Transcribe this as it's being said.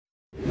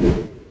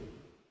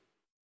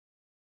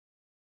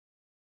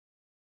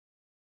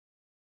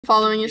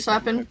following you,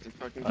 SLAPIIN.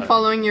 I'm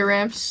following your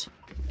ramps.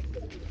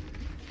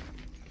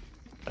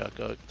 I got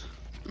cooked.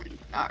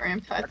 Not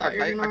ramp. I thought you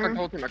were gonna ramp.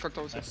 I cooked the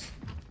whole team.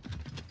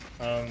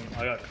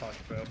 I got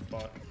cocked, bro.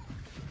 Fuck.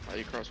 Oh,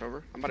 you cross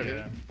over? I'm about to hit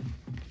you.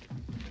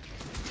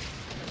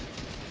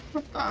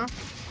 What the?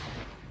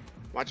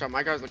 Watch out,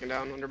 my guy's looking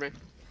down under me.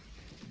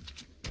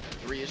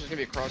 Reet, it's just gonna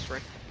be a cross,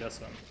 right? Yes,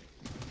 man.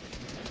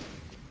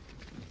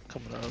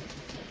 Coming up.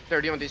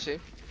 30 on DC.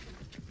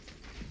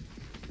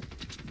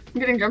 I'm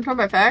getting jumped on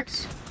by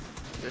packs.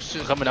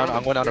 I'm coming down.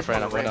 I'm going down to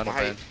friend. I'm going down to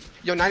friend.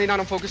 Yo, 99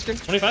 on focus skin.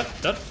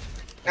 25, dead.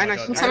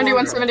 170,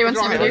 170,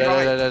 170.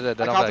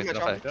 Dead on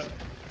back.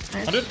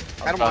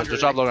 100? Just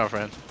drop low on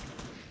friend.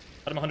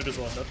 I'm 100 as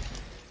well, dead.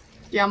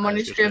 Yeah, I'm on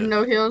each have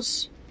no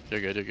heals.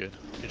 You're good, you're good.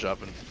 You're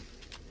dropping.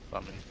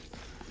 Bombing.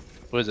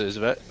 What is it? Is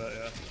it vet? But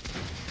yeah.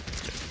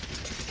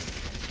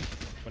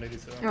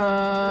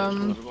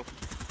 182.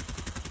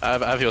 I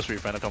have heals for you,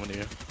 friend. I'm coming to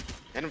you.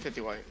 And I'm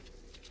 50 white.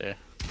 Yeah.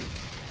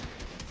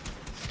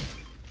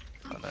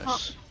 Oh,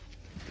 nice.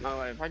 No,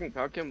 like, if I can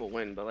cuck him, we'll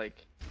win, but like,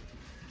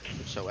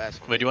 I'm so ass.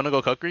 Wait, do you want to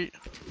go cuck Reet?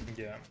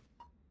 Yeah.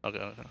 Okay,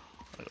 okay.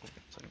 I'll go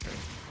second turn.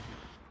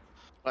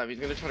 Well, he's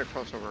gonna try to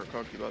cross over and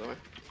cuck you, by the way.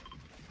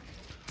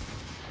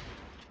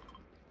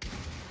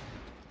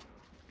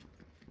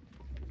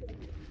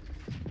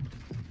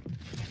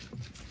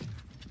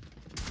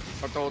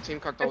 Cuck the whole team,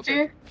 cuck the whole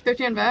team.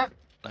 50 on bat.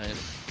 Nice.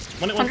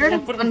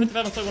 155 on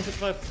side,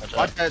 155.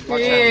 Watch that,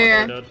 watch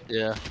Yeah. that.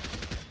 Yeah.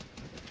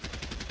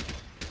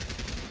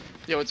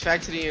 Yo, it's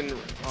Factory and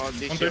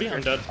DC. 130,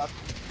 I'm dead.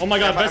 Oh my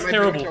god, that's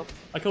terrible.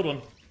 I killed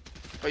one.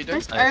 Oh, you did?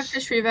 Nice. I have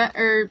fish revet,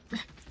 or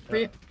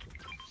Reet.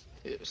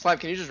 Slap,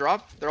 can you just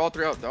drop? They're all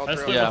three up. They're all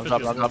three up. Yeah, I'm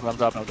dropping.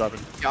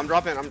 Yeah, I'm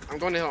dropping. I'm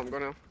going to hill. I'm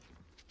going to hill.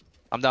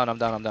 I'm down.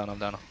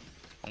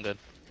 I'm good.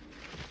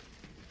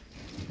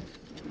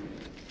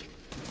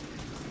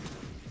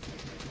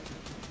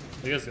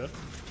 You guys good?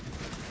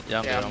 Yeah,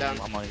 I'm good. down.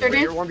 I'm on you. 30?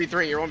 You're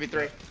 1v3. You're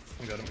 1v3.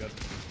 I'm good, I'm good.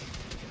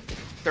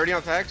 30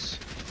 on facts.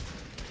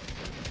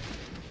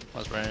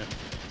 That's right.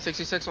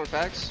 66 on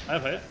facts. I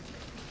have height.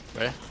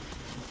 Right.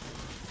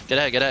 Get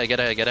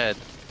ahead.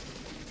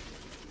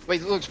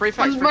 Wait, look, spray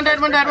facts. One dead.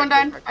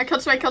 I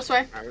killed Sway.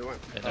 Alright, we went.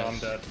 Yeah, Oh, I'm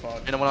dead.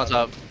 Fuck. And one on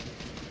top.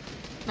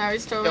 Now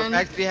he's still Yo, in.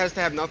 Factory has to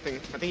have nothing.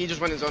 I think he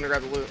just went in zone to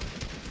grab the loot.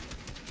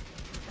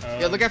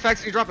 Yeah, look at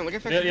Factory dropping. Look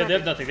at Factory Yeah, they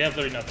have dropping. nothing. They have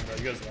literally nothing, bro.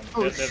 You guys won.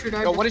 Oh They have- shoot,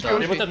 I Yo, what is They your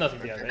both have team? nothing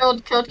behind,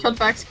 right? Killed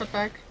facts, cut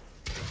back.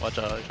 Watch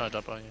out, he's trying to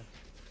jump on you.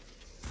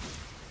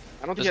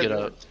 I don't think Just he has get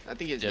builds. I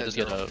think he's Yeah, dead. just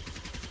get zero. up.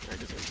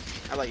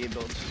 I like 8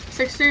 builds.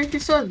 60, he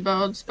still has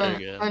builds, but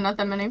Very good. probably not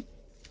that many.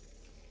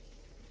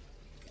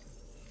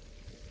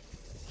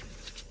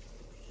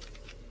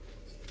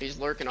 He's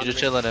lurking You're on just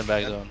me. chilling in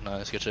back zone.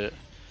 Nice, good shit.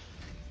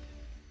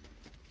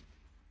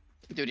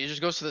 Dude, he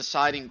just goes to the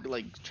side and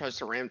like tries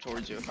to ram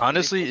towards you.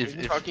 Honestly,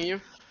 He's fucking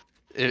you.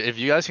 If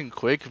you guys can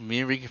quick,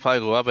 me and Reek can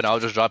probably go up and I'll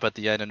just drop at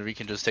the end and Reek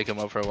can just take him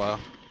up for a while.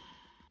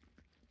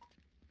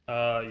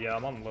 Yeah,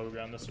 I'm on low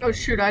ground this Oh time.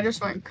 shoot, I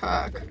just went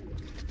cock.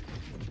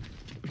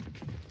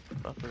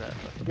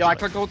 Yo, I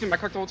cooked the whole team. I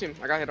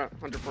got hit on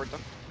 104 though.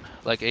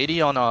 Like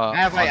 80 on I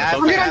have, like,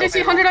 on the I have,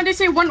 focus. 100 on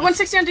DC, 100 on DC,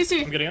 160 on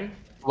DC. I'm getting in.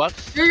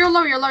 What? You're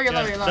low. You're low.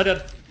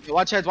 Dead. Yo,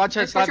 watch heads. Watch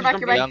Slap, your back,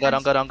 he's your jumping back.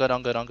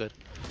 Yeah, I'm good.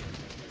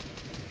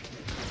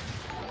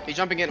 He's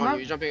jumping in on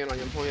you.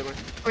 I'm pulling him in.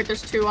 Wait,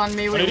 there's 2 on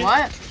me. Wait, 180?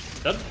 what?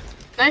 Dead.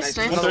 Nice.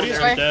 130,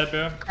 Sway. I'm dead,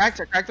 bro.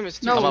 Cracked him. It's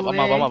 2. No. I'm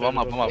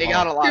up. They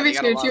got a lot.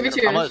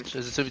 2v2. How much?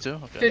 Is it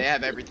 2v2? Okay. They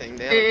have everything.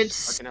 They have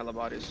It's- fucking hella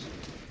bodies.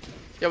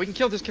 Yeah, we can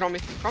kill this kid on me.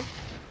 Come.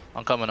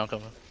 I'm coming.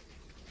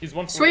 He's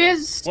 140. Sway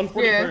is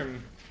 140 yeah.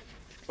 firm.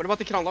 What about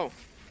the kid on low?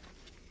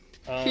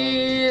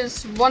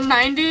 He's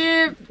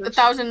 190,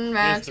 1,000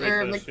 mats, three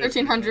or fish, like he has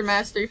 1,300 3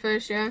 mats, 3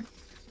 fish, yeah.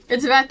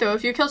 It's vet though,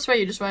 if you kill Sway,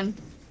 you just win.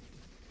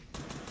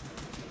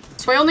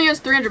 Sway only has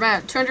 300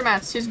 mats, 200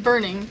 mats, he's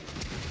burning.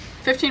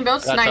 15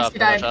 builds, Got nice, chopped, he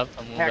got died. chopped.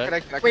 I'm moving Yeah,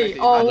 back. Wait,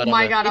 oh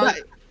my god, He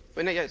died.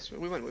 Wait, no, yes,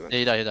 we win. Yeah,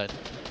 he died.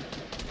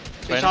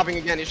 He's chopping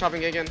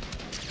again.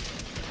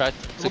 Cracked.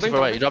 Well, 64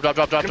 white. Drop.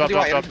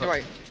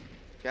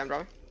 Yeah, I'm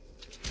dropping.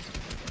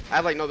 I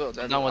have like no builds.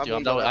 I'm done with you.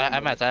 I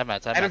have mats. I have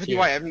 50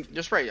 white. I have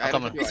just spray.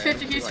 He's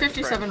 50, he's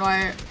 57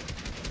 white.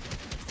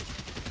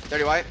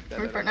 30 white.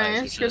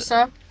 Nice, good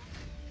stuff.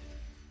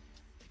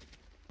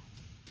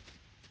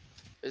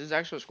 Is this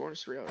actual score?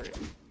 It's 3-0, right?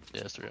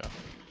 Yeah, it's 3-0.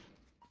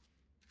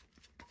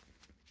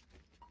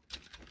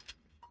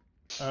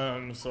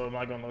 So am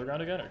I going low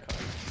ground again or cut?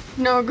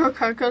 No, go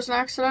cut, cause an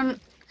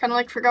accident. Kinda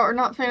like forgot we're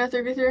not playing a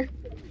 3v3.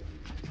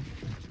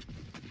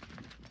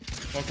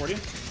 140?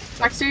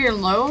 Taxi, you're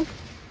low.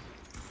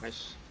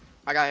 Nice.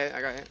 I got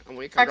hit. I'm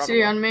weak.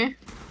 Taxi on me.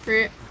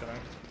 Great. Okay.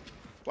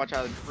 Watch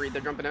out. Reet,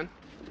 they're jumping in.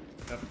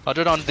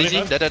 100 on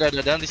DC. Dead on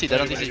DC.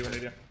 180.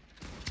 Dead.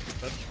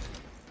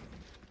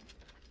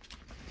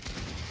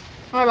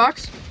 My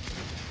box.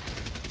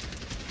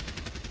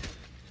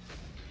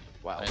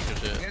 Wow. Nice, good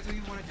shit.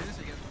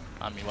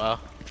 I mean, wow.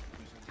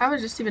 How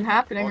is this even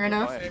happening right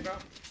now?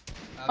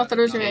 I thought it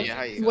was gonna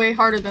be way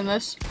harder than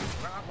this.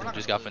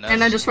 Just got finesse.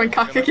 And I just went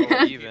cock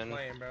again.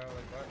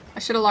 I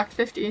should have locked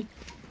 50.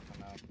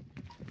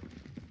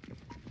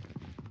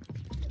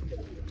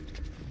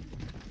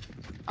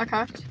 I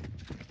cocked.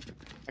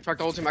 I cracked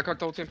the whole team. I cracked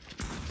the whole team.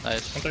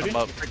 Nice. 130? I'm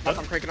up.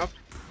 I'm cranking up.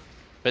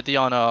 50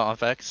 on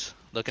Vex.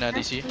 Looking at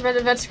DC.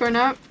 Ved's scoring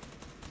out.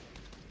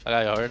 I got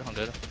you hard. I'm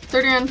good.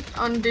 30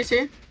 on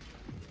DC.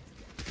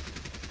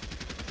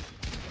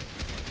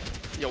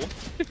 Yo.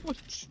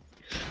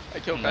 I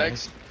killed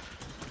Nice. Vex.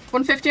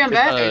 150 on Good,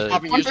 Vet. He's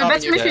popping, he's Vet's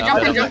popping, missing, yeah,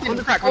 jumping, I'm jumping.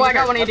 crack, Oh, I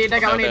got crack. 180, I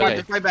got Okay, 180.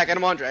 Just fight back. Hit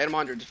him 100. Hit him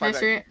 100. Just fight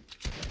Nice, back. Reet.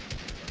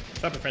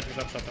 Shop it, Francis,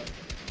 shop it.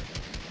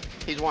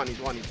 He's one. He's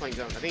playing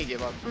zone. I think he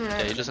gave up.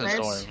 Yeah, he just in Nice.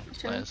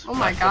 storm. Nice. Oh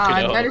my Okay,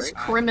 god, no. that is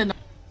criminal.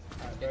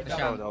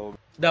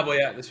 Double,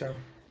 yeah, this round.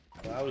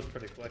 Well, that was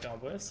pretty quick on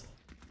boys.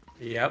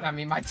 Yep. I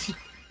mean, my team.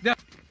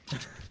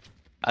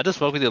 I just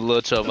spoke with your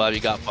little chill vibe. You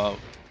got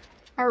pumped.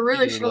 I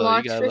really You should have got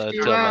locked a little 50,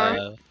 chill wow.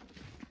 vibe.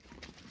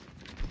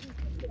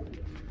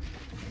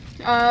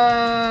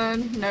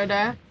 No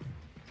die.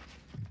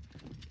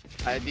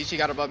 DC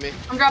got above me.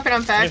 I'm dropping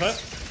on facts.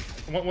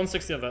 25?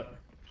 160 of that.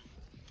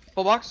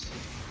 Full box.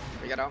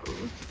 We got out.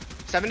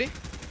 70. I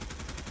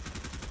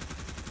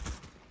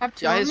have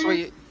two Yeah, on he's me.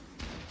 sweet.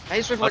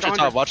 He's sweet for Watch like your 100.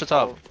 top. Watch your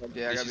top. Oh,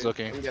 yeah, I got He's me.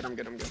 looking. I'm good. I'm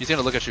good. I'm good. He's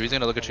gonna look at you. He's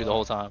gonna look at you the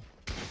whole time.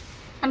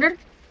 100?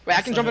 Wait,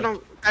 I can jump in on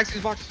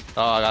Max's box.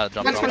 Oh, I gotta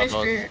jump.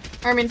 120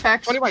 I mean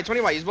facts. 20 white. 20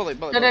 white. He's bullied.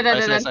 Da, da, da, da,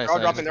 da. Nice, They're all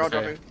nice, dropping. They're all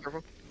okay. dropping.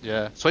 Careful.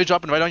 Yeah. Sway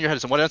dropping right on your head.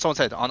 Someone on someone's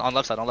head. On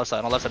left side. On left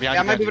side. On left side. Behind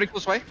Yeah, I you. might be behind able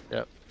to kill Sway.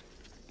 Yep.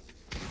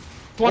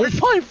 200.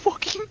 Oh my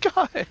fucking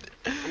god!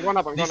 I'm going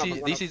up. I'm going up. I'm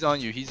going up. DC's on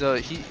you.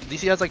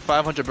 DC has like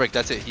 500 brick.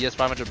 That's it. He has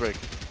 500 brick.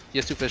 He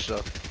has 2 fish though.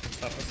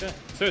 Stop, let's go.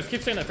 So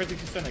keep saying that, Francis,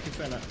 keep saying that, keep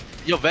saying that.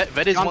 Yo, Vet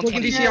is I'm taking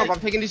 120. DC up. I'm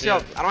taking DC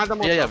up. I don't have that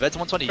much. Yeah, Vet's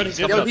 120. Pretty He's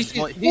good. coming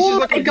Yo, up. DC's Oh my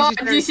looking. god,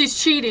 DC's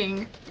DC's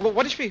cheating.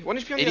 What HP? 1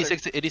 HP on the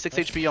other. 86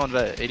 HP on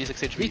Vet.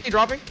 86 HP. DC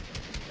dropping.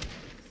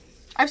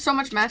 I have so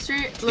much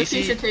mastery. Look, DC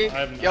you should take.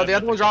 Yo, the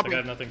other one's dropping. I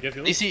have nothing, give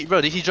you. DC,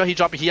 bro, he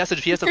dropping. He has to.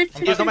 He has no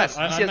mats.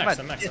 DC has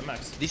I'm mats.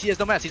 max. DC has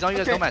no mats. He's on you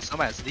guys. Okay. No mats. No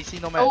mats.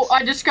 DC no mats. Oh,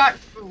 I just got.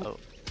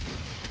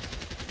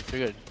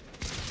 You're good.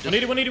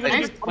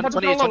 180.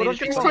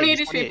 20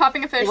 HP,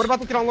 popping a fish. What about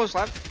the kid on low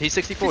slap? He's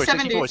 64.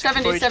 70,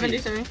 70, 70,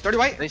 70. 30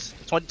 white. Nice.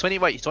 20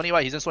 white. He's 20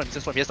 white. He's in swim. He's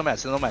in swim. He has no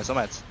mats. No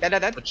mats. Dead.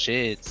 But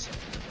shit.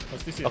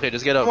 What's DC? Okay,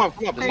 just get up. Come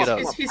on. Just get up.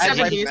 He's I have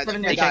 70, mats.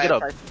 70. He can't get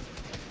up.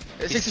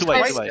 It's He's 60 too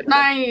white. white. Too white.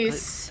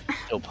 Nice.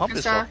 Yo, Pump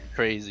is fucking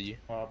crazy.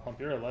 Wow, Pump,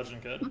 you're a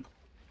legend, kid.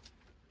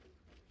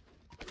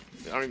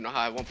 I don't even know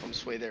how I went from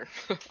Sway there.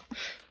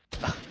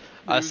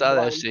 I saw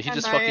that shit. He And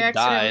just I fucking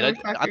died. accidentally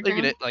I thought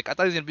he I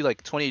thought he was gonna be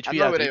like 20 I HP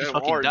know after it he ain't just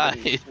fucking hard,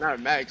 but died. not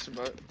max,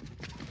 but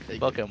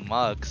Fucking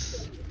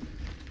mucks.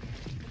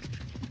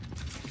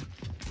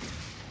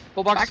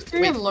 full box.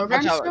 Factory Wait, and low watch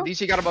ground out. still?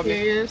 DC got above Here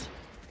me. he is.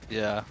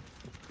 Yeah.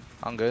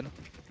 I'm good.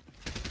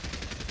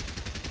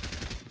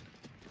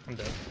 I'm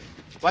dead.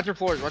 Watch your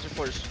floors.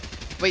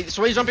 Wait,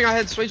 Sway's jumping on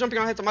heads. I'm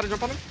about to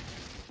jump on him.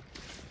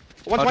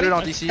 100 120.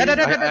 on DC. Dead.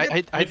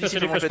 I hit Fish, DC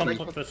to fish, 150.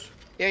 pump, fish.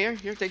 Yeah,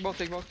 here, take both.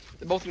 They're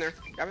both in there.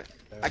 Grab it.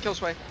 I kill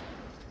Sway.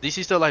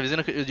 DC's still alive. He's in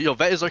a. Yo,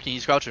 Vet is lurking.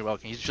 He's crouching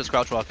walking. He's just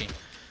crouch walking.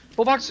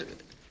 Full box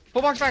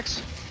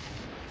Vex.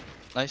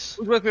 Nice.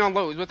 Who's with me on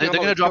low? They're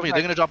gonna drop you.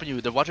 They're gonna drop on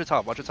you. Watch your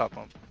top.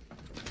 Pump.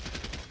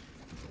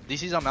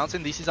 DC's on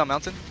mountain.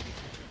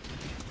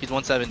 He's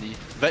 170.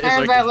 Vet I is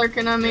have Vet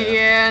lurking. lurking on me,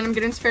 yeah, and I'm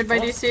getting spared by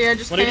DC. I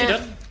just 180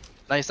 can't. dead?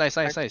 Nice.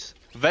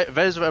 Vet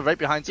is right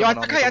behind Yo,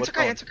 someone. it's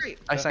okay.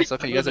 Nice.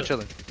 Okay, you guys are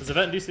chilling. Is it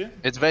Vet in DC?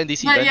 It's Vet and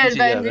DC. Not yet,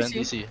 Vet and Vet DC.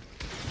 and DC.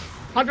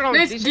 100 on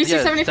Nice, DC. DC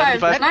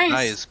 75. Nice.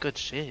 Nice. Good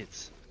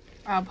shit.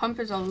 Wow, Pump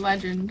is a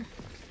legend.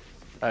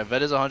 Alright,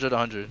 Vet is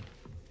 100.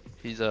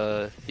 He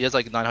has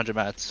like 900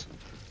 mats.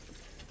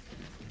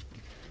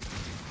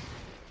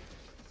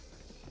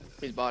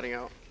 He's botting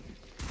out.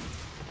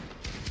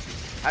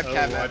 I have Oh,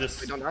 cat I mats.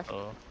 just- We don't have.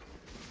 Oh.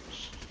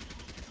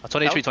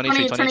 20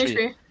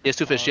 HP. He has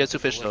 2 fish. He has 2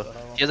 fish though. What the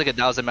hell? He has like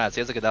 1,000 mats.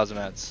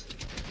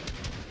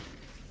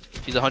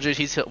 He's 100.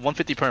 He's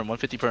 150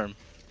 perm.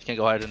 He can't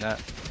go higher than that.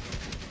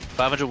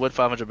 500 wood,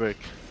 500 brick.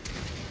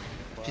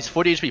 He's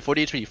 40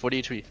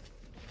 HP.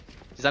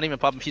 He's not even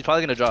popping. He's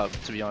probably gonna drop,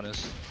 to be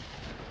honest.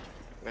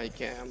 No, you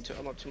can't.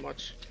 I'm up too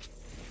much.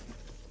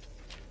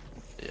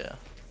 Yeah.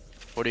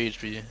 40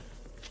 HP.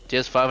 He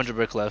has 500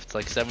 brick left.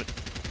 Like 7.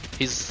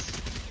 He's.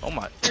 Oh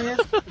my. Yeah.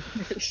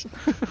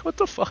 What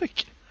the fuck?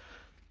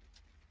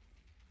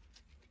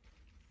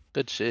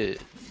 Good shit.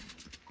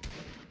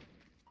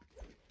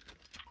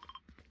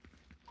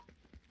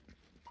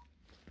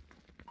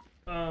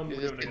 We're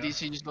giving it a go.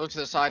 DC just goes to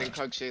the side and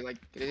cucks you. Like,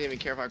 he doesn't even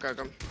care if I cuck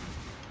him.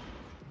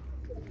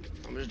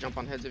 I'm gonna just jump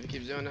on heads if he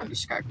keeps doing I that.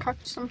 just got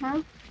cucked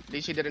somehow.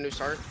 DC did a new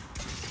start.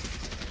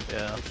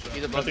 Yeah.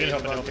 He's above me.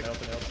 Help. He's above me.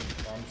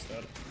 Oh, I'm just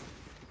dead.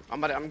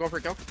 I'm going for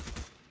a kill.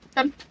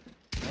 Done.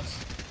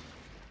 Nice.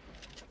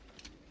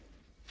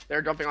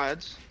 They're jumping on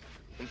heads.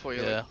 I'm for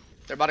you. Yeah.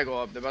 They're about to go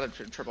up. They're about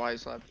to triple high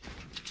slap.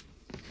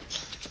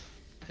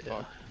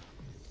 Yeah.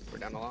 We're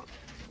down a lot.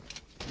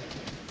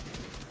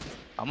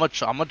 I'm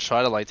gonna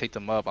try to like take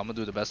them up. I'm gonna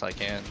do the best I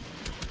can.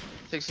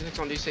 66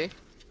 on DC.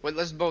 Wait,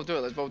 let's both do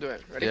it.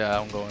 Ready? Yeah,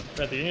 I'm going.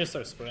 Vet, you need to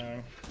start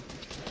spraying.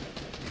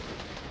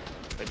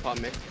 They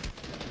popped me.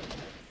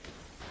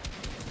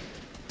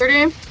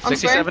 30 on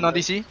 67 on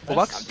DC. Full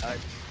box.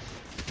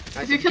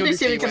 If you kill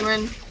DC, we can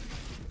win.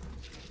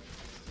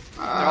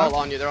 They're all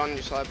on you. They're on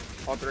you, Slab.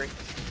 All three.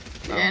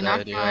 Yeah,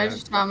 not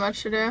just not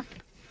much to do.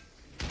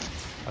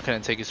 I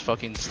couldn't take his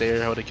fucking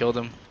stare. I would have killed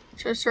him.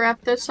 Just wrap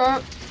this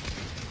up.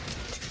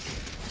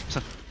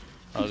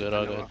 All good,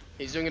 all good.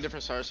 He's doing a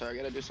different star, so I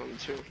gotta do something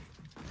too.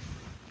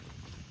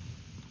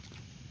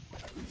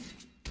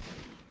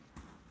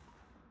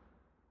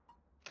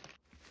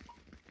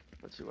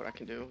 Let's see what I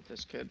can do with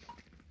this kid.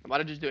 I'm about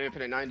to just do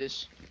infinite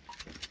 90s.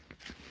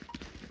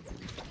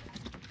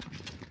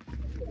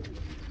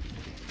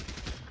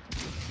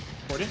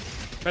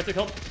 Patrick,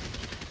 help.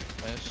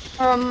 Nice.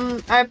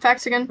 I have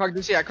packs again. Crack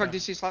DC, I cracked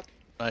DC slap.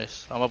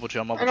 Nice. I'm up with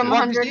you. I'm up I with got you.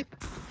 100.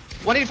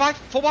 185,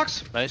 full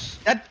box. Nice.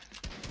 Dead.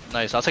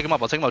 Nice. I'll take him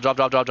up. I'll take him up. Drop,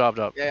 drop, drop, drop,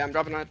 drop. Yeah, I'm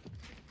dropping that.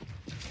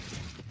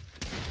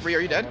 Ree, are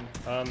you dead?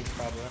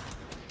 Probably.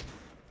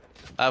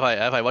 I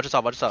have height. Watch this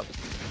up. Watch this up.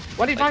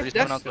 185,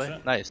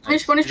 dead. Nice.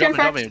 Finish, finish, He's dropping,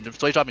 finish. dropping.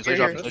 Sway dropping, sway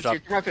dropping, sway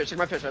dropping. Take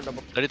my fish, I have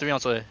double. 33 on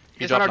sway. He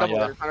He's on our dropped double,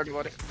 now, yeah. on our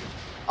double.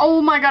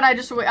 Oh my god,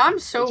 I'm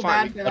so It's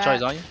fine, bad for I'll try.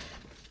 He's that. on you.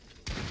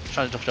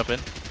 Trying to jump in.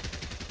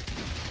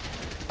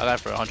 I got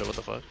it for 100. What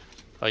the fuck?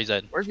 Oh, he's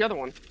dead. Where's the other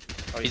one?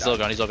 Oh, He's low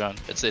ground. He's low ground.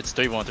 It's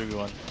 3v1,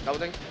 3v1. Double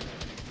ding.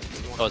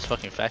 Oh, it's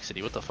fucking Fact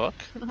City. What the fuck?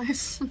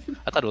 Nice.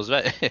 I thought it was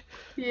vet.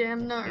 Yeah,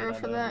 I'm not real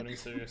for that.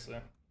 Seriously.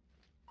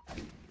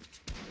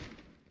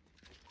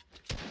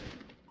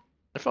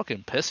 They're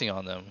fucking pissing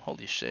on them.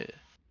 Holy shit.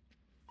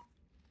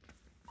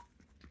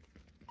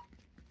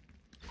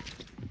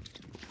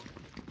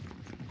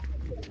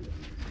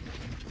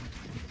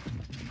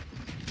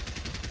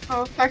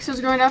 Oh, Vex is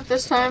going up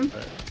this time.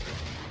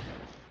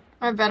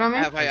 I bet on me.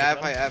 I have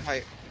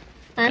height.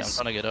 Yeah, I'm Nice.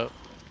 trying to get up.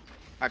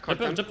 I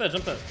cracked him. Jump there.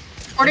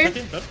 40.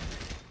 Nice.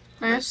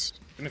 Nice.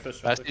 Give me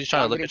fish. Fast, he's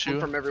trying to look at you.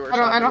 From everywhere.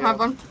 I don't have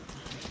one.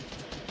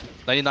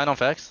 99 on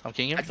Facts. I'm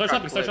kinging him. Start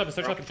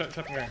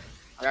chopping right.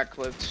 I got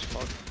clipped.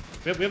 Fuck.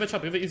 We have a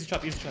chop. We have an easy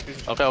chop.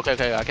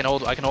 Okay. I can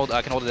hold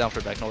it down for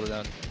a bit. I can hold it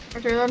down.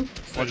 Okay then.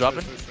 One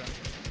dropping.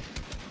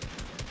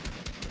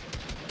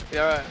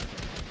 Yeah.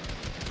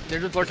 They're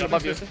just lurking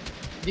above you.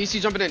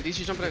 DC jumping in.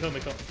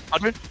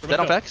 100. Dead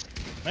on Facts.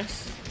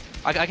 Nice.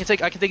 I can take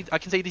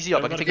DC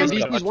up. I can take Yo, DC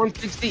DC's up.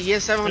 160. He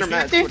has 700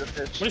 mats. 150? What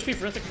a fish. 1 HP,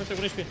 forensic,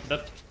 1 HP.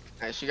 Dead.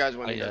 Nice, you guys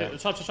win. Yeah. Okay,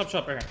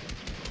 chop right here.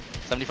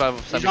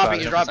 75. He's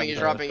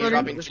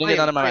dropping. Just Look at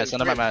none of my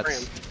spray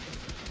mats. him.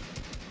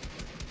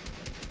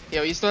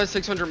 Yo, he still has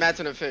 600 mats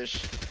and a fish.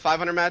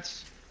 500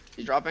 mats.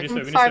 He's dropping.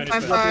 We need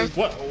to 5.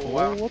 What? Oh,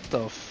 wow. What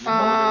the f?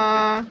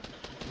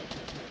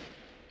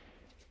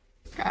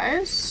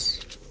 Guys.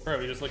 Bro,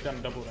 we just looked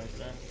down double right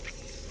there.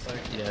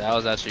 Yeah, that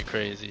was actually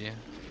crazy.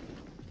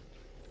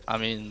 I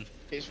mean,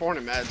 He's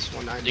 400 mats,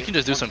 190. you can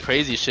just do some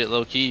crazy shit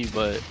low key,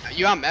 but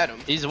You out-mat him.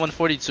 he's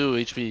 142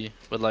 HP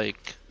with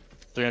like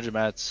 300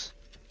 mats.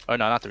 Oh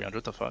no, not 300.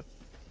 What the fuck?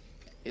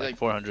 He's Like like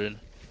 400.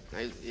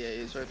 Yeah,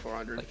 he's right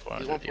 400. Like 400,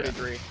 He's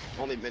 143.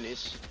 Only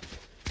minis.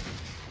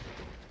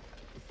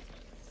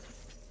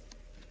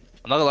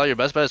 I'm not gonna lie, your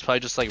best bet is probably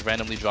just like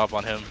randomly drop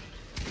on him.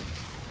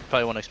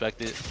 Probably won't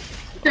expect it.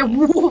 Yeah,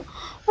 whoa.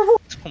 Oh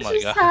What my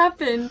just god.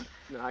 happened?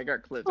 No, I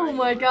got clipped. Oh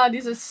my god,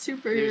 he's a Dude,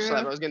 Slap, I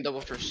superhero. was getting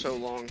double for so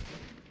long.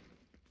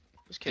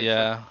 This kid,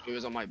 Yeah. he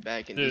was on my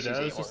back and Dude, DC's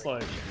that was AR.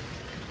 just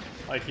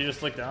like he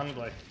just looked down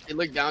like, He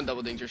looked down,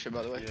 double dinged your shit,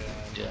 by the way.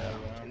 Yeah.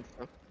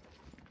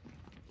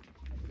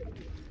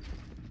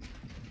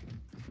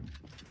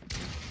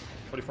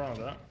 What are you from with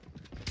that?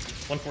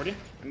 140?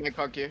 He might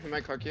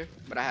cock you,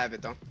 but I have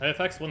it though. I have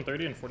FX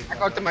 130 and 45. I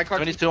cocked him,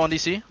 22 on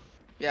DC.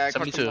 Yeah, I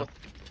cocked him 72. both.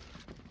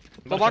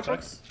 Full box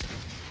FX?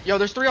 Yo,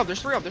 there's three up.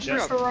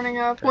 We're running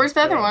up. Where's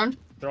the other one?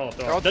 They're all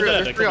They're all dead. three up.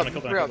 Dead. There's three up. I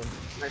killed Three up. them.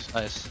 Nice.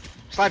 Nice.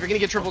 Slap, you're gonna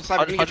get tripled. Slap,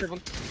 you're gonna get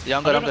tripled. Yeah,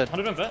 I'm good.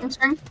 100 on vet. I'm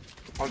string.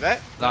 On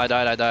vet? No, I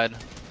died.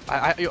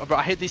 Bro,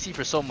 I hit DC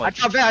for so I much.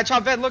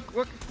 chop vet.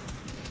 Look.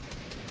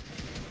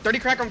 30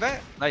 crack on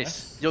vet.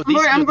 Nice. Yo,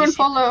 I'm going DC,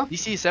 follow.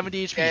 DC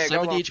 70 HP. Yeah,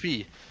 go 70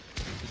 HP.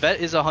 Vet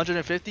is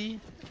 150,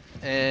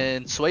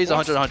 and Sway's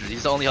 100.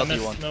 He's the only healthy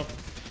one. No.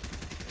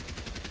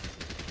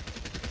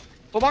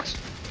 Full box.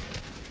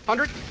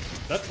 100.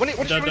 That's What's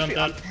your done. HP?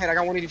 I'm dead. I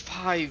got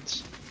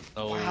 185s.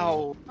 Oh.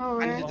 Wow.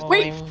 I needed to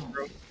Wait. save,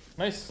 bro.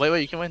 Nice.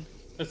 Wait, you can win.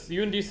 It's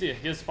you and DC.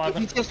 He has He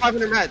 500. has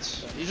 500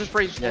 mats. He just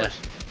praised Yeah. scores.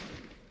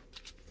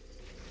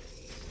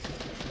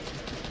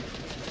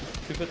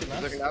 250 He's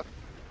mats. looking out.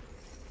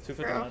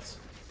 250 mats.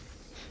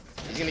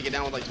 He's gonna get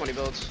down with like 20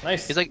 builds.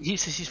 Nice. He's like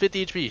he's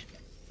 50 HP.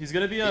 He's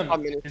gonna be He's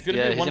he's gonna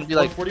Yeah, be he's one, gonna be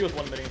like- 140 with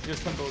 1 mini. He has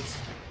 10 builds.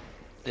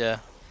 Yeah,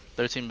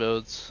 13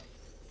 builds.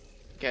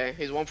 Okay,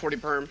 he's 140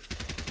 perm.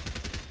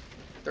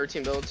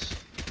 13 builds.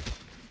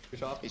 Good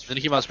shot. He's Then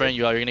keep on spraying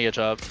you out. You're gonna get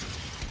chopped.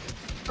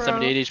 Bro.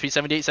 78 HP.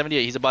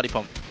 78. He's a body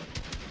pump.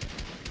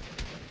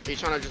 He's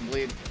trying to just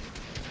bleed.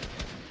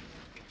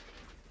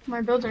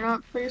 My builds are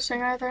not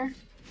producing either.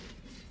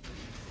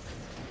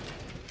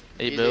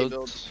 8 He's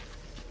builds.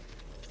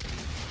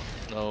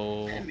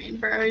 No. I mean,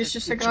 bro, he's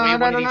just a Which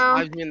god. I don't know.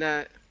 185 me in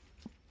that.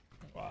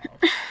 Wow.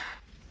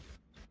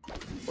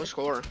 What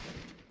score?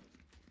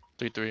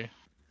 3-3.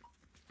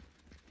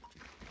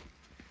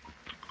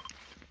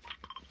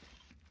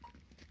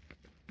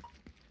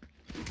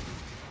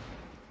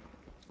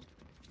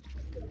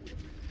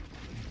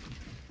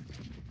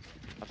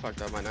 I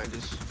fucked up my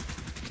 90s.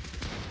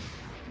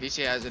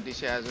 DC has it,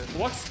 DC has it.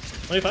 What?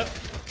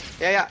 25?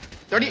 Yeah.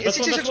 30, That's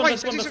 66 one, white,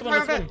 that's one, 66 that's white on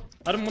one, vet. that's one.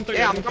 Adam 130.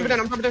 Yeah, I'm coming in,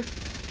 I'm coming in.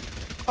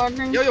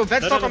 Quadring. Yo,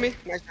 vet stuck No. on me.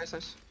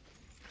 Nice.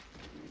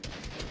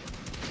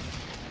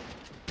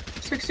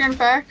 60 on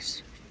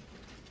facts.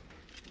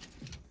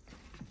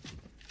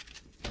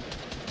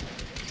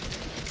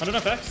 100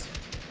 FX.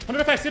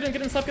 100 FX,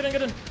 get in, stop, get in.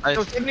 Nice.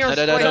 Yo, save me on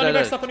Dead. Sway. On your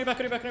back, stop, on your back.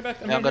 Yeah,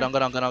 I'm good.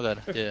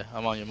 Yeah,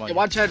 I'm on you. Yeah,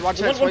 watch head. One,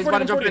 Sway's about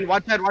to jump 140. in.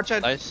 Watch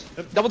head. Nice.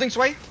 Double ding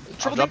Sway.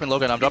 I'm dropping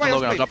Logan. I'm dropping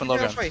Logan.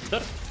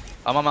 Dead.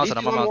 I'm on mountain.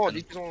 100.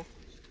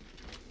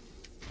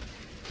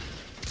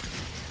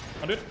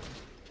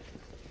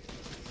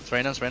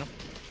 Sprain him.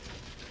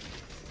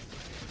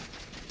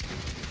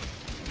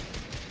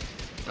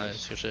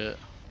 Nice, good shit.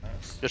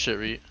 Nice. Good shit,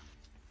 Reet.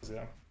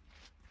 Yeah.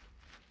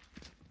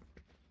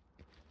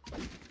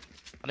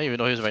 I didn't even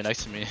know he was right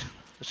next to me.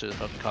 This shit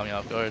fucking caught me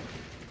off guard.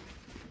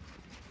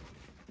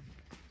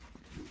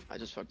 I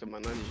just fucked up my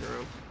 90s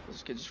around.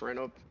 This kid just ran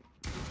up.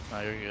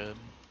 Nah, you're good.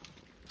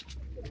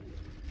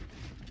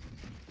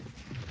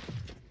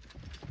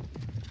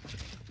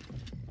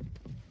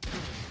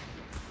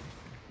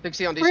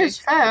 Pixie on DC. Where's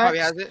He probably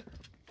Fax? has it.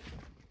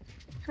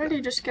 How did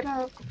he just get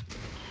out?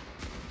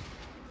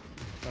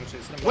 I'm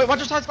chasing him. Wait, watch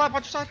your side, Slap.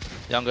 Watch your side.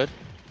 Yeah, I'm good.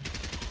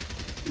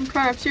 I'm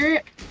kind of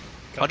serious.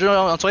 100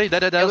 on Sway.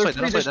 Dead.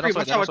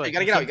 Watch out. You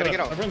gotta get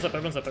out.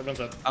 Everyone's up.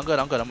 I'm good.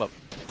 I'm up.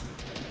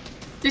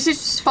 DC's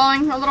just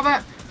falling a little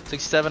bit.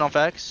 67 on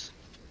facts.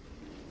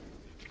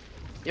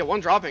 Yeah, one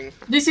dropping.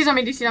 DC's on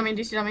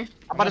me.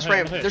 I'm about to spray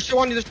him. There's two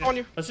on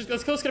you.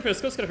 Let's kill Skipper.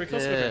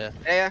 Yeah.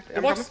 Yeah.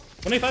 I'm Box.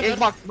 coming. 185. Yeah,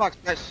 box.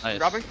 Nice. Nice.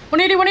 Dropping.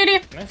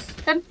 180. Nice.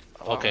 Dead.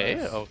 Okay.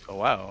 nice. Oh,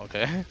 wow.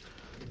 Okay.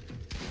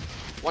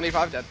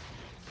 185 dead.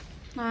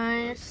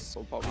 Nice.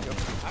 So pop go.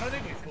 I don't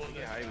think we pulled it.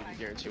 Yeah, I even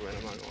guarantee win.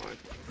 I'm not gonna lie.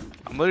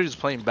 I'm literally just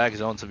playing back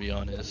zone to be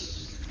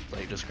honest.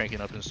 Like just cranking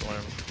up in storm.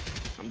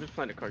 I'm just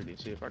playing to card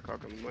DC. If I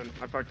cock him, win.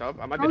 I fucked up.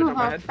 I might I be don't to know jump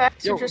my how head.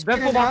 facts Yo, are just vet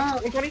full getting box.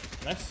 out.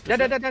 120. Nice.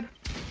 Dead.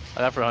 I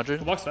got for 100.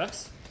 Full box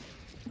facts.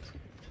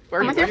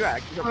 Where I'm are with you you.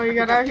 at? Oh, you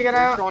got out.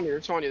 There's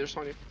on you. There's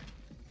on you.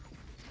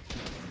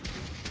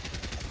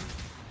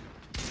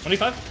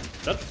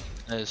 25. Dead.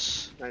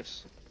 Nice.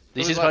 Nice.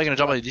 DC's probably gonna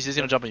jump on you. DC's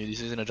gonna jump on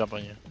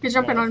you. He's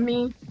jumping on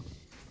me.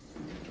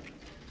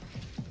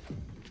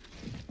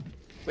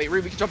 Wait,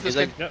 Reet, we can jump this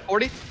He's kid. like-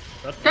 40.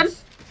 Dead. Dead.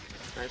 Nice.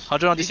 Nice.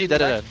 100 on DC.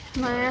 Dead.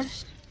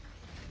 Nice.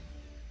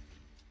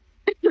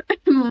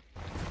 Oh,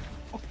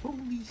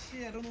 holy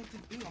shit, I don't know what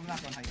to do. I'm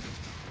not gonna hide.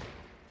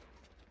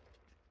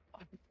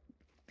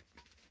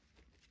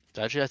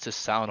 Actually has to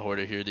sound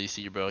hoarder here,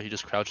 DC, bro. He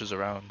just crouches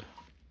around.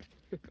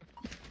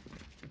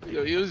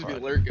 Yo, he was be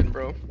lurking,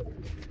 bro.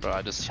 Bro,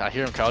 I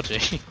hear him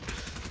crouching.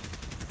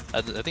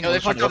 I think Yo, they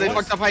he's trying fucked to up.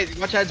 go Height.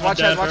 Watch heads. I'm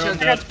dead, bro. I'm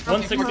dead. Heads.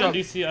 160 on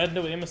DC. I had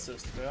no aim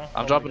assist, bro.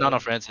 I'm dropping down on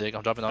Frantic. I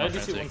had DC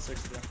Frantic.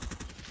 160.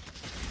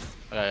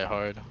 I got it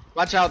hard.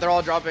 Watch out, they're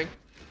all dropping.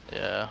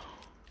 Yeah.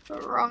 The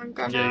wrong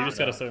gun. Yeah, you just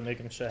gotta start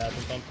making shit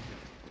happen, pump.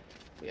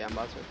 Yeah, I'm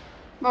about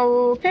to.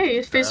 Okay,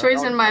 his face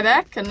raised in my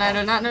back, and I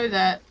did not know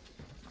that.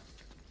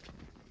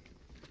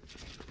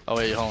 Oh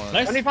wait, hold on.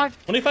 Nice. 25.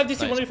 185 DC. Nice.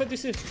 185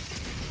 DC.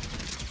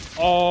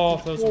 Oh,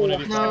 that was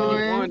 185. No.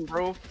 21,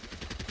 bro.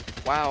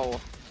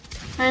 Wow.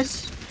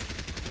 Nice.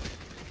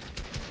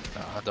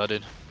 Nah, I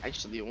dudded.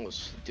 Actually,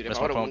 almost. Dude, if That's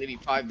I would have my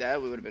 185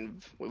 that, we would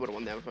have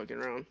won that fucking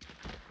round.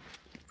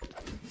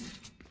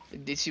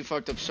 DC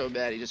fucked up so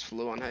bad, he just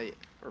flew on height.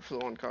 Or flew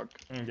on cock.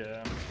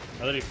 Yeah. I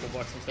thought he full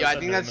box instead. Yeah, I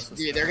think that's.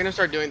 Yeah, they're gonna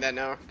start doing that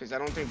now. Because I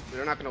don't think.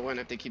 They're not gonna win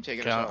if they keep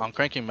taking Okay, us out. I'm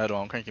cranking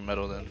metal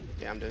then.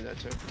 Yeah, I'm doing that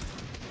too.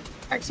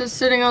 X is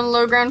sitting on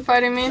low ground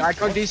fighting me. I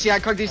cooked DC,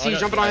 he's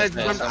jumping on heads.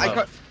 Nice,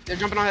 They're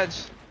jumping on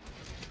heads.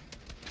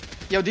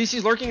 Yo,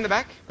 DC's lurking in the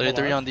back.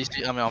 33 on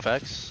DC, I mean on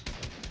facts.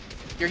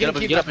 You're Get gonna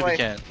up, keep if that you play.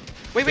 can.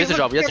 Wait, We have to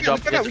drop, we have to drop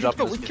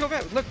We this can kill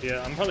that. Look.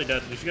 Yeah, I'm probably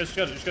dead. You guys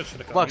should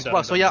have come. Box,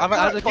 so yeah, I'm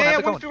out of the corner,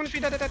 dead.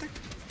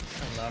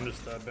 No, I'm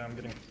just dead, I'm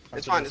getting.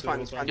 It's fine.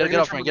 Get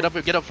up, Frank, get up,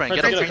 Frank. Get up, Frank,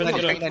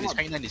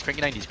 crank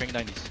 90s.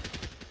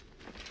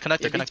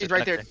 Connector. DC's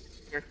right there.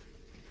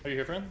 Are you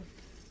here, friend?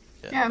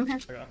 Yeah, I'm here.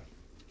 Okay.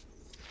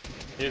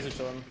 Here's a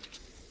chillin'.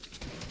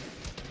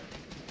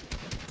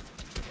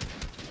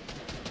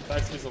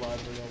 Baxley's alive,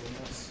 we're gonna win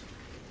this.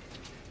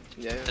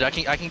 Yeah.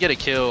 Dude, I can get a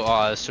kill.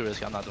 Oh, it's too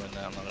risky. I'm not doing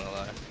that. I'm not gonna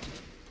lie.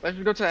 Let's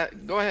go to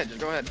that. Go ahead.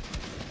 Just go ahead.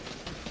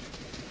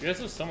 You guys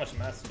have so much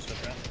mats and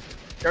shit, right?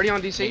 30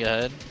 on Take DC.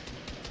 ahead.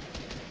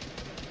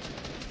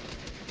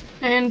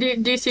 And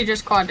DC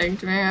just quad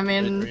digged me. I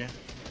mean, 33.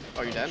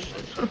 Oh, you're dead?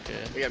 Okay.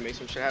 We gotta make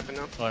some shit happen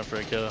now. Going for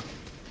a kill.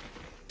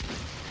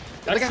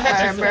 Look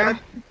at Alright,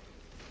 bro.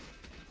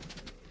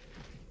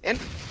 And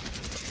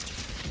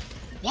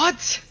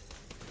what?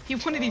 He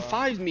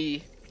 185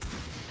 me.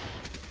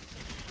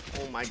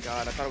 Oh my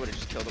god! I thought I would have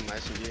just killed him with my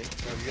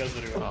SMG. No, you guys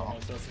literally Oh.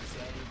 that's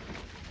insane.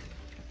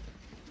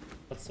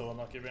 That's so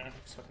unlucky, man.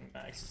 He's fucking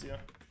maxes you.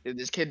 Dude,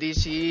 this kid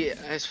DC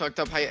has fucked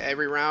up height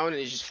every round, and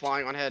he's just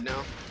flying on head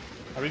now.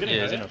 Are we getting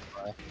Yeah, high?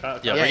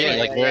 yeah, we're getting,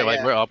 like,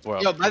 we're up, we're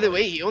up. Yo, by the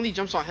way, he only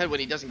jumps on head when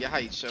he doesn't get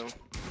height, so.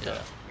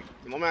 Yeah.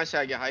 The moment I say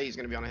I get height, he's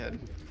gonna be on a head.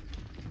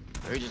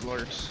 Or he just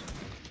lurks.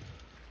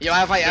 Yo, I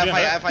have height, I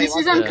have height.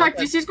 DC's on cock,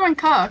 DC's going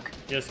cock.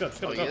 Yeah, let's go, let's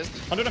go, Oh, let's he go. is?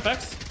 100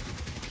 FX.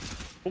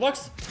 Full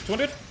box.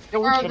 200.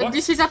 Oh, the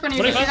DC's up on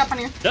you, DC's up on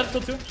you. Dead, kill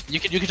 2. You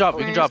can drop,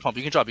 you can drop, pump,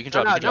 you can drop, you can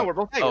drop, you can No, drop. we're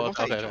both height, Oh, we're both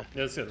okay, height. okay.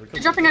 Yeah, that's good.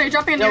 You're jumping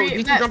in, Yo, Reet.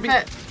 DC's jumping.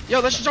 Yo,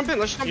 let's just jump in,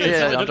 let's just jump in.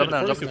 Yeah, I'm jumping jumping in,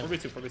 I'm jumping in.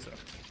 4v2.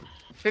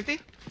 50?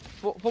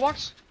 Full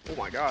box? Oh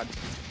my god.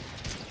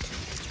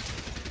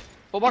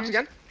 Full box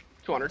again?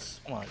 200.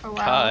 Oh my Oh,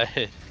 wow.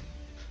 god.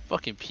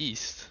 Fucking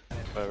beast.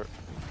 Whatever.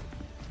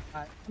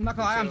 I'm not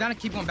gonna lie, I'm down to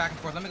keep going back and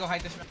forth. Let me go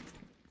hide this.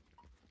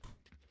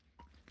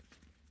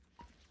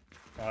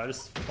 Oh, I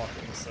just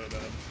fucking so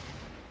bad.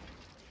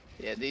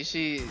 Yeah,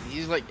 DC,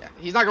 he's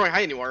not going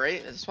high anymore,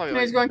 right? That's probably No,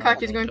 why he's going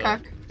cock, he's going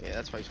cock. Yeah,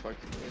 that's why he's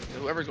fucked.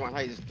 Whoever's going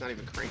high is not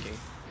even cranking.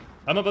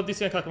 I'm above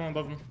DC and cock, I'm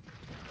above him.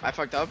 I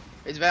fucked up.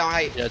 It's vet on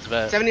height. Yeah, it's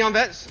bad. 70 on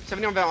vets.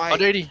 70 on vet on height.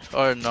 180?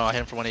 Or no, I hit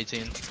him for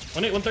 118.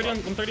 130 on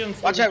 130 on.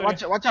 Watch out,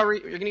 watch out,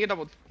 Reet. You're gonna get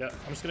doubled. Yeah,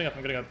 I'm just getting up,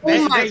 I'm getting up.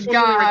 Oh my That's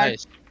god.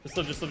 Nice. Just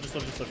live, Francis.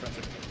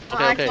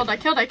 Okay, I okay.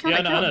 killed.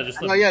 Yeah, no,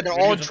 just live. No, yeah, they're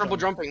You're all gonna triple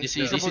jump jumping.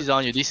 DC's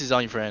on you, DC's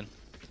on you, Fran.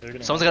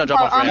 on. Someone's gonna drop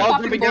on I'm Fran. all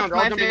popping jumping both down, they're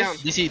all my jumping face.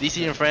 down.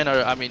 DC and Fran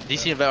are, I mean,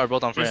 DC and Vet are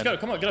both on Just Fran. go,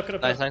 come on, get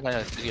up. Nice.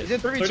 Good. Is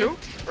it 3v2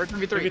 or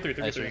 3v3? 3v3.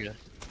 Nice, very good.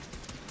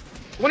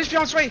 One HP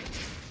on Sway.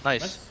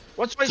 Nice.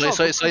 What's Sway's So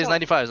health? he's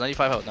 95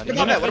 health. What 95.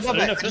 about that? What about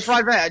that? I just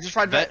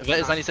fried vet. Vet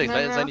is 96, No,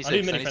 Vet is no. 96, I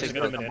need mini 96.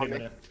 Francis, I need a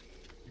minute.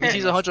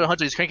 DC's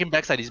 100, he's cranking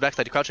backside, he's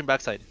crouching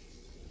backside.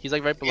 He's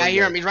like right below Yeah, I you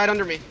hear guys. him. He's right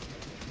under me.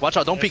 Watch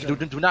out, don't peek, sir.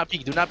 do not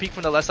peek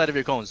from the left side of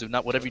your cones. Do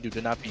not, whatever you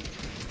do not peek.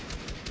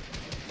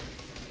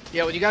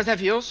 Yo, do you guys have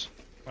heals?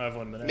 I have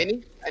 1 minute.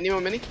 Mini?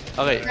 Anyone mini?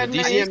 Okay, Yeah, I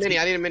need a DC mini.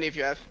 I need a mini if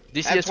you have.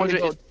 has I have 20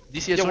 200, gold.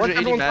 DC has Yo, what's 280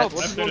 everyone's health? mats.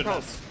 What's I'm everyone's good at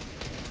health?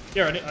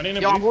 Yeah, I need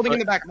a Yo, I'm minute. holding in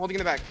the back. I'm holding in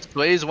the back.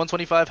 Sway is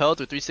 125 health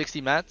with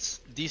 360 mats.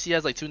 DC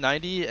has like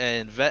 290,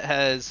 and Vet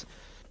has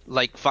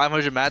like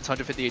 500 mats,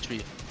 150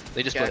 HP.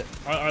 They just split it.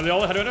 Are they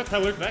all ahead of us? Can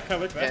I look back?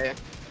 Yeah.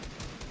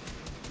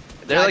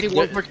 They're I like, think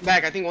one's looking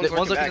back. I think one's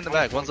looking in the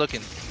back. One's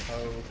looking.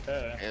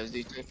 Okay. Yeah, it was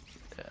DC.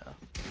 Yeah.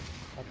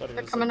 I thought it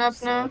They're was coming like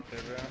up now. up there,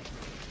 bro.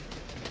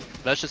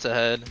 That's just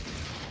ahead.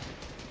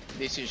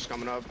 DC's just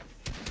coming up.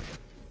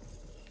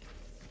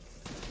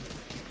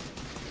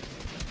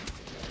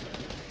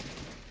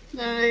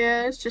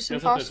 Yeah, it's just You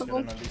guys have to impossible.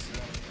 spin it on DC.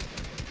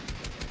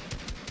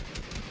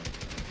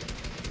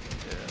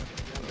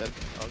 Yeah. I'm dead.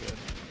 All good.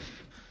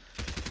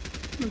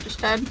 I'm just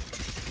dead.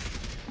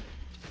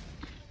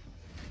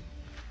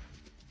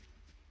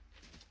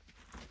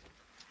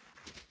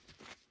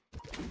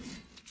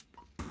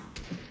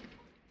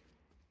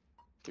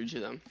 Through to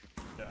them.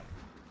 Yeah.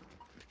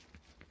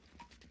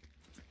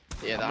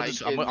 Yeah, the I'm high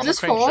just, kid. I'm Is this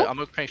gonna full? I'm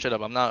gonna crank shit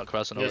up. I'm not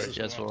crossing Yes, over. it's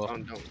Yes, full. full.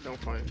 Don't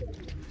fight.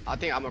 I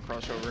think I'm a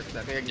crossover. I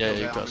think I can Yeah, kill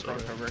you that. I'm a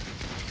crossover. crossover.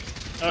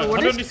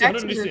 What 100 is DC, 100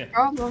 X is DC. your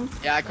problem?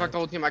 Yeah, I cooked the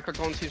whole team.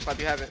 Slap,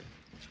 you have it.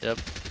 Yep.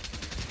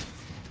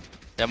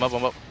 Yeah, I'm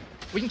up.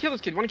 We can kill this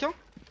kid. Wanna kill?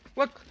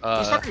 Look, he's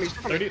stuck on me. He's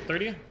stuck on me.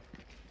 30?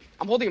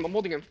 I'm holding him.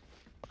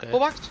 Okay. Full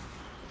box.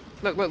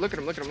 Look at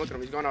him.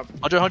 He's going up.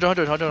 100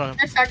 on him.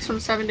 There's X from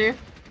 70.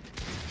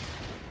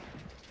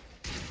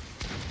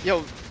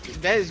 Yo,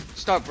 that is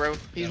stuck, bro.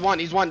 He's one.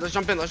 Let's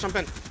jump in. Yep. I'm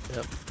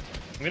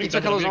getting He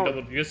took double. Hello's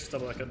You guys just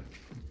double that kid.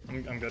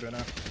 I'm good right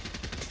now.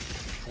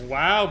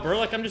 Wow, bro,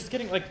 like I'm just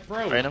getting like,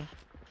 bro. Random.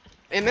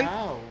 Amen.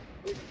 Wow.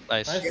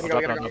 Nice. Nice. I'll Go, drop go,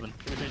 it on go. open.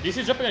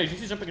 DC's jumping at you.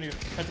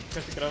 Try to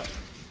get out.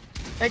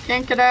 They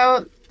can't get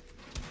out.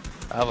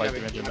 I have like Yeah,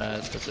 300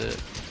 mats. That's it.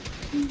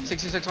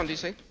 66 on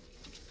DC.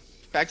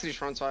 Back to the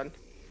front side.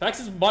 Fax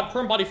is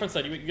perm body front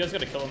side. You guys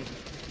gotta kill him.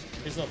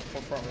 He's not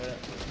full front, right?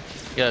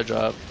 You gotta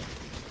drop.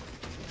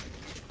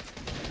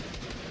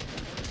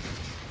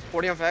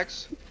 40 on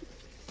Fax.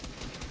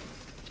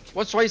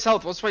 What's Sway's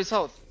health? Sway's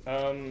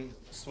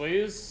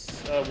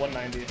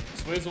 190.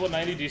 Sway's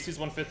 190. DC's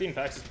 150, and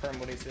Fax is perm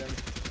 180.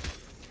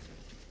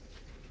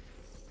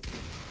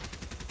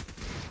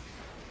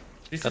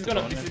 DC's going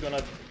up. DC's going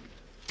up.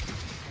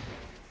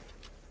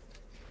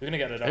 You're gonna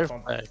get it They're up.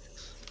 Pump.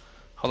 facts.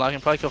 Hold on, I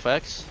can probably kill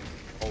facts.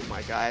 Oh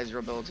my god,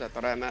 zero builds. I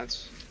thought I had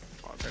mats.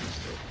 Oh, that's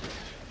still.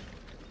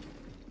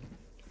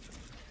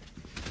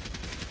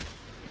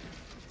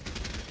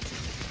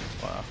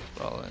 Wow,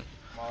 all in.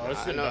 Wow, this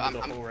I shit know,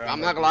 ended the whole round.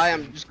 I'm not gonna lie,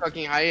 I'm just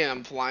cooking high and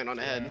I'm flying on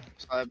the head.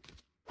 So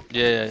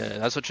Yeah.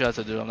 That's what you have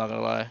to do. I'm not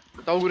gonna lie.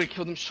 I would have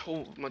killed him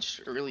so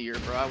much earlier,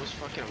 bro. I was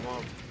fucking him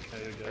up. Yeah,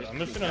 you're good. I'm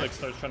just gonna like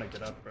start trying to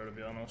get up, bro. To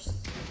be honest.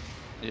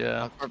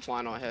 Yeah. I'll start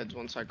flying on heads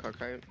once I cook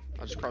height.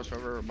 I'll just cross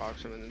over or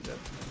box him and then dip.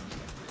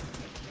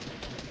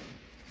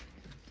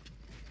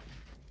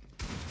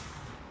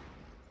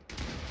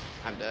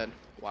 I'm dead.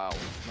 Wow.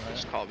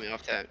 Just called me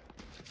off that.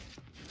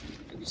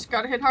 You just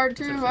gotta hit hard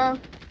too. Wow.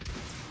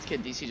 This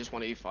kid DC just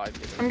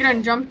 185. I'm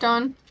getting jumped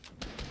on.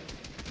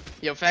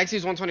 Yo,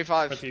 Faxy's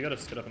 125. But you gotta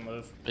sit up and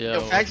live.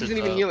 Yo, Fax isn't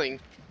even healing.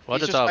 Watch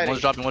He's the just top. fighting.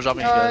 One's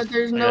dropping. Good.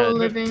 There's no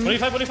living.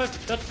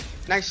 25, dead.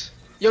 Nice.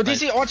 Yo,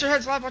 Nice. DC, watch your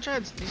head, Slap, watch your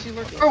heads. DC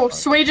lurking. Oh,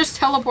 Sway just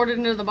teleported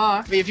into the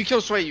box. I mean, if you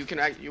kill Sway,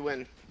 you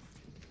win.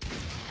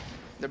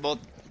 They're both.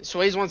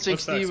 Sway's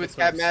 160 with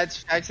Cat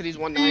Mats. Axity's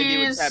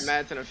 190 with Cat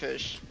Mats and a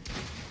fish.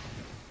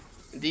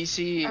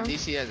 DC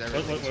has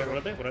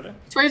everything. What are they?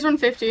 Sway's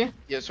 150.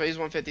 Yeah, Sway's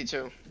 150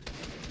 too.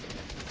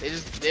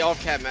 They all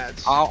have Cat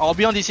Mats. I'll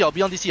be on DC.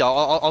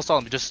 I'll stall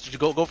him. Just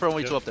go for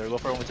only 2 up there. Go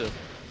for only 2.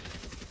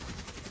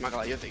 I'm not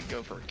gonna lie, you have to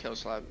go for a kill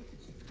Slap.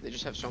 They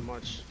just have so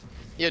much.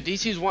 Yeah,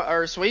 DC's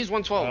Sway's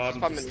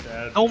 112.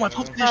 Oh my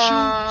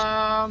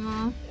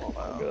god.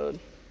 Oh good.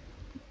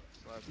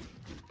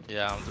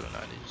 Yeah, I'm doing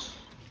 90s.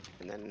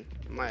 And then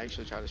I might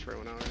actually try to spray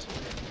one out or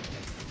something.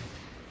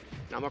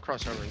 Now I'm gonna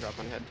cross over and drop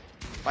on head.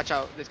 Watch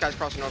out, this guy's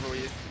crossing over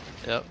with you.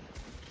 Yep.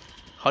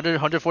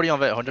 140 on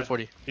vet,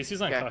 140.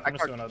 DC's like, I'm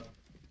just going up.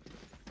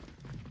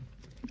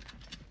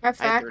 I I had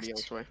fact. 30 on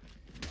Sway.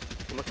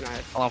 I'm looking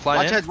ahead. Oh, I'm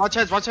flying in. Watch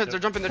heads, they're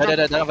jumping,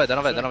 Dead on vet.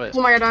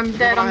 Oh my god, I'm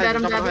dead.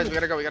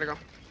 We gotta go.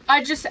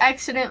 I just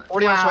accidentally.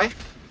 40 on Sway.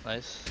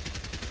 Nice.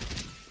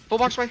 Full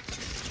box Sway.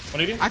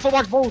 180? I full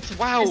box both,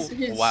 wow.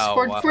 Wow.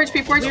 4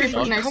 HP, 4 Where did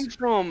HP, he nice. come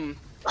from?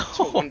 It's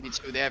a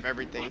 1v2, they have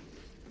everything.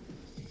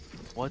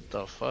 What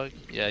the fuck?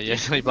 Yeah, you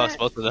actually boxed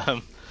both of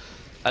them.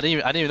 I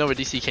didn't even know where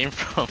DC came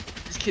from.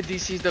 This kid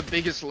DC's the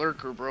biggest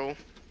lurker, bro.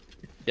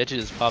 He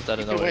actually just popped out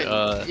of You can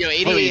nowhere. win. Yo,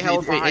 88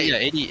 health behind. Yeah,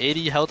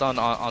 80 health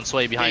on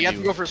Sway Yeah, behind you have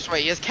to go for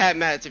Sway. He has Cat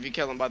Mats if you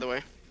kill him, by the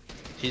way.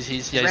 He's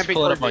Ramping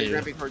pulling towards up on you. you.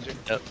 Ramping towards you.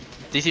 Yep.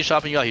 DC's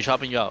chopping you out. He's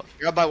chopping you out.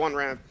 You're up by 1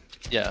 ramp.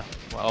 Yeah.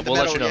 Well, The we'll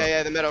let middle, you know.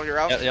 yeah, the middle. You're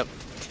out.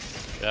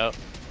 Yep.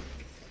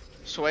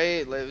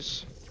 Sway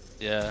lives.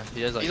 Yeah,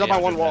 he has like. He's up by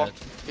 1 wall. med.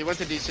 He went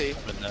to DC.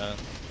 But,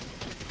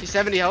 He's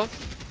 70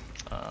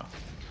 health. uh,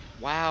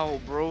 Wow,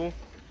 bro.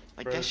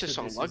 Like, Bro, that's this just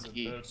kid DC's a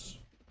unlucky. bitch.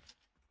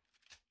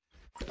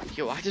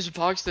 Yo, I just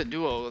boxed the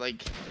duo.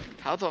 Like,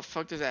 how the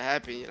fuck does that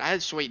happen? I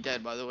had Sway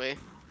dead, by the way.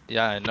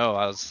 yeah, I know.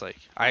 I was like,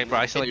 I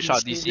accidentally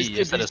shot DC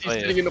instead of He's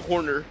sitting Sway. in the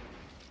corner.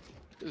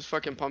 This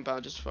fucking pump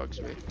out just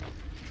fucks me.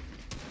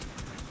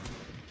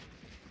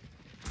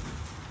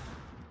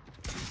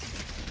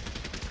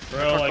 Bro,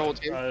 Fuck the whole like,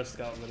 team. I just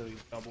got literally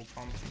double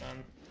pumped,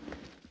 man.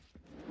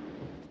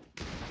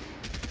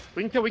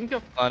 We can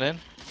kill. On in.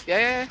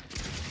 Yeah.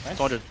 Nice.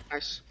 200.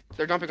 Nice.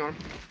 They're dumping on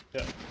him.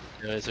 Yeah.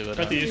 Yeah, it's a good.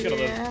 Pretty, you just gotta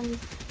live. Yeah.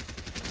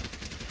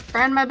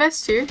 Trying my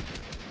best here.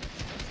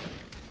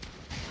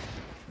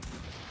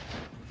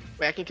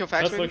 Wait, I can kill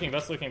Fax. That's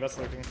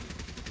looking.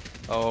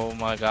 Oh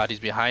my god, he's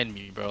behind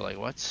me, bro. Like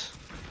what?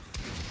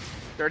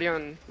 30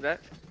 on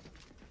that.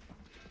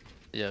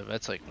 Yeah,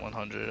 that's like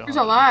 100. He's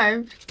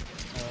alive.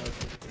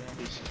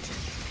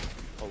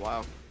 Oh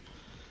wow.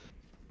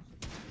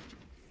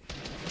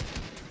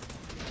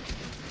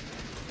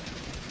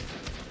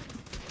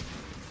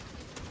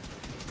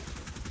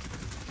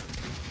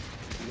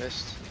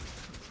 Missed.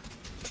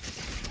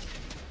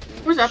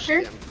 Who's up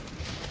here? Yeah,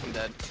 I'm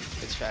dead.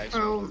 It's Fags.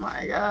 Oh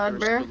my god,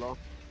 bro.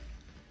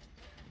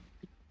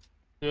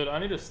 Dude, I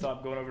need to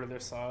stop going over to their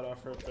side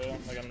after it, bro.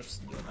 Like, I'm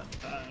just doing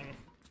that dying.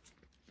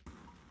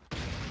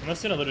 I'm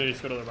just gonna literally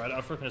just go to the right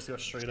after and just go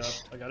straight up.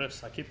 Like,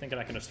 I keep thinking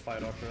I can just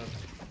fight off it.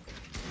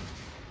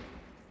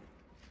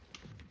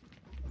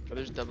 Oh,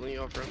 there's doubling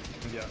you off room.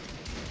 Yeah.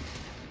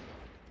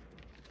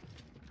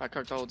 I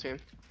cooked the whole team.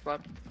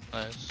 Flap.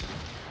 Nice.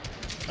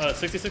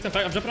 66 in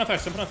fact. I'm jumping on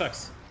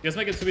facts. You guys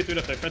make it 2v3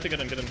 to pick. Try to get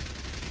in.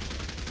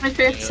 My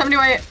face, 70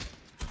 white.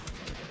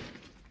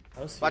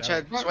 Watch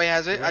head. Sway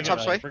has it. I chop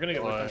Sway. We're gonna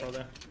get one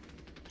probably.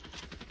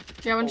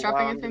 Yeah, one's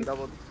dropping, I think.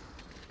 Doubled.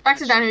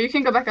 Fax is down here, you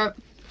can go back up.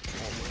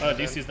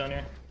 DC's down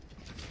here.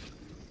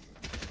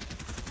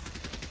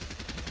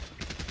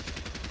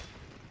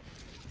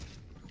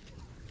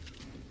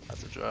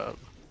 That's a drop.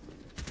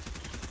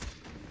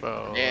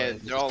 Bro. Yeah,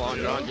 they're all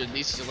on 100.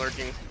 DC's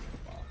lurking.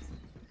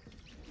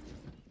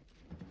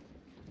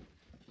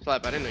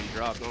 Slap, I didn't know you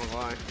dropped, no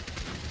lie.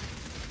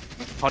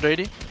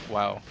 180?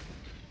 Wow.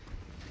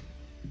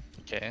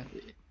 Okay.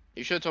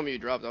 You should have told me you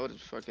dropped. I would have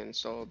fucking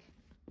installed.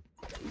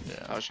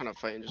 Yeah. I was trying to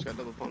fight and just got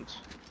double pumped.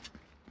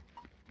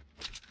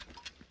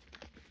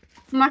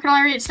 I'm not gonna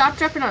lie, Reet, stop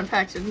jumping on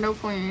Fax, there's no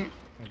point.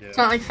 Yeah. It's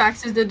not like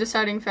Fax is the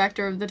deciding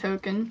factor of the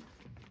token.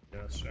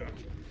 Yeah, that's true.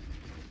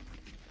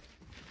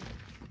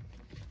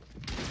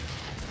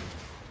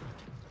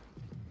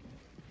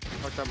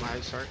 Fucked up my high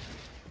start.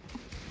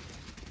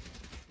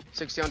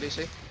 60 on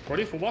DC.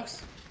 40 full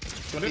box.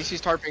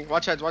 DC's tarping.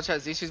 Watch heads.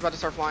 DC's about to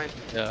start flying.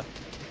 Yeah.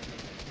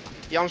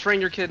 Yeah, I'm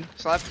spraying your kid.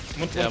 Slap.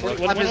 Yeah,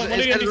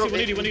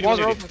 Walls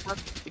are open. Slap.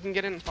 You can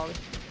get in, probably.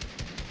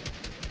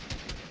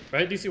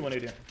 Right, DC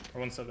 180 or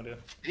 170. Did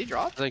he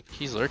drop? Like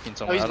he's lurking Oh,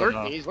 somewhere. he's I don't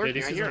lurking. know. He's Yeah,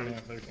 lurking. I DC's hear him.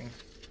 lurking.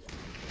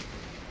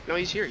 No,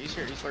 he's here. He's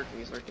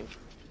lurking.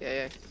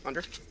 Yeah.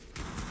 Under.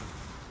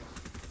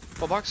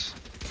 Full box.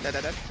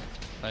 Dead.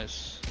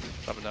 Nice.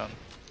 Drop it down.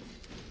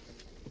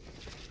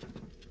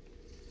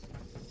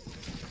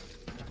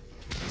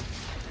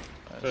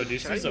 Bro, Should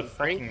I DC's a even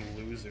crank?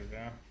 fucking loser, bro.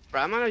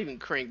 Bro, I'm not even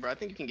crank, bro. I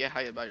think you can get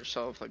higher by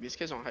yourself. Like, these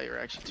kids on high are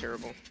actually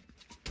terrible.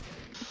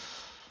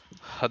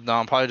 No,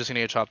 I'm probably just gonna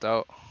get chopped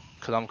out.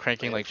 Cause I'm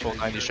cranking like full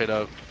 90 straight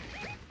up.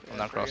 I'm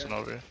not crossing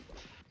over.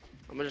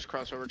 I'm gonna just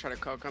cross over, try to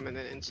cook him, and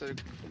then insta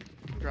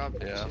drop.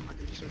 Yeah. See if I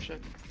can do some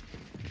shit.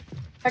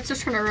 X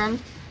is trying to run.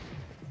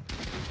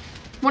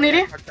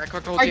 180? I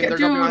cooked the whole team. They're Dude,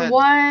 jumping on heads.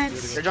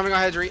 what? They're jumping on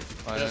heads, Reet.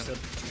 Oh, Yes, yeah.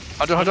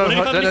 good. 100.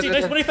 25 DC,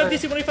 nice, 25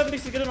 DC, 25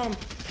 DC, get it on him.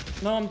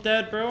 No, I'm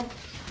dead, bro.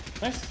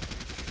 Nice.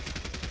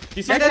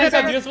 DC's Dead.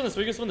 25, we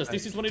just win this,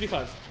 DC's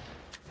 185.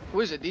 Who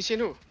is it? DC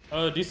and who?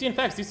 DC and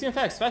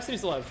Fax, Fax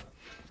City's alive.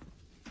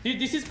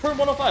 DC's per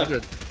 105.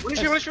 What is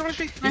she?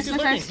 DC's Nice.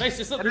 lurking, nice,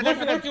 just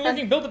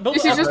lurking, build it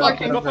DC's just up.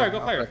 lurking. Go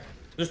fire.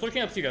 Just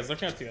lurking up to you guys,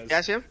 Yeah,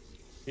 I see him.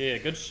 Yeah,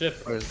 good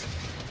shit, boys.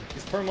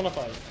 He's per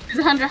 105. He's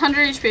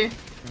 100 HP.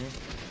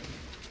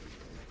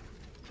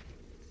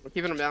 We're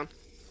keeping him down.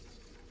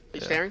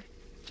 He's staring.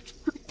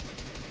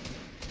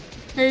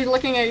 He's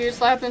looking at you,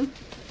 slapping.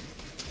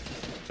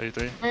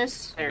 33. Nice.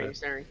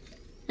 Staring.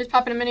 He's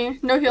popping a mini.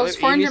 No heals,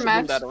 400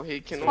 mats.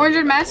 400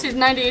 400 mats, he's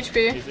 90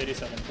 HP. He's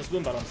 87. Let's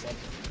bloom battle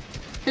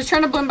himself. He's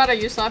trying to bloom battle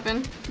you,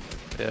 slapping.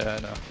 Yeah,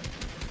 I know.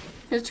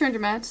 He's 200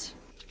 mats.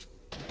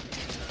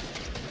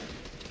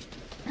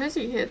 How does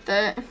he hit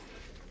that?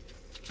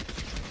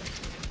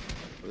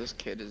 This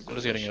kid is. I'm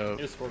just getting up.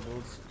 He has 4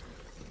 builds.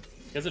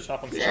 He has a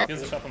chop himself. Yeah. He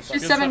has a chop himself.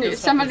 He's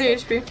 70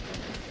 HP.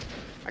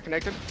 I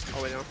connected.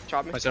 Oh wait, no.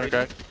 Chop me. My center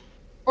crack.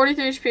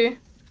 43 HP.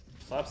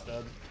 Slap's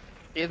dead.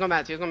 He has no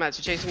mats.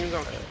 He's chasing him.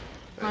 Going.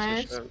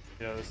 Nice. Good shit.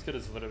 Yeah, this kid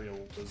is literally a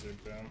wizard,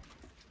 man.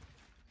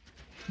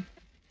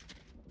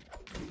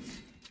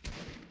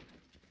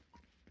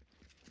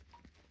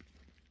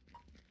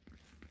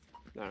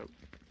 No.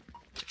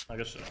 I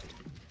guess so.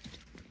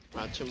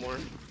 2 more.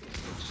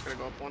 Just gonna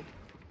go up 1.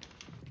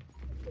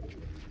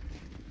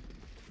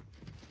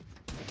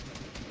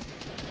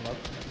 I'm up.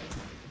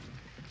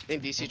 I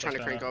think DC trying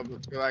to crank up.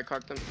 Let's go. I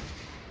cocked him.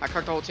 I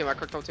cocked the whole team.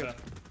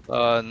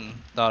 Yeah.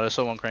 No, there's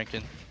someone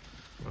cranking.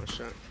 Oh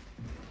shit.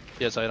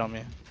 He has sight on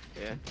me.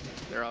 Yeah,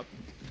 they're up.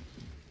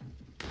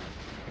 Come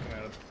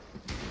out.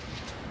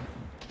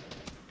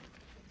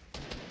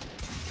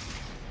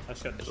 I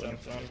just got the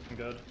jump zone. I'm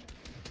good.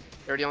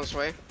 They're already on its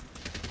way.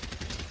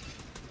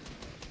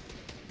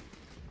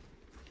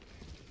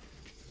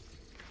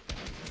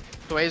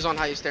 The way is on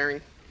how you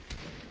staring.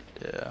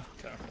 Yeah.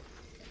 Okay.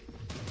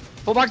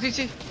 Full box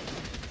DC.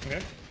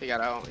 Okay. He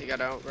got out,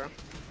 bro.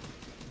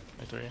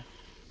 23.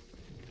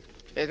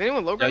 Is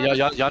anyone low ground?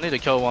 Yeah, y'all need to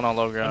kill one on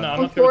low ground. No, I'm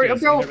Oh, not good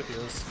with bro. heals. I'm here with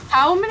heals.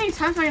 How many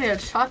times am I gonna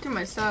shot through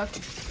my stuff?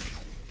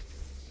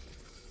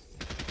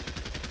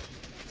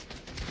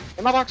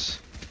 In my box.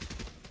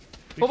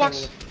 Full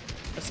box.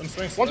 Yes, I'm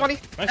swinging. 120.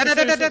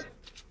 Nice. Dead.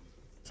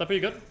 Stop, are you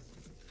good?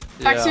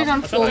 Taxi's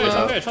on full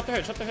Shot low.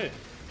 the hit.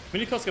 We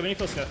need close guy.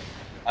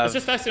 I've- It's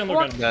just Faxy on low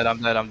ground.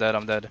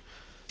 I'm dead.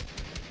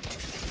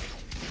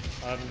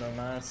 I have no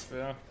mass,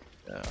 bro.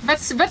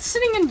 Vet's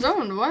sitting in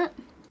zone, what?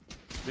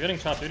 You're getting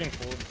chopped, you're getting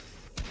pulled.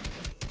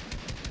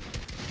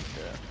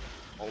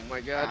 Oh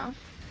my god. Wow.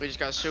 We just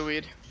got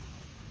suied.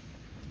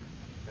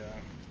 Yeah.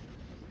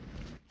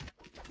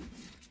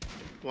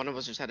 One of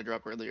us just had to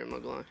drop earlier, I'm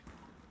not gonna lie.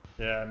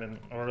 Yeah, I mean,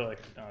 or like,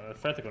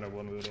 if I had to go to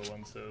 1, we would have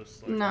won, so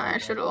it's like... No, I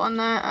should have won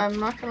that. I'm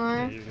not gonna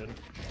Yeah, lie. you're good.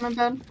 My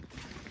bad.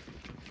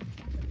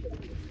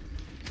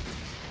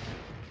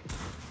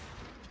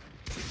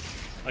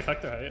 I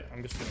cocked their height,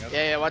 I'm just shooting up.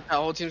 Yeah, what? The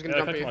whole team's gonna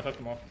Yeah, I jump cocked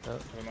in. them all.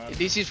 Never mind.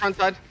 DC's front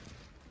side.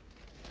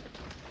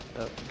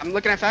 I'm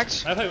looking at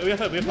facts. I have height, we have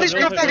height. Please go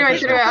up there,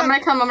 Should do it. I'm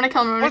gonna come.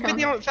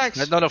 150 on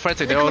facts. No,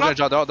 frantic. They're all gonna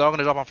drop. They're all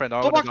gonna drop on friend. They're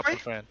all gonna drop on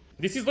friend.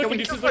 DC's we looking, can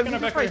DC's fight, looking we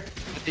at can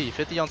back here.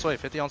 50 on sway.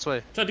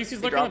 Chat, DC's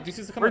looking drop. up,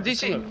 DC's coming Where's up.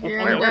 he's DC? coming up.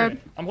 Yeah, I'm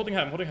dead. holding-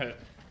 I'm holding height.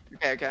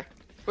 Okay.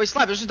 Wait,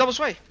 slap. There's just double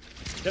sway.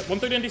 Yep,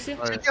 130 on DC.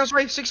 Alright. 60 on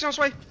sway. 60 on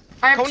sway.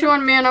 I have 2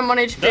 on me and I'm 1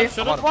 HP. Dead,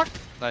 shut up.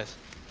 Nice.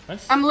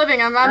 Nice. I'm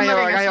living. I'm living.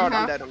 I'm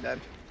somehow. dead.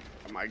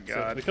 Oh my So,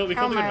 god. we killed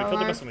Oh the my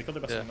lord. best one, we killed the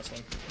best Yeah. one, this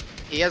one.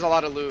 He has a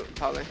lot of loot,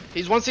 probably.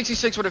 He's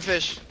 166 with a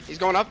fish. He's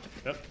going up.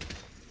 Yep.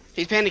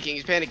 He's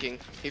panicking.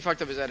 He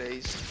fucked up his edit.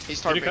 He's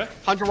targeting. okay?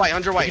 100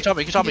 white. You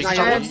can chop me.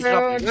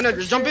 No,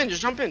 just jump in.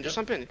 Just jump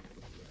in.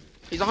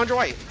 He's 100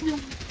 white.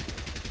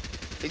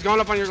 He's going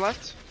up on your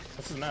left.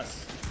 What's his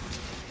mess?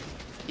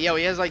 Yo,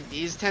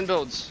 he's 10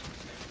 builds.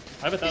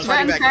 I have 1,000.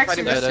 fighting Vet back, and Fax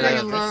fighting are just back.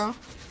 sitting low.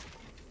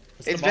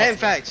 It's Van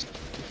facts.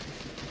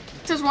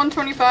 It says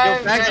 125.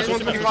 Yo, Fax is guys.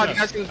 125. You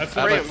guys can I have I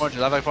spray have him. like 400.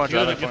 I have like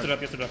 400.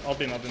 Get it up. I'll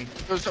beam.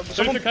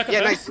 Someone, crack a yeah,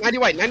 Fax? nice.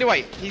 90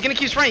 white. He's gonna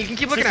keep spraying. You can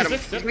keep looking at him.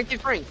 66, He's gonna keep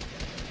spraying.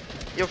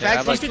 Yo, I Fax,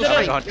 have like keep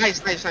 100.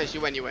 spraying. Nice.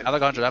 You win. I have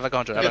like 100. I have like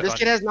 100. Yo, this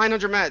kid has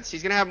 900 mats.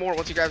 He's gonna have more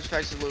once he grabs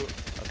Fax's loot.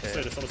 Okay.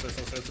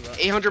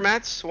 800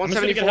 mats, I'm just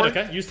gonna get 174. ahead,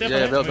 okay? You stay up Yeah,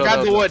 on it. build.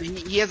 Grab the wood.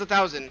 He has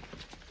 1,000.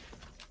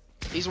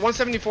 He's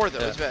 174 though.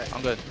 It's Yeah, bad.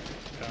 I'm good.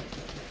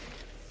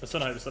 Just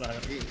on height.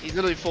 He's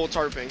literally full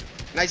tarping.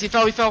 Nice. He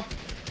fell.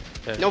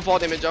 Okay. No fall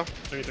damage, Joe.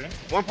 33.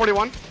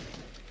 141.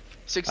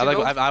 60 I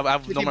builds. have no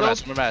 50 more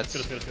mats. builds. No more mats.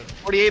 Good.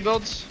 48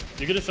 builds.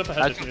 You can just jump I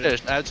ahead have if 2 you need.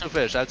 fish. I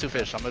have 2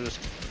 fish. I'm gonna just.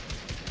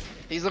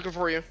 He's looking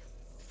for you.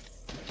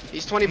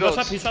 He's 20 He's builds.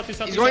 shot.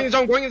 He's going in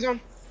zone.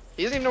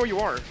 He doesn't even know where you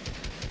are.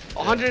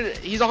 100.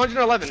 He's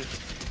 111.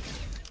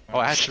 Oh,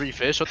 I had 3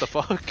 fish. What the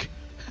fuck?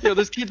 Yo,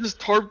 this kid just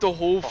tarped the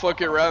whole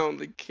fucking round.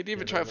 Like, he didn't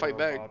even try to fight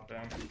back.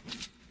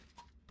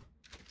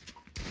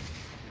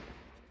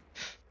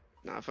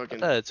 Nah,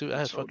 fucking. I had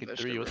fucking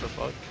 3. What the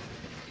fuck?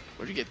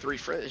 Where'd you get 3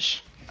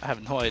 fish? I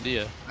have no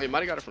idea. Oh, you might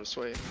have got it from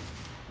Sway.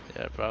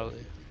 Yeah,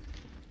 probably.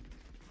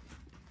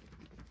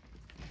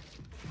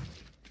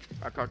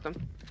 I cocked him.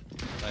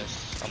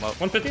 Nice. I'm up.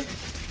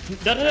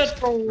 150. Dead.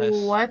 Oh, Nice.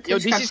 what? Yo,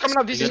 This DC's guy's coming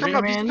up. DC's coming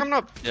up. DC's coming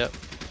up. Yep.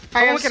 I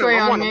have look at him, Sway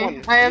I'm on one, me. I'm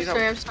one. I have He's Sway,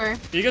 up. I have Sway.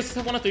 You guys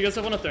have one up there. You guys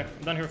have one up there.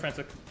 I'm down here with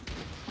Frantic.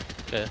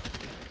 Okay.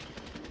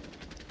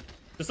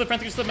 Just the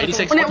Frantic. Just the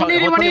 86.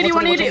 180, 180,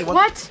 180.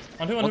 What?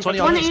 On who? 120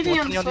 On who? 180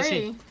 on 120 on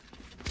Sway.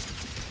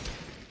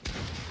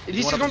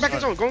 DC's going back in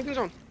zone. Going in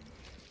zone.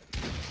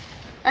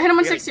 I hit him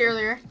 160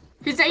 earlier.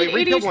 He's Wait, 80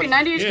 Reet killed HP, one.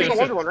 90 Yeah, He's HP. the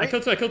wonder one, I right?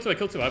 killed two.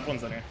 I have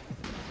ones on here.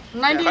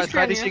 90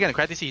 Cry HP. DC again.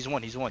 Cry DC. He's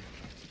 1. He's 1.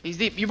 He's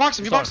deep. You box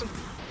him. You box him.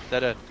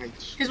 Dead.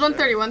 He's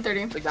 130,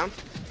 130. Click down.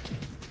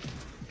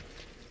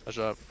 Push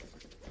up.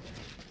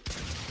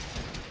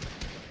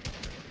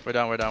 We're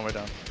down.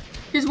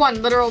 He's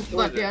one, literal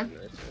left, yeah.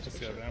 Just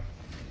go down.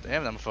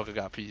 Damn, that motherfucker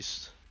got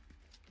pieced.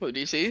 What,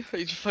 DC?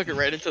 He just fucking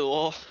ran into the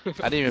wall.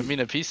 I didn't even mean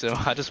to piece him.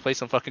 I just played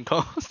some fucking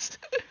calls.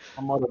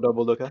 I'm auto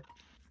doubled, okay?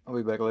 I'll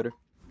be back later.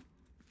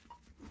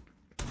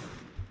 Is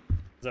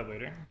that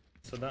waiter?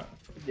 Said that?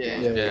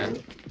 Yeah.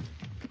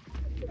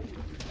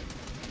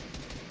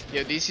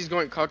 Yo, DC's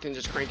going cocked and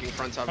just cranking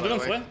front side, by I'm the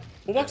doing way. Sway.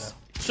 Full box.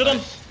 Shit him.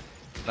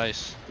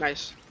 Nice.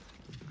 Nice.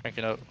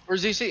 Cranking up.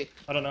 Where's DC?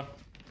 I don't know.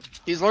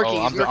 He's lurking.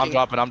 Oh, He's lurking. I'm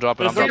dropping.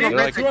 There's They're dropping.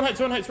 like, two on height.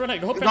 Go I'm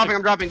Frantic. dropping.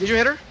 I'm dropping. Did you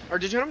hit her? Or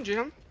did you hit him? Did you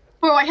hit him?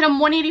 Bro, I hit him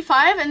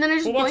 185 and then I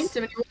just Full box. blinked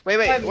him. And he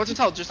Wait. What's the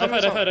tell? Just tell me.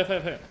 I've what's up.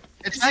 had.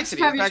 It's He's Taxity.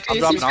 65 It's HP. Taxity.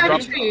 He's 65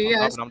 HP,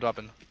 yes. I'm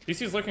dropping.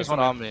 DC's lurking There's one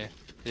somewhere. on me.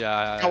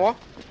 Yeah. How wall?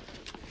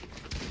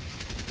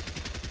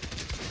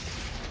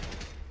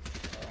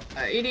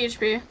 80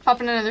 HP.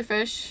 Popping another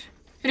fish.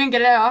 He didn't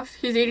get it off.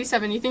 He's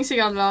 87. He thinks he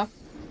got it off.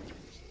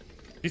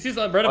 DC's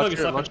right above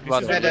you. Watch Stop your it.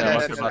 bottom. Dead.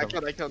 watch your I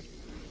bottom. killed.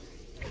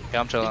 Yeah,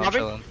 I'm chilling. He's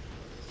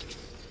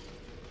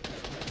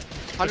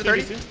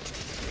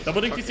 130?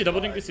 Double dink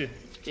DC.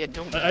 Yeah,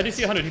 don't. I DC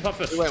 100. He popped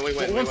fish. Wait.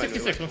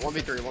 166.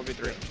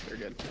 1v3. You're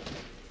good.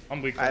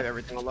 I'm weak. I have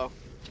everything on low.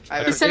 I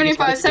have He's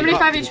everything.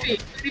 75 HP.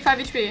 35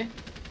 HP.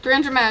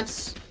 300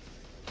 mats.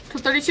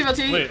 32 LT.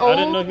 Wait, Oh I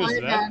didn't know he was my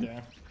that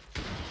god.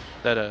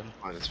 there. Dead.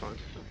 Fine, it's fine.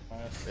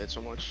 Nice. We had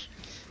so much.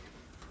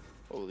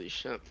 Holy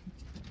shit.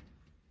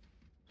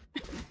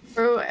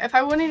 Bro, if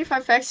I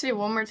 185 Faxity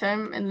one more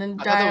time and then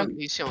I thought die, that was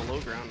DC on low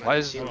ground. Why I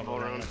is- didn't see him all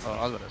around. Oh,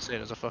 I was about to say,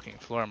 there's a fucking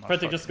floor on my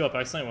Frantic, fuck. just go up.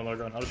 I accidentally went low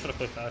ground. I was trying to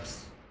play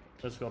facts.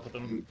 Let's go up with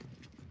them.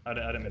 I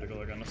didn't mean to go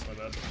low ground. That's my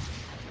bad.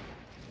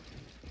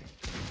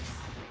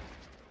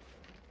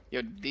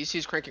 Yo,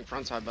 DC's cranking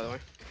front side, by the way.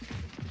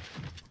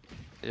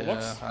 Yeah,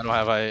 Box? I don't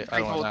have height. I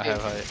Crank don't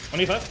have whole height.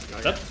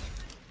 25. Dead.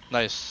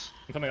 Nice.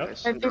 I'm coming up.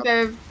 Nice. I think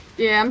I've...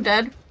 Yeah, I'm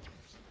dead.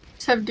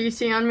 Just have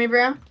DC on me,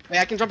 bro. Wait,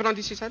 I can jump it on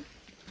DC's head?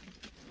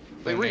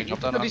 Wait, Reet, you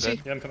Jump can down, go I'm DC.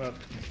 dead. Yeah, I'm coming up.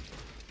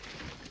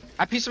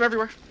 I pieced him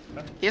everywhere.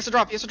 Okay. He has to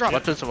drop.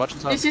 Watch this, watch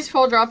this. DC's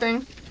full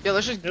dropping. Yeah,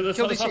 let's just Yeah, let's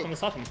kill stop him. DC. Let's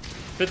stop him.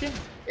 50?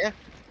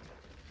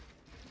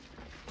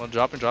 One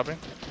dropping.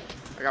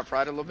 I got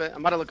pride a little bit.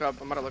 I'm about to look up.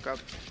 I'm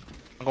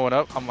going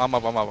up. I'm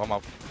up.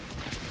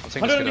 I'm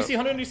taking 100 this DC, kid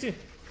up. 100 DC.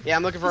 Yeah,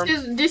 I'm looking for him.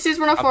 DC's I'm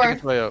taking 104.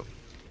 his way up.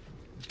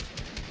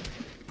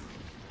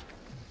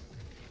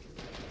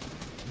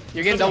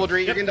 You're getting doubled,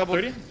 Reet. You're Yep, getting doubled.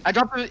 30.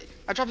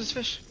 I dropped his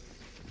fish.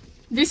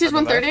 DC's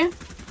 130.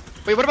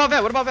 Wait, what about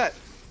Vet?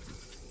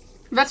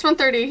 Vet's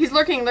 130. He's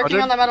lurking 100?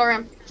 on that metal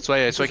ramp.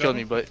 Sway killed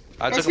me, but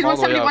I Yes, took he's him all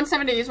the way 170, up.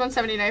 170. He's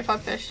 170 now. He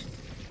popped fish.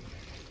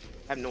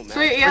 I have no match.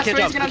 Sweet, yeah, He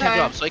Sway's gonna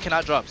die. So he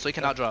cannot drop. He's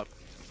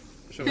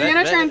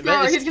gonna try and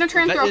throw. He's gonna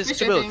try and throw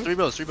fish, I think. Three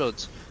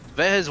builds.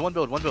 Vet has one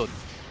build.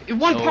 It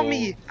one No. pumped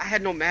me. I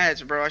had no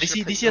match, bro.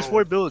 DC has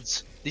 4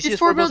 builds. DC He's has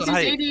 4 4 builds builds, on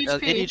height. he's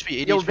 80 HP. 80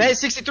 HP. Yo, Vet is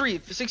 63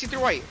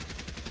 white.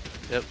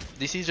 Yep.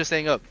 DC's just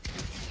staying up.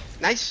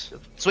 Nice.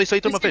 Sway through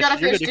my Just fish. got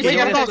a You're fish. good. Just Wait,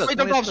 got dump a off, fish. sweet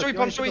dump off, sweet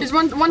pump, sweet. He's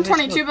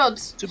 122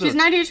 builds. 2 He's builds.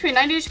 90 HP,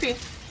 90 HP.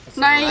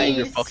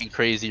 You're Nice. fucking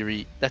crazy,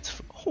 Reet.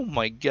 That's. Oh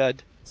my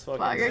god.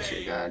 Wow, you're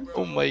actually good.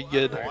 Oh my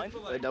god.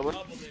 Wait,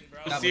 double.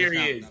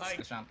 Serious.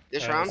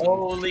 This round?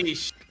 Holy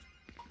sh.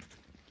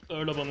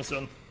 Oh, double on this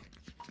one.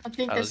 I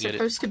think I'll that's get it.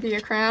 supposed to be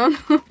a crown.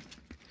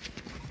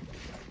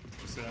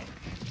 So,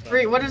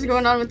 Wait, what is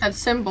going on with that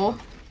symbol?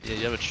 Yeah,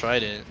 you haven't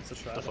tried it. It's a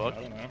trap. The fuck?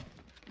 I don't know.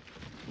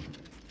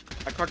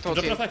 I cracked whole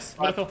Jump team. effects.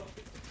 Let it go.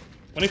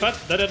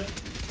 25. Dead.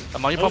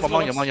 I'm on you, pump. I'm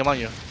on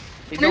you.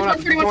 He's going up.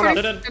 He's going up.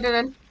 That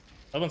one's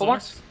Full on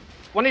box.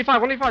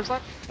 185,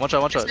 slap. One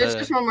shot.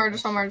 Just one more.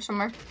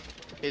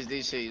 His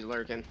DC, he's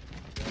lurking.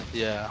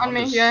 Yeah. On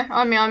me, yeah,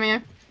 on me.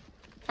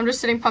 I'm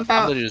just sitting pump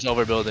I'm out. literally just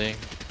overbuilding.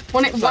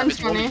 Slap, it's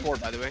 120.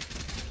 1v4, by the way.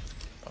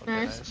 Okay,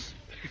 Nice.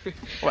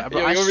 Wait,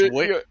 bro, I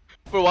swear.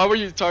 Bro, why were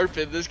you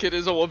tarping? This kid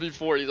is a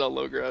 1v4, he's on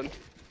low ground.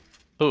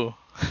 Who?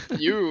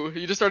 You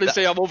just started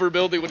saying I'm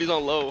overbuilding when he's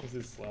on low. This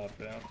is slap,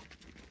 yeah.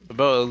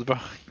 Bro,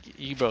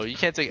 you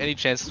can't take any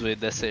chances with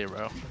that say,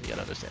 bro. You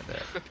gotta understand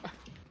that.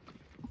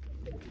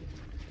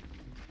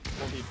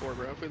 1v4,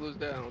 bro. If we lose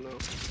that, I don't know.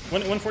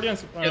 140 on.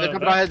 Yeah, they're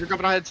jumping on heads. They're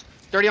jumping on heads.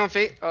 30 on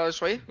Fate.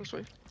 Sway.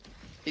 Sway.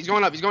 He's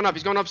going up. He's going up.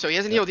 He's going up. So he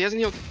hasn't healed. He hasn't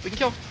healed. We can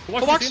kill.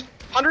 Full box.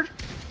 100.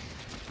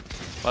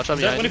 Watch out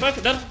behind.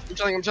 25. Dead. I'm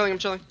chilling. I'm chilling. I'm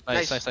chilling.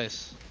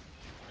 Nice.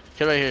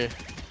 Kill right here.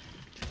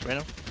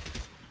 Random.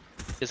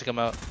 He has to come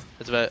out.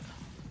 It's a vet.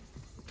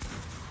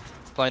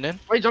 Flying in.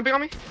 Wait, jumping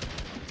on me.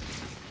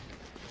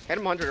 Hit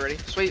him 100 already.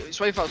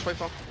 Sway fell.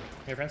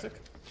 Here, Frantic.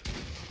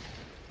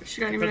 She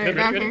got even right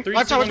down here.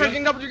 Watch out. We're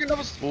getting doubles. You're getting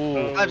doubles.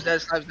 Ooh.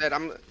 Slave's dead.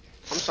 I'm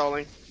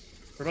stalling.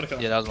 We're about to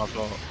kill. Yeah, that was my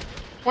fault.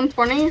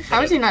 120.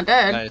 How is he not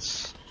dead?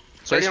 Nice.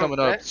 Sway's coming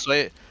up.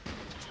 Sway.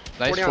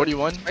 Nice.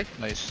 41.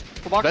 Nice.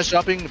 Best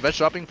dropping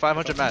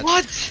 500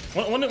 mats.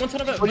 What? One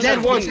ton of it.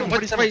 Dead one.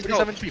 47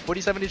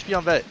 HP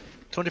on vet.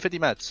 250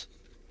 mats.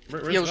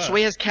 Yo,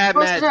 Sway has cab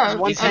mats.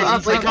 He's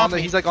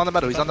like on the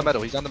metal. He's on the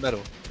metal.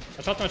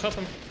 I shot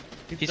him.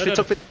 He's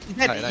took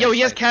 50. Yo,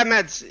 he has cab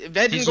mats.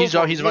 He's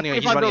running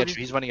at you.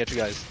 He's running at you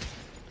guys.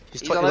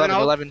 He's 11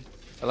 health.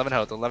 11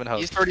 health.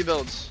 He's 30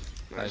 builds.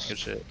 Nice, good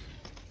shit.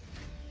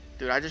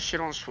 Dude, I just shit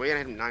on Sway and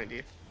I hit him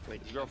 90.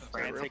 Like,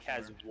 Frantic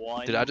has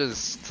one. Dude, I droned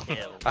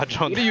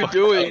what are you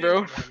doing,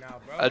 bro?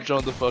 I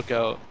droned the fuck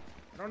out.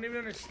 I don't even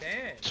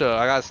understand. Sure,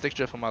 I got a stick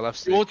drift on my left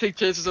stick. You won't take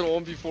chances in a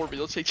 1v4, but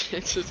you'll take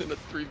chances in a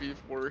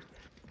 3v4.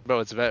 Bro,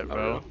 it's vet,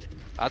 bro.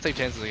 I'll take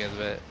chances against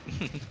vet.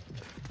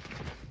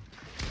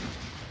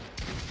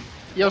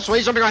 Yo,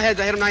 Sway's jumping on heads.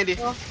 I hit him 90.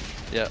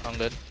 Yeah, I'm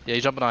good. Yeah,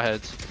 he's jumping on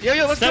heads. Yo,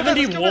 let's go.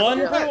 71,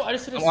 bro? I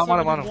just hit a 71.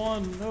 I'm on him.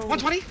 No.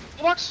 120?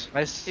 Full box?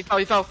 Nice. He fell.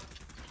 He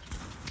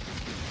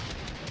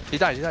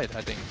died, I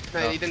think.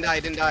 No, he didn't die.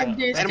 Hit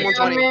him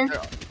 120.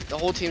 The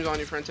whole team's on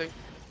you, Frantic.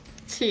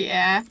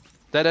 Yeah.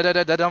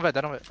 Dead on vet.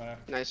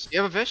 Nice.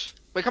 You have a fish?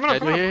 Wait, come on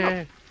up.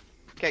 Okay,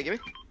 give me.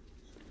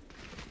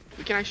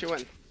 We can actually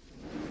win.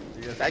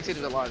 Backseat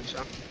is a lot,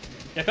 so.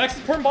 Yeah, Fax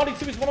is perm body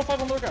too. He's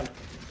 105 on low ground.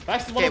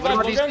 Fax is 105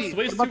 low ground.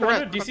 Sway's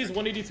 200. DC's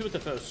 182 with the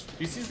fish.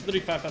 DC's literally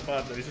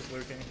 555 though. He's just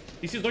lurking.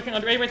 DC's lurking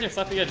under. Hey, right there.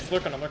 Slap the edge. Just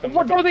lurking. I'm lurking.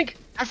 What do you think?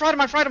 I fried him.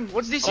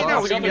 What's DC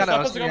now?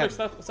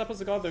 Slap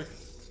is a god there.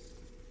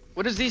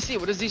 What is DC?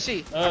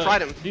 I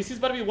fried him. DC's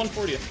about to be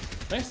 140.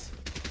 Nice.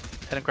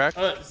 Hit him crack.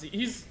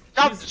 He's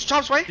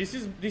Chop Sway?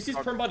 DC's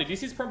perm body.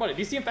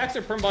 DC and Fax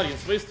are perm body and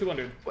Sway's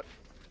 200. What?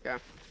 Yeah.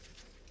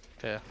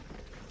 Okay.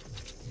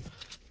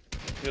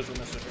 He goes with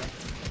this shit, bro.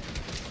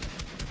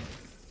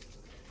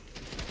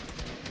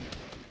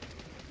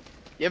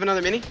 You have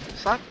another mini?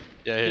 Slap?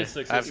 Yeah. He's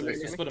 6.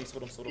 Split him.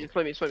 You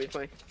play me.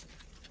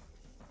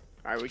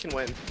 Alright, we can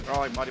win. They're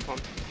all like body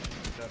pump.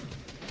 Okay.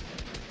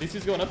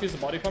 DC's going up, he's a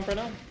body pump right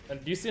now. And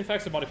DC and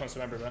Fax are body pumps,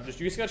 remember, man. Just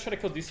you guys gotta try to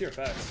kill DC or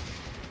Fax.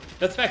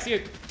 That's Fax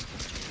here.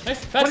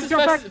 Nice. Fax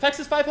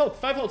is 5 health.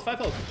 5 health.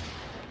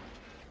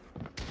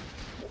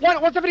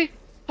 170.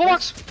 Full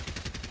box.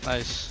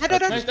 Nice.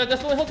 Dead. Nice.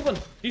 That's the only healthy one.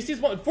 DC's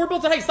 4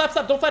 builds at height.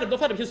 Stop. Don't fight him. He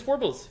has 4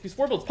 builds.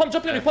 Pump,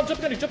 jump in.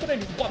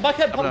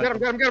 Backhead. Pump.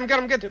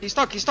 Get him. He's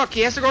stuck.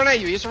 He has to go at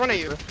you. He has to run at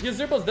you. He has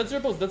 0 builds. That's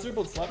 0 builds.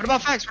 Slap. What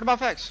about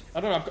Fax?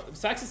 I don't know.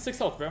 Fax is 6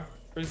 health, bro. Or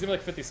he's gonna be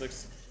like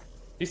 56.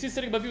 DC's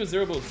sitting above you with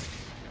 0 builds.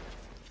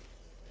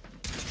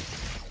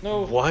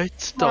 No.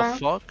 What the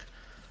fuck?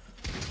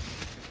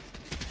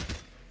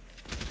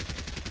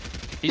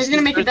 He's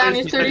gonna make it down.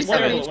 He's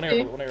 37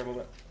 One air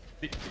bullet.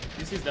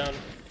 DC's down.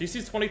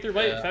 DC's 23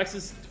 right. Yeah. Fax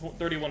is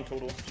 31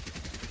 total.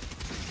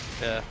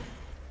 Yeah.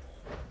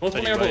 Both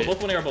one air bullet.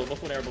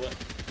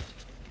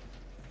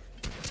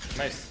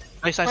 Nice.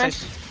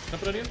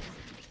 Jump it on you.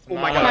 Oh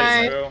my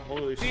god. Bro.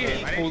 Holy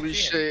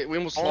shit. We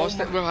almost lost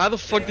that. Bro, how the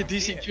fuck did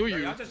DC kill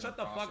you?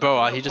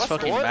 Bro, he just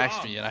fucking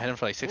maxed me and I hit him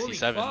for like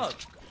 67.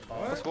 What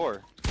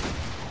score?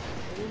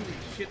 Holy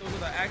shit, those are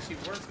the actually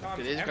worst comps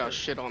Dude, they just got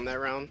shit on that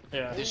round.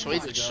 Yeah. Dude,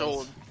 Sway's just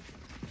sold.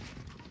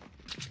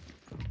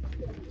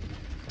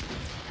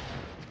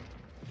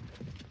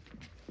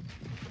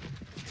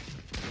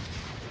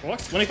 What?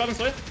 25 and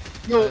Sway?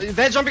 Yo,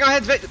 Vet jumping on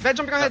heads.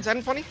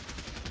 720.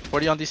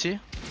 40 on DC.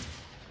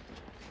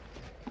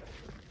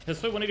 His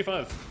Sway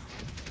 185.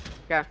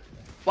 Yeah.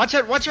 Watch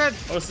it. Oh,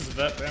 this is a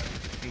vet, man.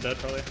 I'm dead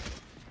probably.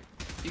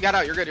 You got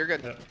out. You're good.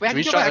 Yeah. We have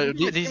to kill back.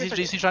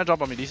 DC trying to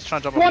jump on me.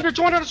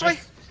 200 Sway.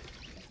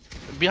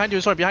 Behind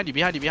you, sorry, behind you.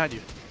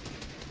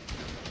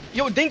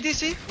 Yo, dink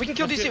DC. We can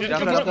kill DC. We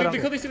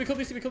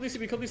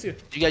kill DC.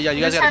 You guys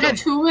I had a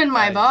 2 in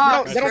my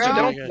box. They don't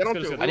bro.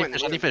 do. I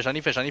need fish. I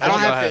don't have fish.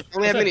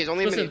 Only have minis.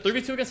 Listen,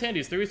 3v2 against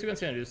handies.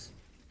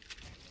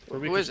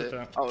 Who is it?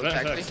 Oh,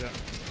 exactly. Yeah.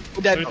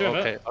 Who dead?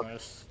 Okay.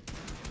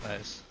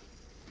 Nice.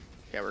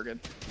 Yeah, we're good.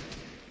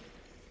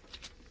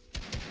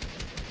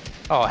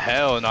 Oh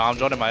hell no, I'm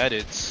joining my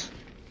edits.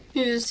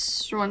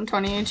 He's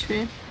 120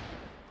 HP.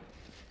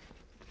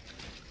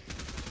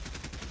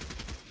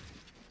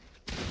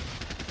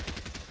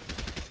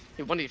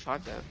 He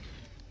 185 that.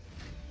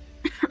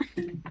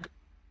 Dude,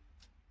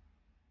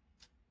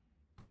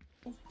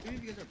 you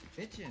guys are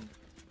bitching.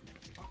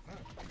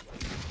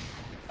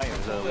 I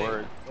use a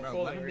word.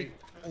 Bro, let me...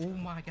 Oh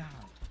my god.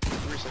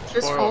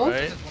 This 4-0, hole?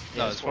 right?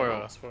 No, it's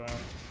 4-0. It's 4-0.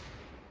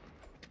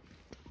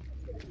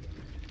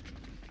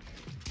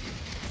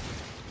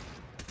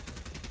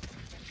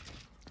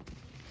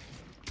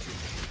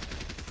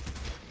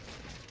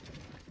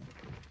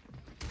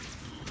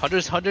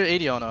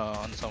 180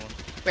 on someone.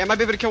 Wait, I might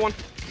be able to kill one.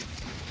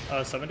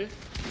 70.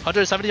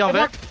 170 on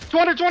vet.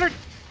 200, 200.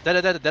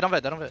 Dead on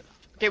vet.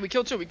 Okay, we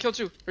killed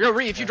two. Yo,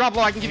 Reet, if you drop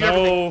low, I can give you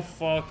everything. No,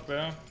 fuck,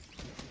 bro.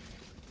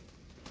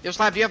 Yo,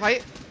 Slap, do you have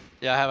height?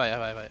 Yeah, I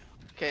have height.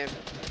 Okay.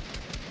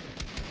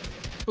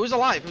 Who's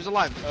alive?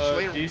 Sway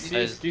or-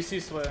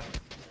 DC Sway.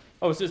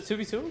 Oh, is it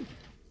 2v2?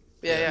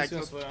 Yeah, DC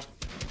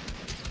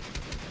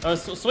and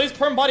Sway. Sway's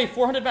perm body,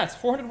 400 mats.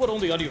 400 wood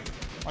only on you.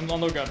 On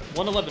low ground.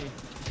 111.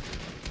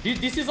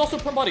 DC is also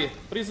perm body,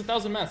 but he's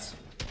 1,000 mats.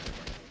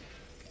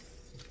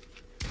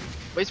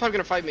 Wait, he's probably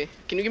gonna fight me.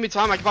 Can you give me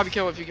time? I can probably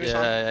kill if you give me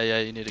time. Yeah,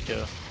 you need to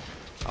kill.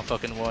 I'm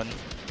fucking one.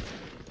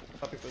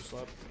 Copy for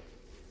slap.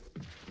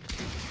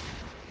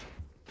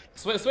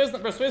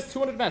 Sway's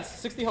 200 mats,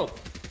 60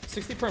 health.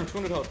 60 perm,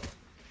 200 health.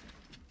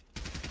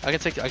 I can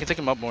take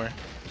him up more.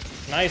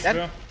 Nice, That-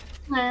 bro.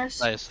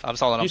 Nice. I'm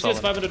solid. DC has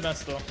 500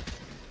 mats though.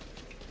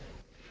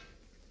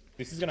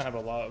 DC's gonna have a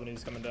lot when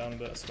he's coming down,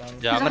 but it's fine.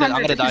 Yeah, He's I'm gonna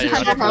 100, die he's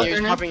here. 100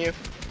 He's popping you.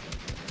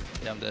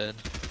 Yeah, I'm dead.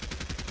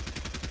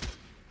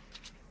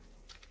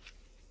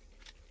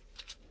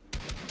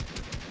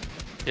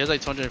 He has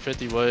like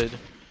 250 wood.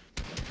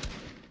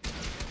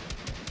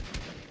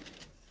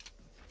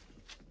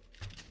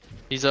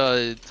 He's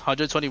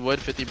 120 wood,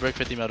 50 brick,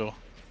 50 metal.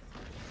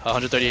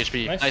 130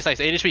 HP. Nice. Nice.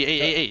 8 HP.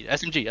 8.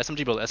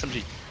 SMG bullet.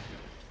 SMG.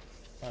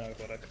 I know,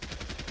 Kodak.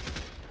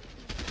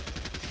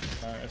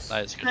 Nice.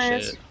 Nice. Good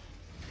Nice. shit.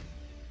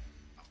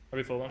 Are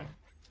we full one?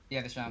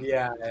 Yeah, this round.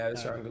 Yeah,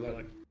 this round. Good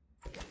luck.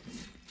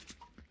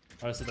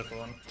 I see the full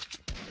one.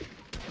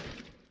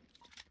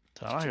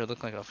 Dude, I'm out here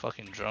looking like a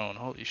fucking drone.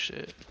 Holy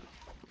shit.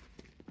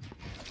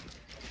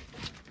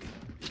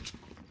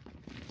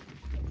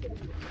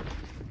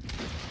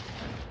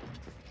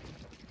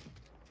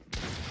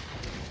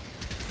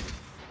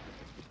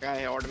 Guy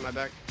hit hard in my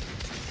back.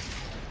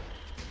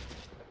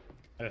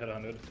 I hit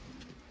 100.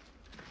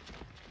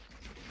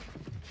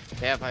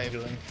 They have height.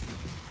 Healing.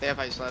 They have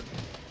height, Slap.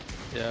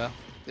 Yeah.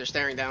 They're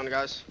staring down,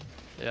 guys.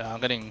 Yeah, I'm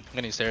getting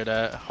stared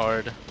at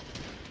hard.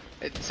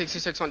 It's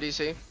 66 on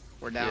DC.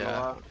 We're down Yeah. a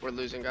lot. We're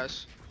losing,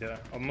 guys. Yeah,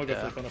 I'm gonna go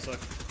Yeah. flip in a sec.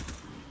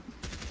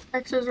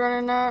 X is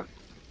running up.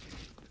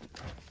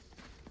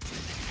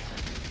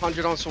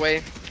 100 on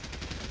Sway.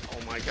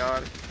 Oh my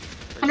god.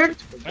 100.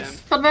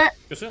 Nice. Killed that.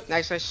 Good shit.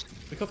 Nice.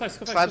 We kill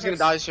fast, Slab's gonna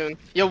die soon.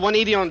 Yo,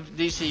 180 on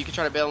DC. You can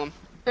try to bail him.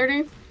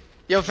 30.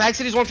 Yo, Fag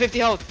City's 150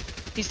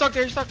 health. He's stuck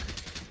there.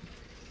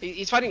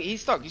 He's fighting.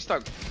 He's stuck. He's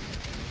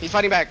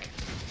fighting back.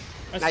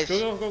 Nice. Nice.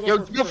 Go. Yo,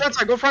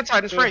 go front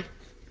side and spray. Go.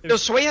 Yo,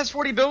 Sway has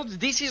 40 builds.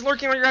 DC's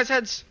lurking on your guys'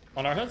 heads.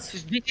 On our heads?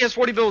 DC has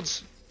 40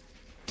 builds.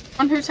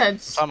 On whose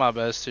heads? Try my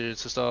best, dude.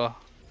 It's just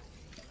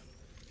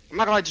I'm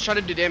not gonna lie, just try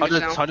to do damage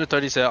 100, now.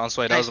 130 set on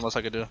Sway. That was Nice. the most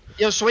I could do.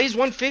 Yo, Sway's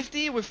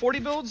 150 with 40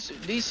 builds.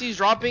 DC's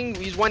dropping.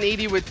 He's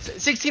 180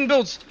 with 16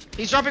 builds.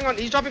 He's dropping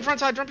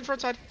front side.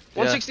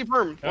 160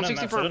 perm. I don't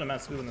 160 have perm.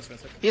 mats. Move in this one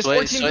sec. He has Sway-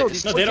 14 Sway- builds.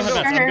 He's No, they don't have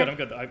 14 mats. builds. I'm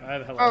good. I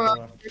have hella. Oh, hella.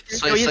 well.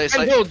 Sway, Yo, he Sway, has 10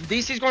 Sway. builds.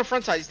 DC's going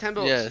front side. He's 10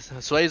 builds. Yeah,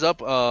 Sway's up.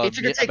 He took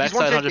a take, he's Backside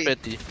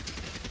 150. 150.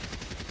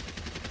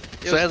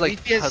 Yo, Sway has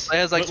like DC's Sway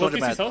has like What 200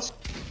 DC's mats. health?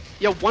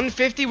 Yo,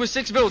 150 with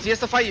 6 builds. He has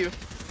to fight you.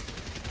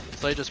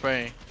 Sway just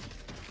spraying.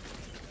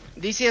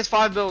 DC has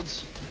 5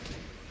 builds.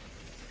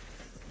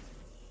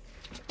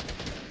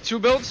 2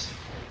 builds.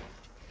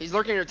 He's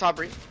lurking at your top,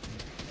 Reet.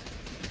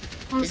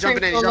 He's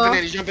jumping in.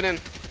 He's jumping in.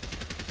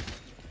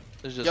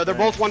 It's just Yo, they're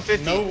spraying. both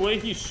 150. No way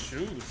he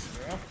shoots,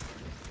 bro.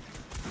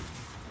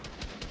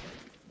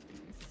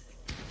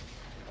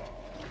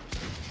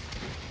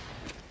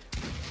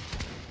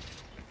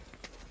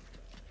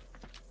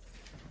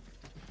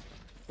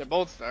 They're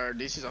both.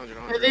 DC's 100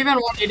 Are they even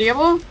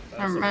 180able?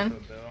 Never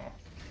mind.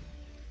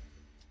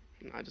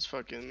 I just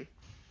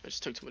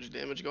took too much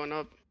damage going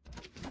up.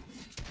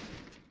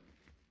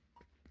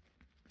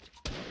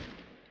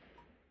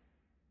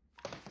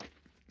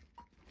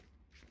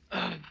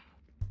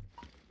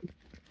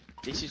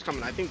 DC's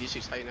coming. I think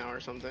DC's tight now or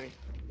something.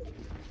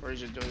 Or he's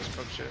just doing this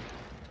cook shit.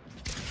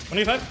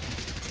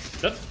 25.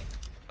 Dead.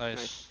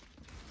 Nice.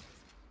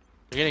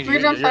 You're getting.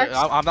 Three jump packs.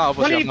 I'm not up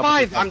with you. I'm not 185!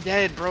 up with you. I'm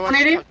dead, bro. I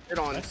 180? just got hit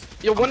on. Nice.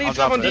 Yo,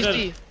 185 on dropping.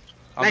 DC.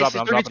 I'm Nice,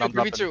 dropping.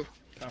 32.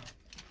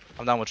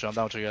 I'm down with you. I'm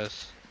down with you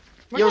guys.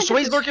 Where Yo, did I get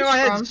Sway's this lurking on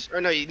from? heads.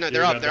 Or no, they're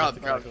Yeah, up.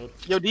 They're up.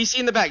 Yo, DC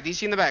in the back.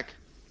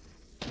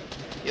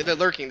 Yeah, they're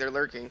lurking.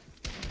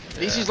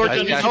 DC's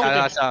lurking. Yeah,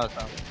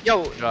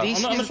 Yo, Drop.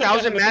 DC's I'm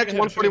 1,000 mats,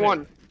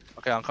 141.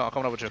 Okay, I'm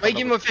coming up with you. Sway,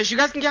 give him a fish. You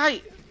guys can get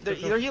height. They're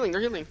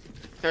healing.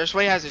 There,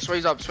 Sway has it.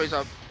 Sway's up.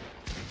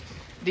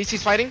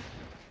 DC's fighting.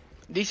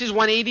 DC's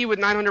 180 with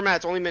 900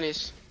 mats, only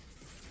minis.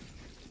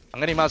 I'm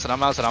getting mounted. I'm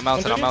mounted.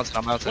 182 on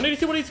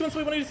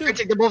Sway, 182.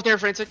 Frantic, they're both there,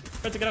 Frantic.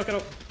 Frantic, get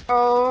out.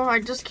 Oh, I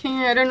just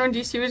can't. I didn't know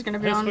DC was gonna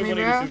be Nice on Sway, me,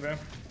 182, bro.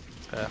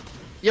 bro. Yeah.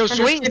 Yo, just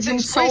Sway, giving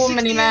it's so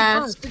many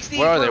mats.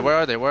 Where are they?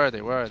 Where are they?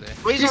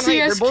 Sway's on DC height.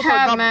 has They're both on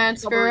cab top.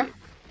 mats, bro.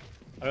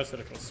 I just hit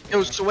a close.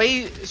 Yo,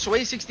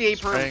 Sway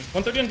 68 per. Spraying.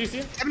 130 on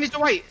DC. 70 to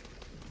white.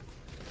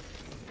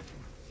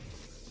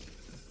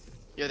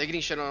 Yo, they're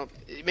getting shit on.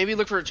 Maybe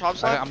look for a chop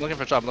slot. I'm looking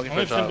for a job. I'm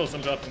gonna 10 builds,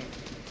 I'm dropping.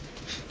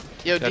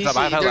 Yo, DC,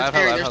 I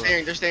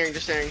have they're staring.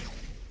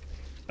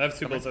 I have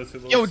two builds.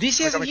 Yo,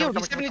 DC has a heal.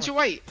 He's 72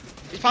 white.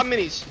 He's popping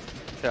minis.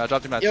 Yeah, I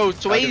dropped him at. Yo,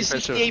 Sway's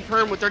 68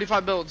 perm with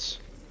 35 builds.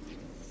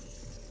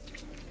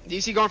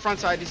 DC going front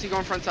side.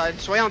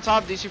 Sway on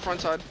top, DC front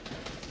side.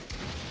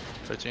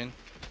 13.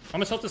 How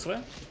much health this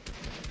way?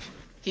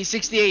 He's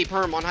 68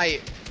 perm on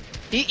height.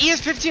 He has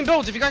 15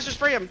 builds if you guys just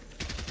spray him.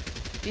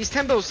 He's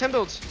 10 builds.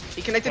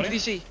 He connected to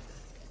DC.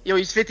 Yo,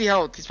 he's 50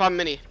 health. He's popping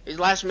mini. His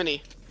last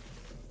mini.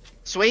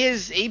 Sway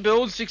is 8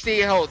 builds,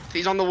 68 health.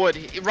 He's on the wood.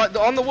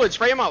 On the wood,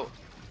 spray him out.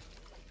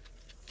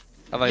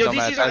 I'm like, no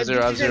match. I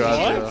have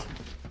 0.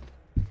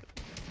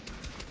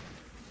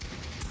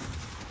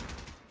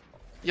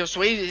 Yo,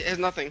 Sway has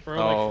nothing. Bro,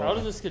 like, how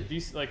does this kid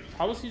DC, like,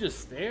 how was he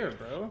just there,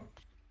 bro?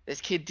 This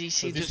kid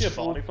DC was just DC a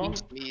body bomb?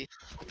 me.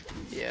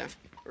 Yeah.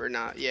 Or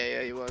not.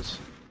 Yeah, he was.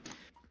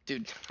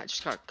 Dude, I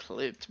just got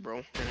clipped, bro.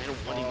 And I had a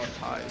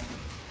 1v5.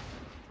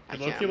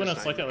 Loki, when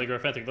it's like that, like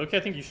Graphantic, Loki, I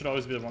think you should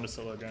always be the one to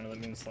solo grind, and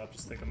that means Slap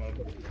just take him up.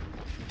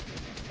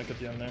 Like at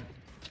the end there.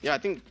 Yeah, I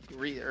think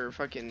Reet or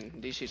fucking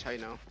DC's high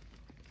now.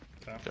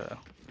 Okay.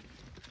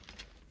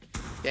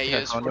 Yeah, he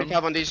is.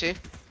 45 on DC.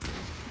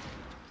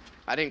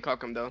 I didn't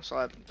cock him though, so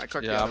I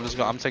cooked him. Yeah,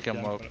 I'm taking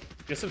him up.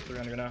 Guess it's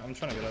 300 now. I'm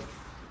trying to get up.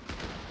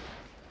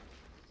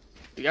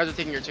 You guys are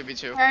taking your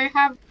 2v2. I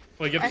have.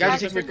 Wait, you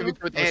guys are taking your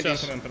 2v2 with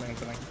Andy's. I'm coming.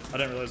 I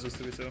didn't realize it was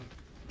 2v2.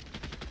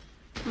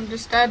 I'm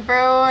just dead,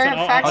 bro. I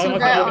have facts of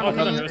that on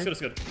me. It's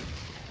good.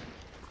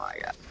 Oh,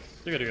 yeah.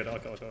 You're good. I'll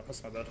go.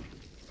 That's not bad.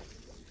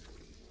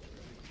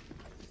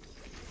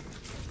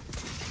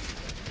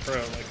 Bro,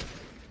 like...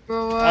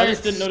 Bro, what? I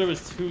just didn't know there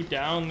was 2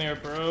 down there,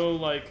 bro.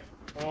 Like,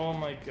 oh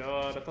my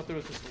god. I thought there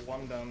was just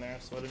 1 down there,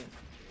 so I didn't...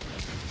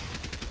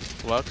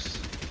 Lux.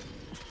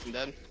 I'm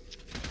dead.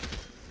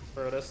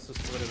 Bro, that's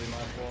just literally my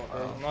fault.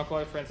 Bro. I'm not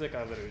quite frantic.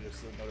 I literally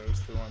just didn't know there was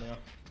 2 on you.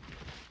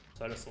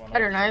 So I just went I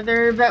don't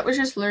either. Bet was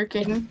just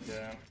lurking.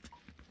 Yeah.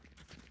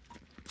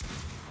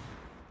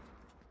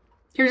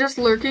 He was just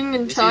lurking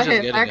until I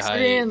hit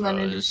X-ray and then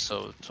it just...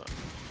 so tough.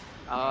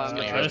 I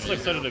just like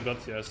started to go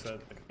to you. I said, I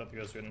thought you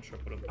guys were gonna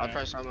trip with it. I'll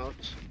try something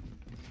else.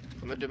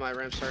 I'm gonna do my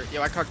ramp start.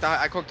 Yo, I cooked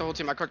the whole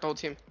team.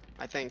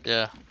 I think.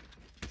 Yeah.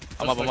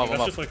 I'm up.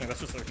 That's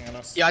just lurking on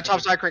us. Yeah, I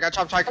chopped side crank.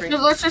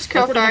 Let's just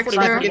kill Fax,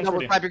 bro. You're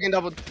getting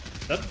doubled.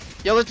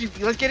 Yo,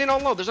 let's get in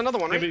on low. There's another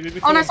one,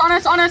 right? On us,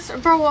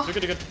 bro. You're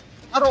good.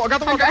 I got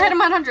the one. I hit him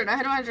at 100.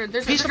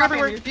 There's Piece from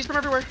everywhere.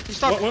 He's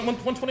stuck.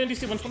 120 on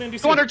DC.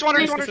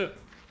 200.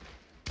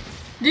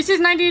 DC's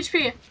 90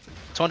 HP.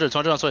 200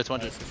 on Sway,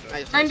 200.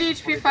 Nice. 90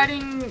 HP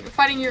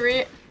fighting your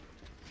Reet.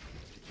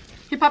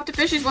 He popped a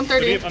fish, he's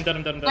 130. I'm dead.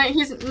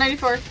 He's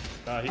 94. He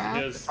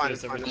is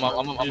everything.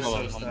 I'm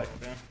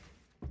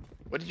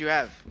What did you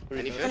have?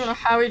 Any I fish? don't know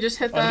how he just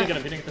hit that. He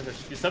didn't get the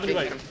fish. He's 70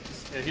 white.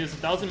 Yeah, he has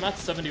 1,000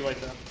 mats, 70 white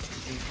though.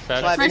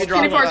 Nice,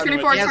 24.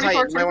 You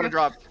might want to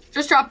drop.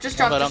 Just drop.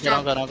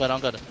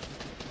 I'm good.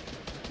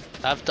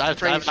 I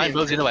have 9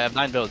 builds either way. I have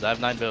 9 builds. I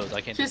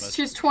can't do much.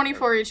 She's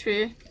 24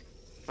 HP.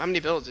 How many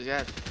builds does he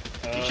have?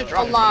 You should A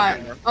drop lot.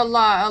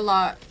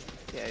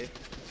 Yeah.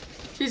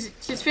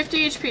 He's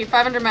 50 HP,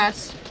 500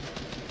 mats.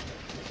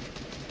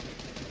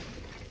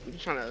 I'm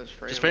just trying to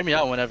spray. Just spray me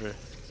out whenever.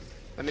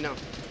 Let me know.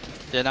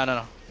 Yeah,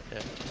 no. Yeah.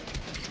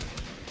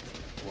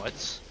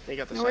 What? He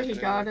got the No way he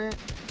got it.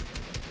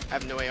 I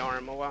have no AR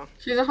ammo. Wow.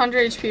 She's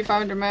 100 HP,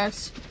 500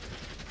 mats.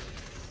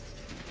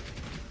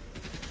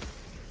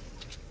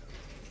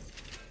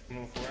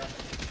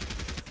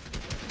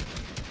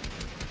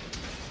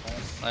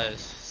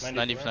 Nice.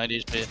 90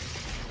 HP.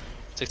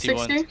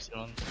 61.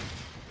 61.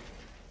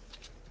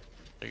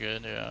 They're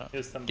good, yeah.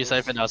 He's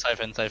siphon now,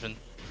 siphon.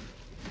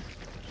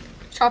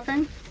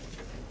 Chopping.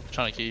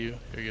 Trying to kill you.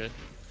 You're good.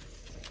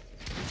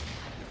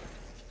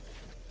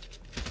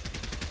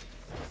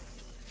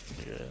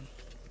 You're good.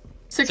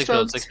 6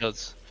 builds. 6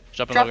 builds.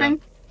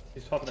 Dropping.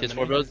 He's popping. He's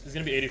 4 builds. He's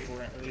gonna be 84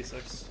 or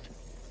 86.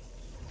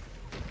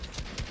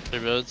 3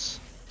 builds.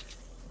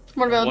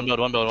 1 build.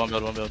 1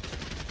 build.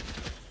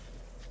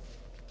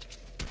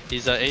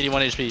 He's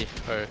 81 HP,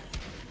 or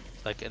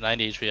like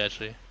 90 HP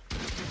actually.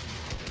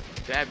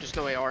 I have just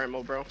no AR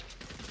ammo, bro.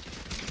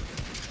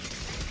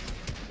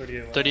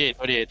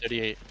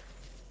 38.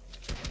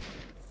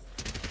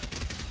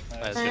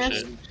 Nice,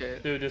 good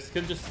shit. Dude, this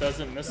kid just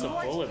doesn't miss a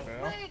bullet,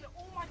 bro.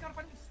 Oh my god, if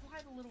I just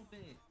slide a little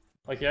bit.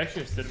 Like, he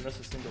actually just didn't miss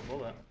a single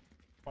bullet.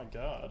 Oh my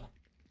god.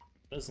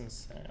 That's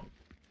insane.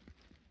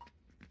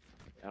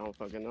 I don't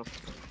fucking know.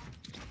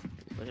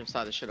 Let him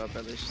start this shit up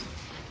at least.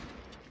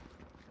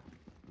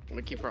 I'm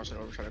gonna keep crossing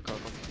over, trying to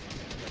cover him.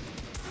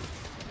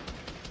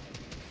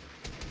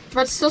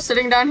 But still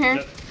sitting down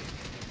here.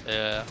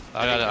 Yeah,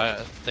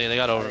 they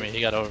got over me. He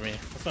got over me.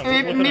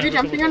 Maybe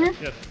jumping on you?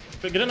 Yeah.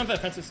 Get in on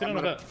that, Francis. Get in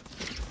on that.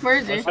 Where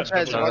is he? Watch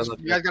heads. You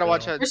guys gotta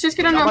watch heads. Let's just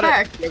get on our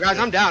back. Yo, guys,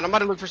 I'm down. I'm about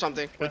to look for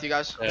something with you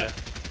guys. Yeah.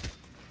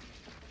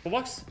 Full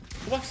box.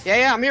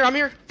 Yeah, I'm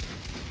here.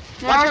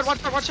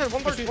 Watch head.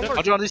 One bird.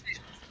 I'll draw this.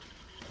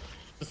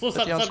 Just low,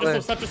 stop,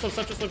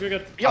 you're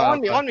good. Yo,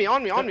 on me.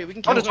 We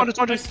can kill him.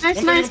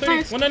 Nice.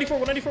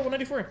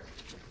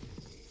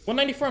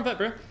 194 on vet,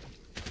 bro.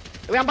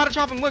 Wait, I'm about to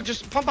chop him. Look,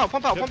 just pump out.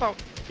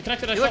 He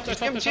connected. I Hey, look, shot. just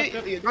him.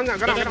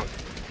 Go down.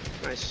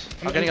 Nice.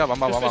 I'm getting up.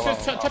 I'm up.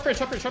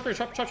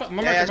 Chop.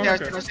 My Yeah,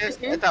 marker.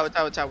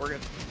 it's out. We're good.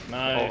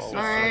 Nice.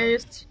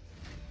 Nice.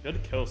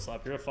 Good kill,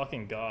 Slap. You're a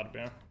fucking god,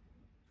 bro.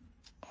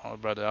 Oh,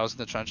 brother, I was in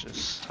the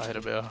trenches. I hit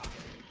a bell.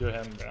 You're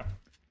him, bro.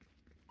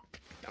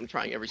 I'm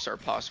trying every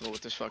start possible with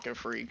this fucking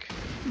freak.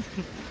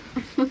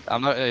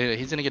 I'm not.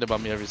 He's gonna get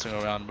above me every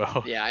single round,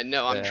 bro. Yeah, I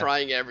know. I'm Yeah.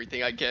 trying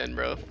everything I can,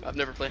 bro. I've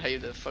never played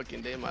Hayden a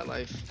fucking day in my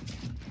life.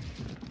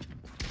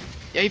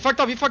 Yeah, he fucked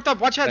up.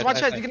 Watch heads.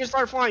 He's gonna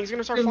start flying.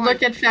 Dude,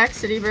 look at Fact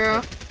City,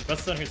 bro.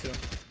 That's done here too.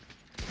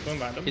 Going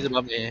behind him. He's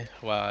above me.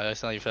 Wow, I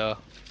saw you fell.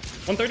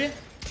 130.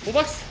 Full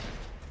box.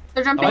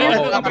 They're jumping Oh, in.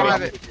 yeah. I don't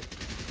have it.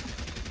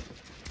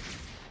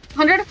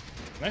 100.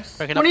 Nice.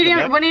 Cracking up 180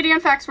 the on, 180 on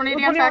Facts.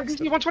 180 on 120 on Facts.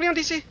 DC. 120 on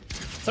DC.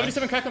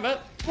 77 crack on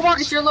vet. Full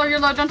box. You're low.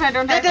 Don't hide. Dead.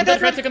 I'm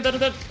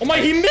dead. Oh my,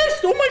 he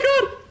missed. Oh my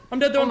god. I'm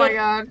dead. Oh my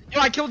god. Yo,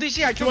 I killed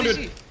DC.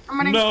 200. I'm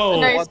running. No.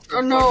 Nice.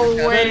 Oh, no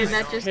That way is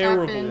that just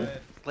terrible. happened.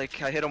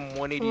 Like, I hit him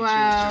 182,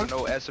 Wow. so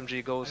no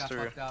SMG goes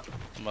through.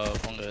 I'm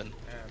up. I'm good.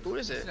 Who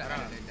is it?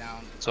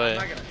 So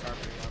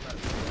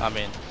I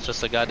mean, it's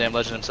just a goddamn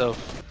legend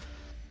himself.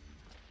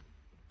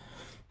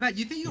 Matt,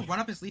 you think you can run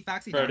up and sleep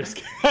Faxi? Bro, this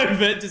guy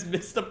vet just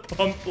missed a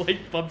pump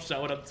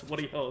shot with up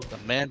 20 health. The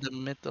man, the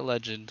myth, the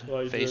legend.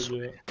 Oh, Face.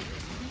 yeah.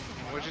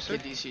 What'd you say?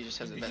 DC just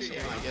has the best aim,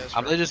 I guess.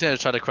 I'm just gonna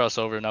try to cross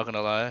over. Not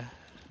gonna lie.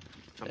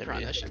 I'm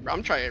trying that shit, bro.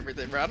 I'm trying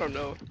everything, bro. I don't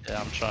know.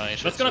 Yeah, I'm trying.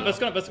 Let's go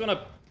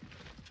up.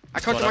 I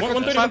caught you.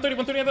 130 on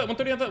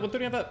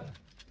vet.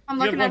 I'm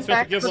You have looking ones,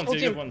 at you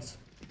Facts. have ones.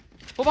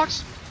 Full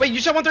box. Wait, you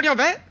said 130 on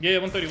vet? Yeah,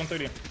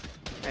 130.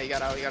 Yeah, you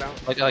got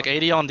out. Like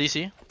 80 on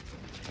DC.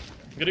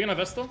 Getting on a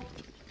vest though?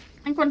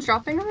 I think one's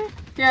dropping on me.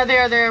 Yeah, they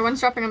are. One's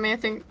dropping on me, I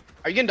think.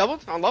 Are you getting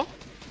doubled on low?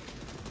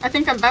 I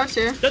think I'm about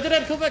to.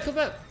 Dead, kill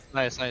back.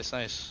 Nice.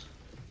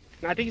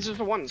 No, I think it's just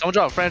for one. Someone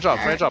drop. Friend drop.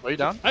 Are you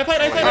down? I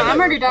fight. I'm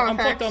already down I'm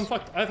with fucked.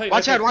 Facts. I fight.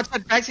 Watch out.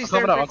 Backseat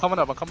stairs. I'm coming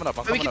up.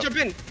 We can jump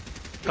in.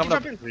 Coming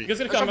up. You guys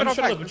gotta kill. I'm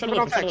trying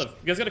to live.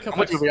 You guys gotta kill. I'm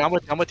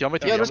with you.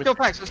 Yeah, let's kill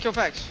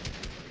Facts.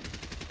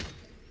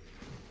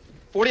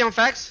 40 on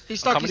Facts. He's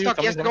stuck. He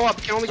has to go up.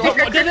 He can only go up.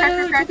 Crack. Kill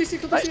DC.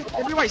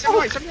 70 white.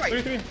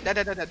 33.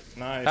 Dead.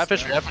 Nice. Half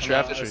fishery. I'm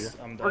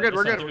dead. We're good.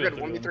 It's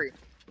not 1v3.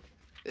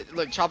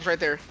 Look, Chop's right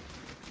there.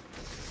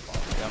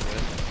 Yeah, I'm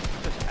good.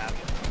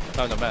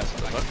 Oh, no mess.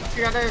 What the fuck?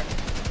 You got it.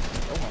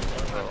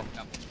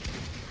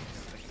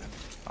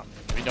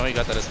 We know he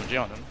got that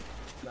SMG on him.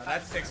 Nah,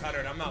 that's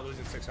 600. I'm not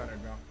losing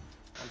 600, bro.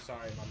 I'm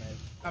sorry, my man.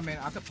 I mean,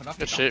 I could put up.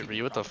 Good shit,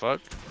 Reet. What the fuck?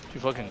 You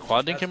fucking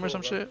quadding him or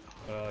some shit?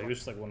 He was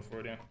just like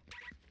 140.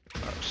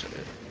 Oh shit.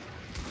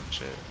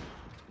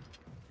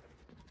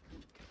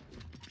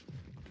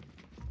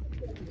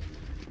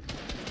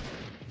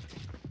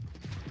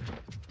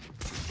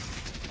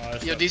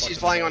 Yo, DC's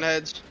flying on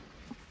heads.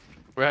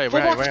 Right.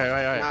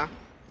 Nah,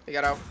 he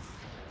got out.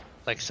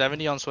 Like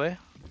 70 on sway?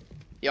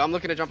 Yo, I'm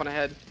looking to jump on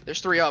ahead. There's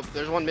 3 up.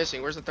 There's 1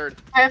 missing. Where's the 3rd?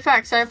 I have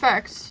Facts.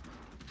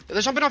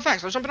 They're jumping on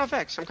Facts.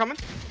 I'm coming.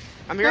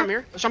 I'm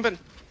here. Let's jump in.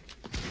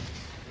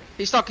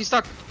 He's stuck.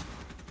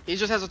 He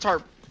just has a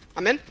tarp.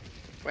 I'm in.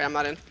 Wait, I'm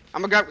not in.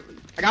 I'm gonna grab.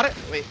 I got it.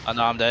 Wait. Oh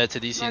no, I'm dead to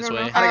DC and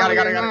sway. Got it.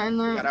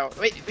 Got out.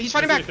 Wait, he's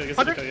fighting back.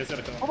 100.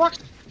 Full box.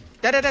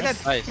 Dead.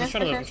 Nice. I'm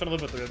trying to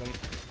live with 3 of them.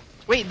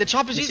 Wait, the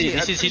chop is easy.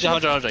 He's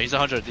 100. He's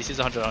 100. DC's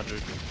 100. No,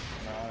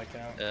 I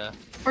can't. Yeah.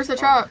 Where's the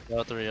chop?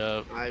 All 3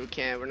 up. We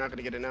can't. We're not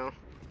gonna get it now.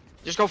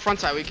 Just go front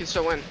side. We can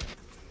still win.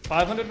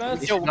 500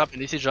 mats?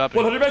 DC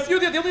dropping. 100 mats? They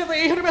only have like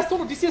 800 mats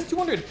total. DC has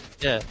 200.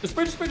 Yeah. Just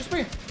spray.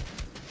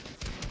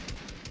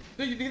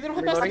 They don't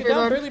have mats to get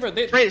down. Barely, bro.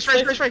 Spray.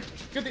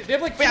 They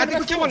have like. Wait, I think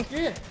we kill one.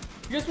 Yeah.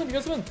 You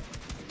guys win.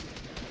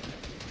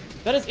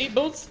 That is 8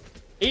 builds.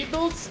 8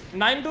 builds,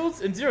 9 builds,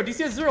 and 0. DC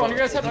has 0 on your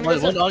guys' head. On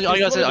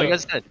your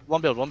guys' head.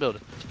 One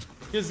build.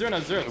 He has 0 now,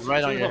 0.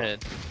 Right on your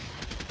head.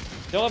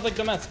 They all have like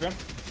the mats, bro.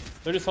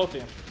 They're just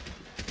healthy.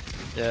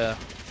 Yeah.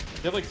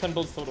 They have like 10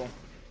 builds total.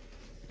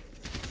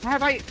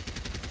 I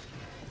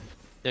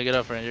Yeah, get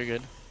up, friend. You're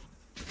good.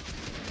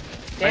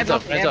 Hands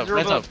up.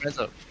 Friends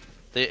up.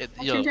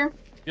 Yo.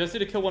 You guys need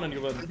to kill one and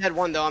you win. I'm dead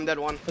 1 though.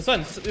 That's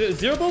fine.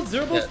 0 builds.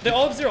 Yeah. They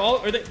all have 0.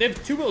 Or they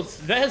have 2 builds.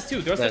 That has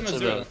 2. The rest of them has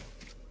 0.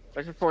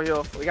 There's a 4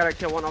 heal. We gotta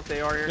kill one off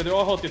the AR here. Yeah, they're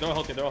all healthy. They're all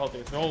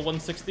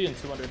 160 and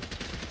 200.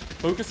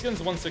 Focus skins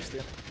 160.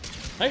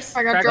 Nice.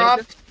 I got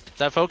dropped.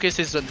 That focus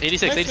is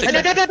 86.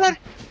 Dead.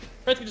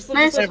 Right, just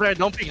Nice. Hey, Fran,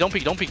 don't peek,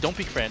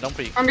 friend. Don't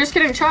peek. I'm just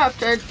getting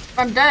chopped.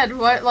 I'm dead.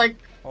 What? Like,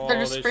 Oh, they're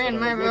just they spraying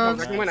should've- my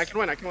builds. I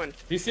can win.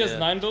 DC has Yeah.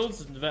 9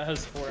 builds, Vet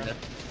has 4. Yeah.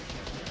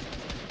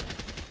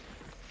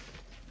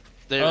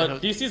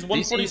 DC's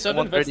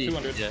 147, Vet's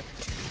 200. Yeah.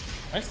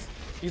 Nice.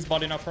 He's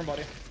body, not perm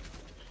body.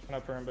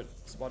 Not perm, but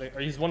his body.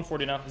 Or he's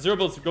 140 now. 0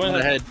 builds, go On the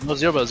ahead. head. No,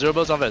 0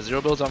 builds on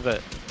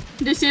vet.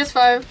 DC is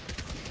 5.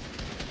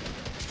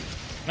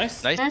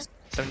 Nice. Nice.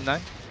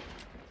 79.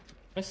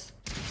 Nice.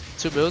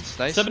 2 builds.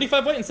 Nice.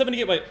 75 white and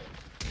 78 white.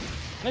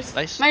 Nice.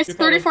 Nice. Nice. Good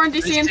 34 in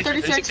DC and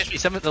 36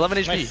 36. HP, 11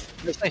 HP.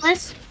 Nice.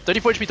 Nice.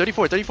 34 HP,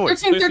 34.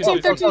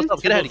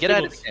 13. Get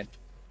ahead.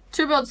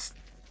 2 builds.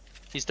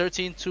 He's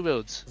 13, 2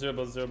 builds. 0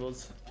 builds, 0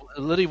 builds.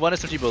 Literally 1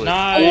 SMG bullet.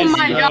 Nice. Oh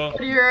my bro. god,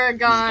 you're a You're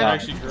god.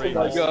 actually great.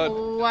 Oh my god.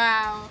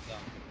 Wow.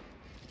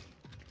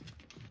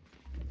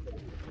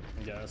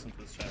 Yeah, that's into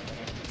this chat.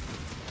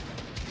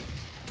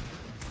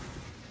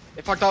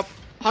 They fucked up.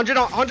 100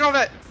 on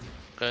vet.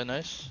 Okay,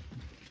 nice.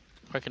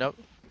 Cracking up.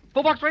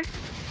 Full box right.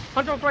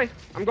 100 on play.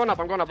 I'm going up.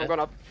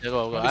 Yeah,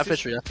 go. I have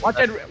fish for you.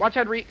 Watch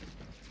head, Reet.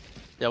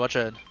 Yeah, watch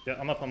ahead. Yeah,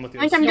 I'm with you.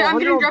 I think I'm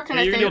getting dropped in,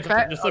 Yeah, I you're think.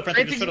 good. Just live,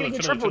 Frankie. Just Trade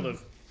should tripled.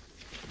 live.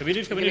 We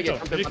need to We kill.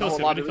 We need to kill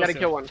we soon. gotta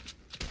kill one.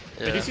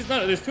 Yeah. Hey, DC's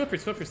not. There's 2 up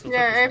here still.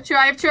 Yeah,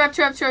 I have two.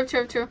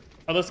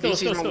 Oh, let's go.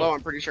 DC's on low,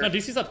 I'm pretty sure. No,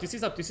 DC's up.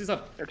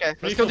 Okay,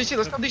 let's kill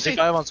DC. Big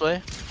guy on its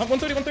way.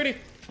 130.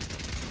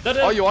 Dead.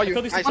 All you. I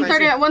killed DC. Nice.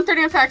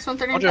 130 on facts,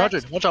 130 on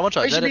 100. facts. One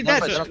shot. He should be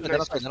dead. Then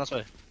on its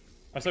way.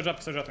 I start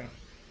dropping.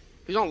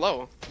 He's on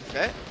low.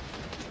 Okay.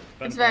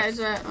 It's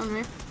that on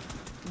me.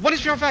 What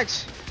is your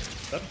facts?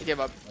 Yep. He gave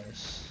up.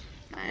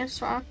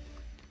 Nice, wow.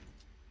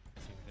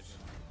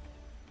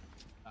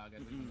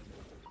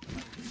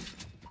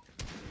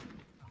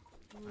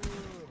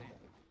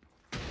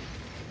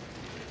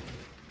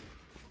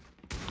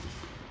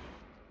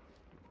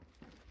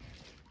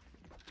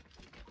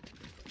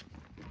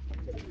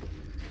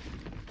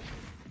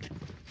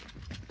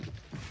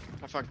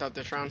 I fucked up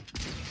this round.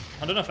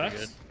 100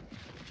 FX.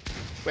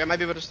 Wait, I might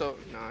be able to still.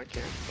 No, I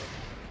can't.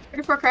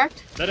 34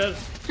 cracked. Dead.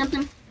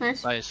 Jumping.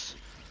 Nice. Nice.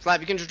 Slap,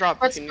 you can just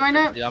drop. What's going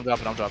up? Yeah, I'm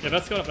dropping. Yeah,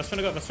 let's go. Let's try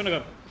to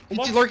go.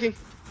 He's lurking.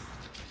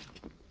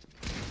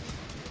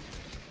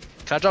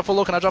 Can I drop full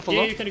low?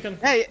 Yeah, you can.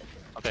 Hey,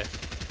 Okay.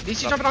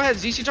 DC jumping on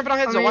heads.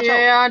 Oh, Watch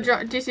out.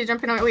 yeah, DC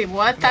jumping on. Wait,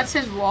 what? That's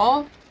his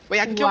wall? Wait,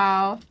 I can kill.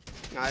 Wow.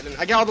 No, I didn't.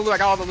 I got all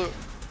the loot.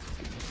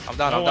 I'm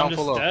down. No, I'm down I'm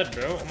full just low. dead,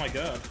 bro. Oh my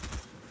god.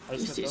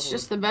 DC's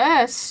just the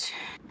best.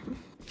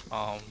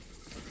 Um.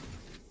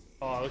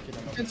 Oh, look at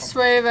him. Good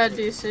swave at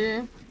DC. I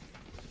mean,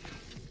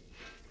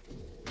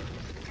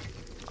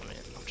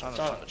 I'm trying to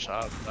find a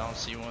chop. I don't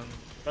see one.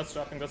 That's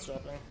dropping. You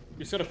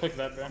just gotta click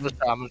that, bro.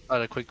 I'm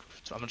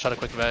gonna try to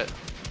quick vet.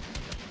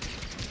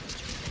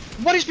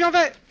 What is beyond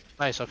vet?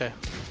 Nice. Okay.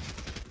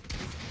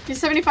 He's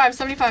 75.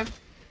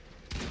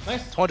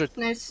 Nice. 200.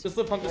 Nice. Just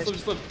live, pump.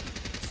 Just live.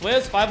 Sway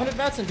has 500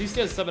 mats and DC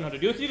has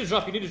 700. You need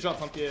to drop.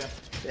 Pump. Yeah.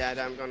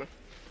 Yeah, I'm gonna.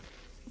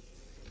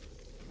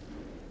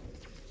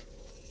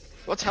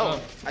 What's hell?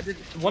 I did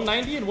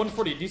 190 and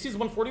 140. DC's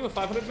 140 with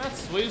 500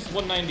 mats. Sway's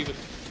 190 with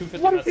 250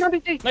 What is mats. beyond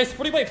DC? Nice.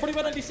 40 by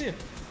on DC.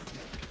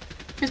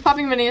 He's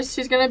popping minis.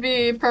 He's gonna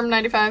be perm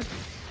 95.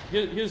 He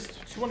has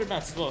 200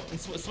 mats as well. And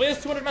Sway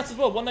has 200 mats as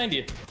well.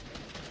 190.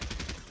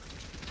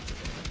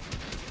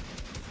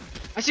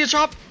 I see a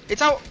chop.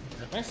 It's out.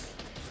 Nice.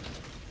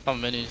 Oh,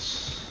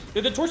 minis.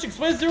 They're torching.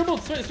 Sway has 0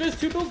 builds. Sway has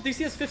 2 builds.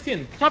 DC has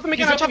 15. Chop him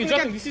again. He's Chop him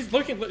dropping. again. DC's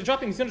lurking.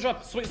 Dropping. He's gonna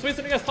drop. Sway's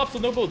sitting guys tops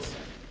with no builds.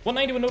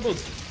 190 with no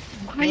builds.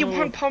 Why you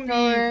pump me?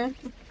 Or...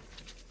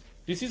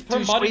 DC's perm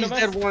Dude, body no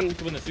Sway's mats. dead one. You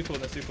can win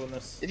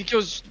this. If he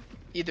kills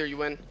either, you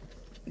win.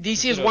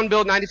 DC is 1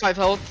 build, 95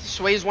 health.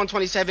 Sway is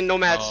 127, no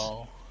mats.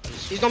 Oh.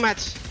 He's no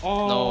mats.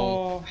 Oh.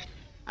 No.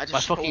 I just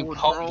My fucking showed,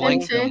 pump bro.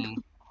 blanked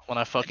him when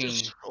I fucking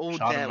just shot showed him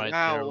that, right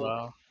wow. there.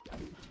 Wow.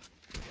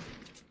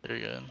 Very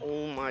good.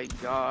 Oh my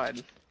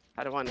god.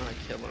 How do I not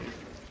kill him?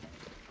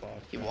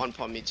 He one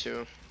pumped me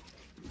too.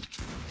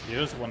 He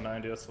was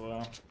 190 as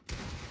well.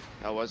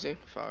 How was he?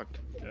 Fuck.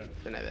 Yeah.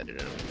 Then I've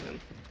edited him then.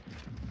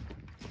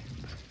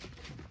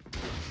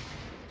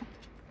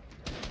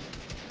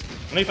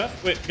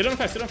 Wait, get on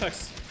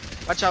facts.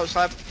 Watch out,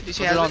 Slap. DC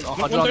 100 on, has it.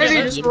 100 on Maybe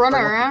the just side. run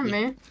around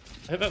me.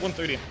 I hit that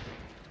 130.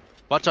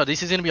 Watch out,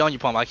 DC's gonna be on you,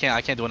 Pump. I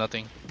can't do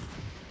nothing.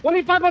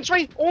 185 on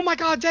Sway. Oh my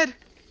god, dead.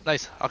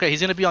 Nice. Okay,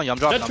 he's gonna be on you. I'm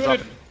dropping. Dead I'm 200.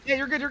 dropping. Yeah,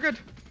 you're good.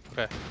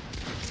 Okay.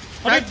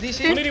 Crack, 100, DC.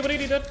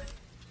 180 dead.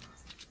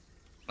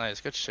 Nice.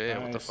 Good shit.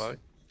 What the Nice. fuck?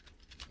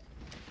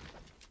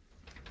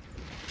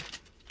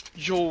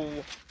 Yo.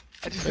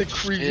 I just did Shit,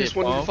 previous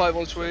bro. 185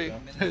 on Sway.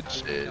 Good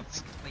shit.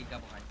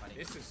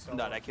 This is so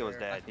No, that kill was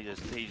unfair. dead. You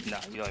don't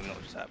even know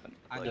what just happened.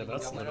 Yeah,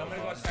 that's I'm gonna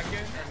go second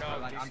or no?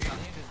 Like, I'm DC? telling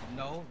you, there's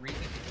no reason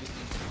to do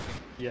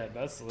things. Yeah,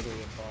 that's literally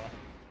a ball.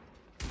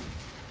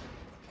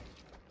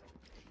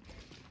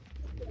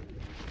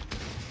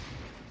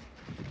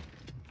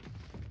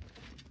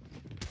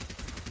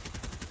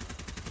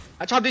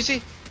 I chopped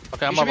DC.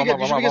 Okay, I'm You should up. be I'm good,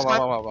 you should be good,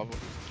 Slap. up.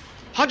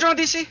 100 on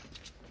DC.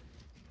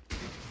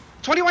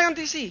 20 white on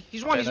DC.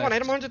 He's one. Okay, He's one. I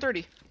hit him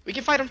 130. We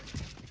can fight him.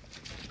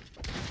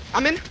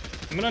 I'm in.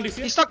 I'm in on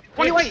DC. He's stuck.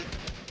 20 Wait. white.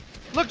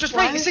 Look, just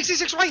right. He's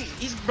 66 white.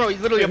 He's literally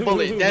Wait, a who,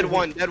 bullet. who, Dead who?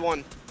 one. Dead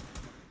one.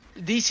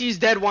 DC's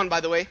dead one, by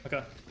the way.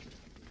 Okay.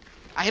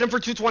 I hit him for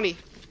 220.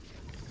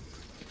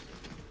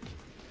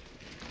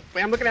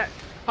 Wait, I'm looking at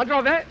 100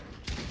 on that.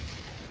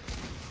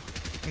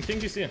 I'm King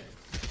DC.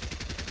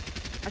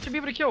 I should be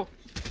able to kill.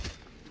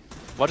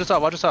 Watch us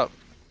out.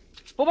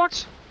 Full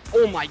box.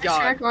 Oh my god.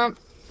 Track up.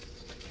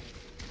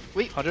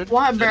 100.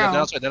 What,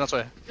 bro? They're not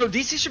way. Yo,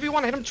 DC should be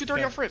one. I hit him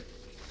 230 Yeah. off rip.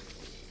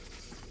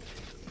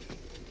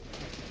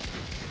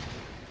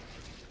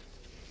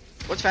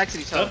 What's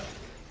Faxity's health?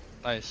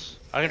 Nice.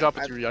 I can drop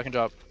it through you. I can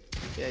drop.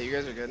 Yeah, you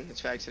guys are good.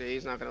 It's Faxity.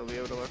 He's not gonna be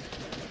able to look.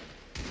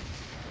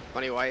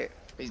 Funny White.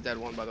 He's dead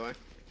one, by the way.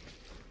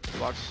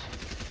 Box.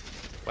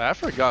 Wait, I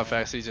forgot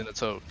Faxy's in the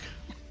toke.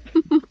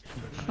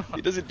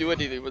 He doesn't do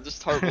anything but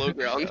just tarp low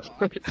ground.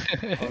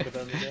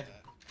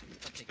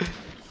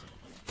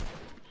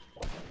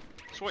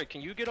 So wait,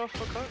 can you get off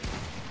a cut?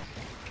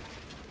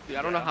 Dude,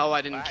 I don't know how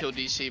I didn't kill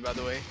DC, by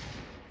the way.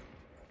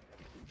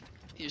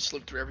 He just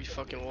slipped through every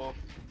fucking wall.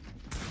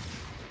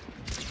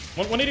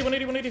 180,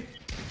 180, 180.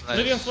 Nice.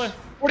 180 on Slay.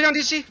 40 on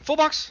DC, full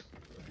box.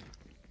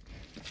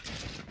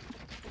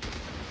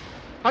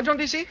 100 on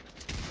DC.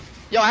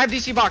 Yo, I have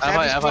DC box. I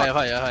have DC box.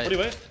 What do you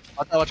wait?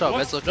 Watch out, What?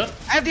 Ved's looking.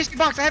 I have DC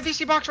box. I have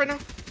DC box right now.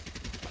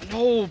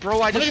 No,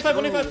 bro, I just. 185,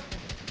 185.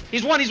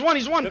 He's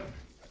one. Yep.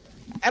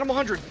 Animal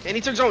 100, and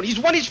he took zone. He's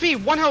 1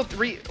 HP, 1 health,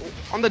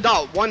 on the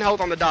dot. 1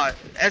 health on the dot.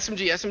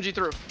 SMG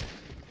through.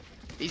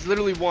 He's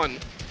literally 1.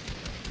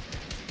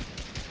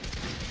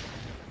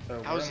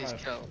 How is his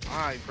kill?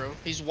 Alright, bro.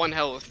 He's 1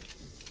 health.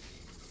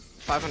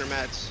 500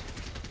 mats.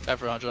 Back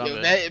for 100.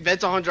 Yo,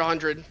 Ved's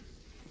 100.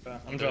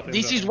 I'm dropping.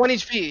 DC's 1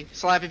 HP.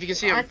 Slap if you can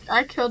see him.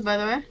 I killed, by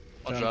the way.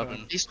 I'm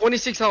dropping. He's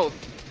 26 health.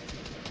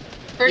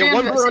 30 Yo,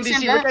 1 on more on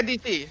 60 DC. on Look that.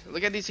 at DC.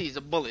 Look at DC. He's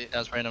a bullet. Yeah,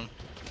 it's random.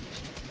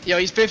 Yo,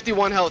 he's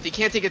 51 health. He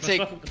can't take a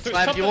tick.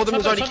 Slap, if you hold him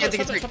in zone, he can't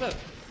take a tick.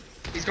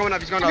 He's going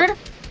up. 100.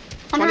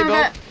 20 on build.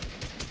 that.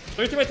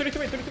 33.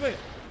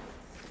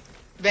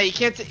 Man, he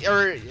can't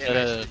or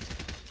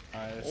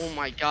Nice. oh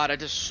my god, I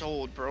just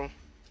sold, bro.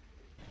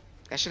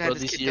 I should have Bro,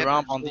 this DC kid dead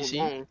around for on so DC?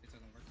 long.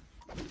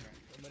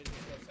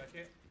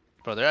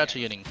 Bro, they're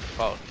actually getting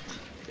fucked.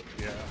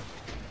 Yeah.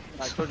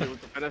 I told you it was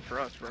the benefit for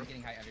us, bro. I'm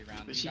getting high every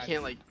round. But she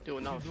can't like do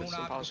enough. It's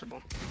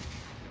impossible.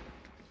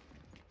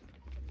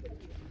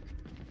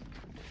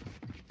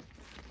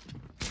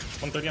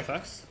 $130 on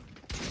Fax.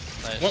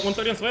 Nice.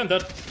 130 on Slay, I'm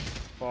dead.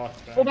 Fuck,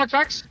 Full man. box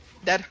tracks.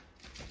 Dead.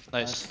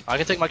 Nice. I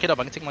can take my kid up.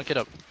 Yeah,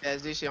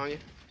 there's DC on you.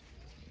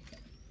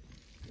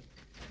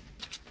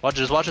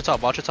 Just watch your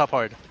top. Watch your top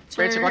hard.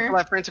 Frantic, watch your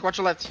left. Frantic, watch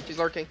your left. He's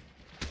lurking.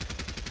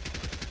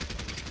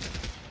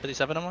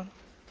 57 on one?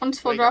 One's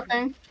full Wait, go.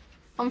 dropping.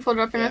 I'm full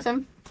dropping Yeah. with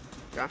him.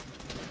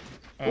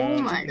 Oh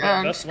my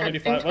god, That's I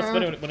 185. think What's so.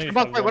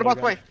 185? What about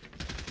play?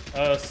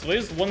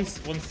 Slay's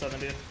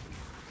 170.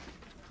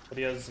 But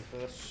he has a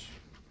fish.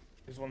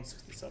 He's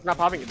 167. Not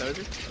popping it though, is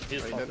he? He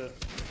just Oh, he popped did.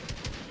 it.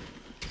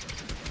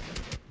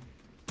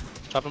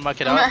 Chopping my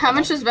kid How out.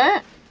 much is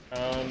that?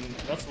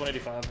 That's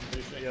 185. I'm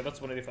pretty sure. Yeah, that's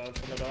 185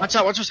 from the dot. Watch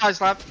out, watch your side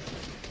slap.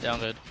 Yeah, I'm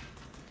good.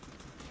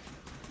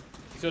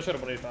 He's gonna shot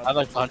at 185. I have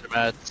like 100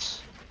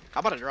 mats. How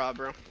about a draw,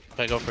 bro?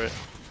 Okay, go for it.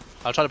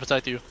 I'll try to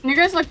protect you. Can you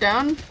guys look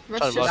down? Try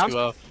That's to block just. you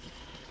up.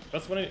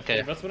 That's 180.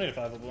 Okay. That's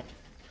 185.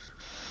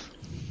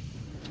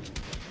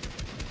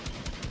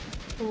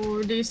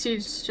 Ooh,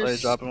 DC's They're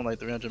just. dropping like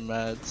 300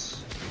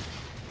 mats.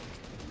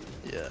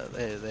 Yeah,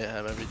 they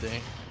have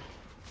everything.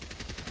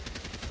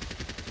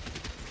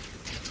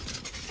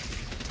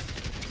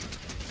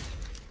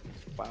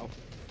 Wow.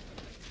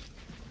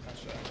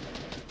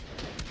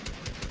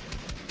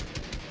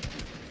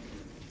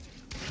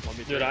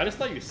 Dude, I just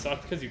thought you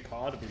sucked because you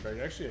podded me, bro.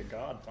 You're actually a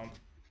god, Pump.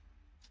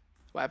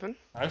 What happened?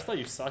 I just thought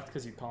you sucked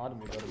because you podded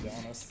me, bro, to be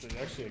honest.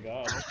 You're actually a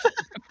god.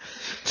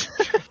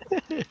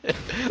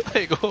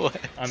 Like, go away.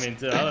 I mean,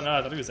 dude, I don't know.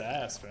 I thought he was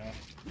ass, bro.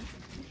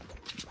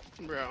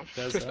 Bro.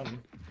 That's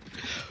him.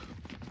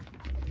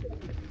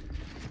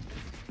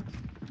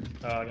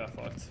 Oh, I got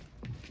fucked.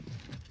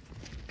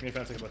 Can you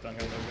take about down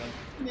here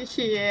again?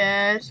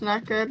 Yeah, it's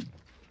not good.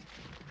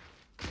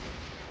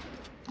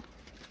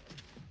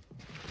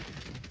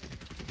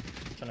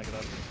 Trying to get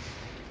up.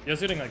 You guys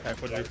hitting like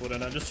quadruple right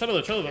now. Just chill.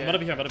 I'm Yeah. gonna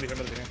be here.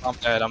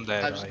 I'm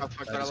dead. I just got I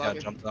fucked out just of got lobby.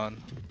 jumped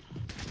on.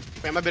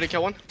 Wait, am I better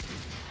kill one?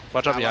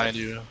 Watch out I behind lied.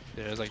 you.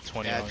 Yeah, there's like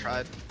 20 Yeah, I on you.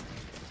 tried.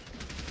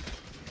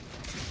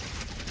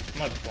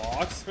 My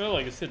box, bro.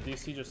 Like, it's hit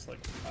DC just like.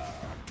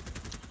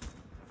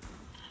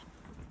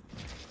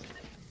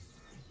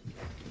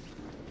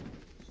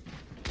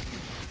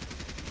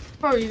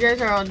 Oh, you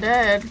guys are all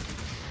dead.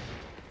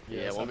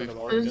 Yeah, it's one not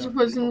before. gonna I work,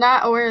 was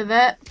not aware of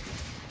that.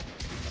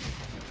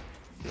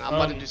 Nah, I'm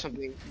about to do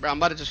something. Bro, I'm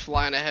about to just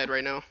fly on ahead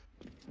right now.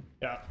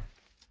 Yeah.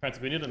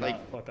 Frantic, we need to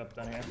Like- not fuck up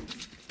down here.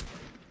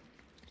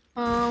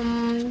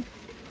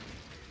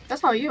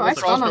 That's all you. I Cross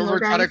spawned on low over,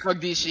 try to ground.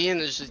 cook DC,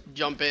 and just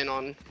jump in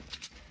on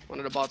one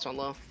of the bots on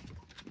low.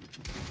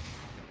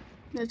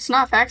 It's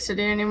not Faxity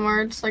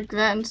anymore. It's like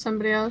that and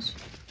somebody else.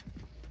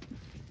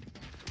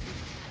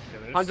 Yeah,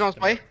 there's- 100 on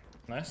play.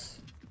 Nice.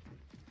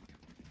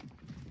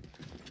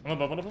 I'm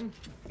above one of them.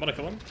 I'm about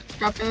to kill him.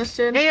 Dropping this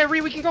dude. Hey,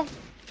 Reet, we can go.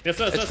 Yes,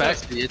 It's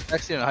Faxy. It's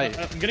Faxy in height.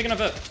 I'm getting enough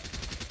hit.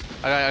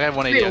 I got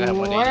 180. I got Wait,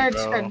 180, what? I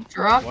just bro. got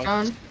dropped What?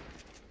 on.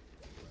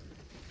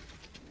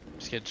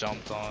 Just get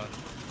jumped on.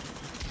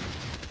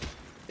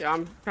 Yeah,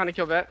 I'm trying to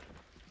kill Vet.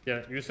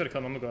 Yeah, you just gotta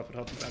come. I'm gonna go up and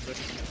help the Frantic.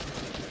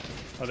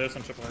 Oh, there's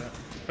some triple hit.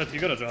 Frantic, you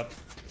gotta drop.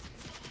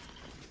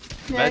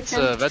 Yeah, I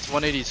can. Vet's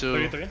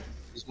 182. 33.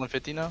 He's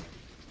 150 now.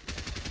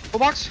 Full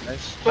box.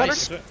 Nice. Quarter.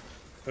 Nice. There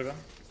we go.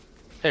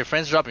 Hey,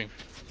 friends dropping.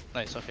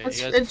 Nice. Okay. It's,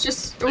 You guys. it's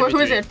just who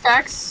is it?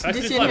 Fax, Fax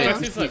DC, DC, and Fax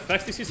DC,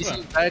 Fax DC,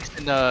 DC Fax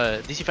and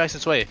DC Fax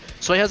and Sway.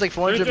 Sway has like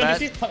 400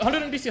 mats.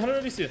 100 on DC, 100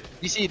 on DC.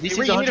 DC's Wait, you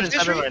need a 107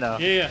 fish right now.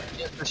 Yeah.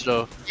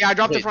 So Yeah, I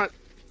dropped Wait. in front.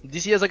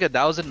 DC has like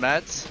 1,000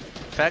 mats.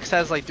 Fax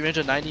has like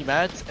 390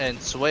 mats,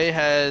 and Sway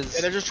has.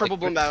 Yeah, they're just triple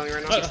boom battling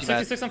right now.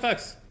 66 on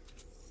Fax.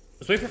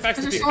 Let's wait for Fax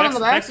to Is be. there someone on the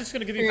back? Fax is just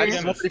gonna give you Fax free is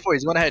damage. 134.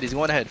 He's going ahead. He's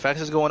going ahead.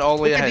 Fax is going all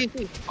the way Look at ahead.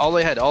 DC. All the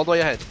way ahead. All the way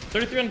ahead.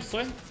 33 on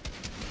Sway.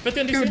 50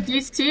 on Dude,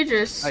 DC. DC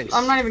just. Nice.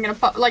 I'm not even gonna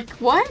pop. Like,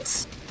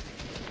 what?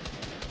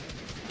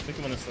 We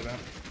can win this though, man.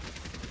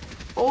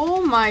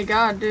 Oh my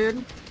god,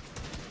 dude.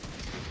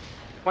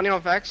 20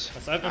 on Fax.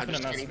 That's, I have I'm infinite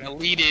just mats, getting man.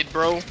 deleted,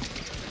 bro.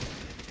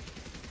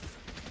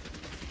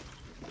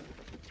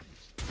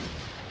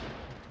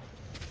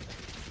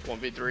 One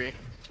v 3.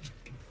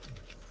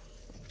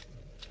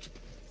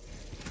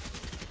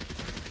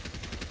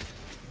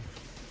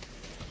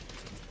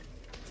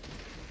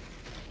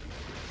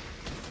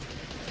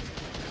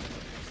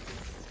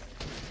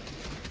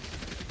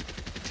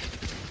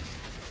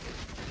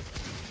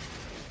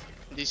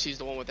 DC's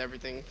the one with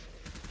everything.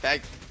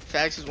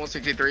 Fax is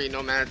 163,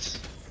 no mats.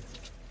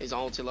 He's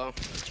on ulti low.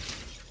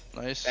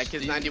 Nice. That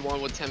kid's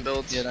 91 with 10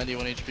 builds. Yeah,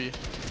 91 HP.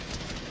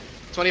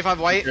 25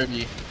 white.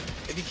 Derby.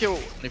 If you kill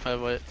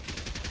 25 white.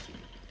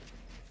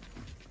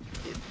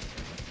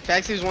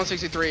 Fax, he's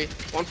 163,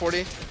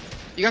 140.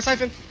 You got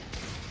Siphon?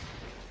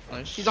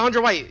 Nice. He's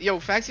 100 white. Yo,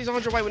 Fax, he's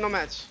 100 white with no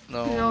mats.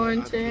 No. No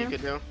Nothing you into.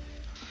 could do.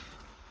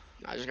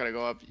 I just gotta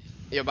go up.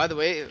 Yo, by the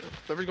way,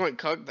 whoever's going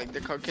Cug, like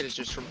the Cug kid is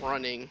just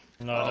running.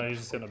 No, he's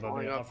just gonna bug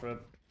me Falling off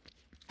rip.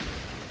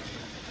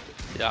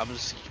 Yeah, I'm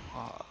just.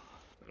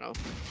 No.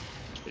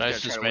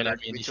 Guys just ran at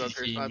me and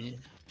DCC me.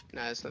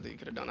 Nah, that's nothing you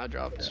could have done. I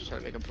dropped. Just try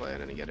to make a play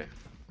and then get it.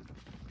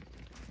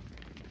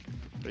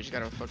 We just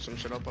gotta fuck some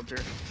shit up here.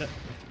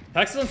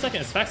 Fax is on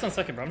second. It's Fax on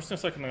second, bro. I'm just gonna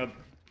start coming up.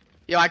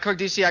 Yo, I cooked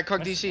DC. I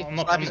cooked Nice. DC. I'm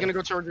not- Slap, he's gonna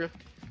go towards you.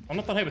 I'm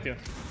not on high with you.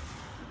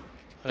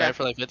 Okay,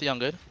 for like 50, I'm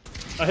good.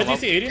 I hit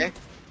DC 80. Okay.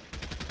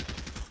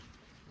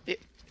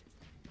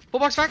 Full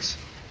box Fax?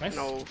 Nice.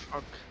 No,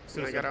 fuck.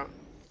 So I got out.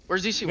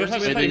 Where's DC? Wait,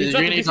 Where's wait, DC? wait, he's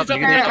dropping, You need DC's something,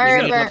 dropping, you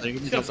need he's something, you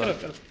need dropping.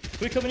 something.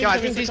 We come in, Yo, I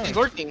come in, think come DC's in.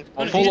 lurking. No,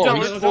 Full he's low,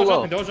 dropping, he's they're full low.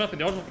 dropping, they're all dropping,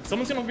 they're all dropping.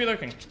 Someone's gonna be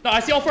lurking. No, I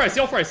see all four, I see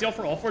all four, I see all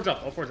four. All four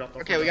dropped, all four dropped.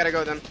 Okay, we gotta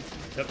go then.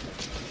 Yep.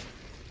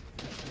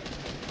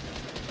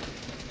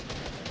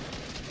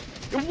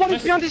 Yo, one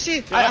Nice. beyond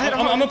DC. Yeah, I hit him.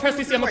 I'm gonna press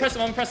DC, I'm gonna press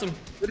him, I'm gonna press him.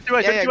 33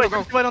 white, Yeah, yeah, 33 white, go,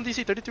 go. 33 white on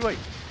DC, 33 white.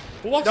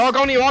 Who walks? They're all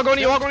going to you, all going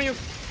to you, all going to you.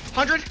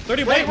 100.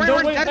 30 Wait, white, no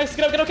way. dead. Nice,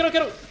 get out, get out, get out,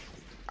 get out.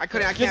 I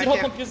couldn't, I Gives can't, you I help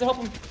him, can't. gives you help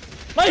him.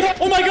 Nice!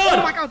 Oh my god!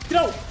 Oh my god. Get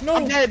out! No!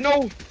 I'm dead,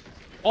 no.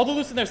 All the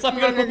loose in there. Slap,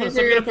 you gotta quick one.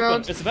 Slap, you gotta quick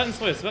one. It's vet and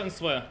sway. It's vet and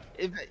sway.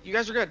 You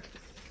guys are good.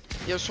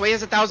 Yo, Sway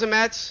has 1,000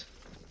 mats.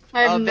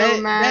 I have no Vet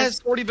has mats.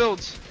 40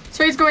 builds.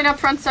 So he's going up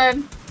front side.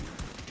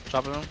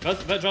 Dropping him.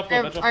 Vet drop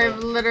I low. Vet have, drop I low.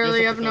 have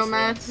literally have no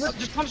mats.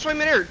 Just pump Sway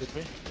midair.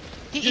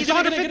 He's Get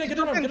 150. in, get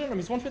on him.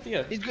 He's 150,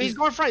 yeah. He's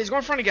going front. He's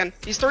going front again.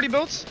 He's 30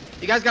 builds.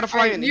 You guys gotta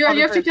fly in. You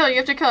have to kill. You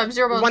have to kill. I have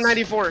 0 builds.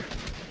 194.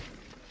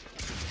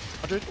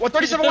 100. What?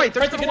 37 white.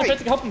 37 white.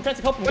 Frantic, help him.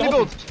 Frantic, help him. 20 help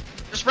him. builds.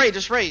 Just spray.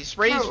 Just spray.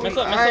 Spray. Oh. Mess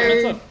up, mess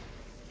up, mess up.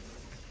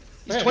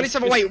 He's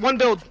 27 white. One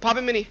build. Pop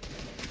it mini.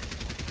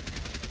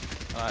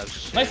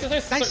 Nice, nice,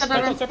 nice. Nice. Circle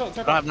out, circle out,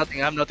 circle I out. have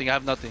nothing, I have nothing, I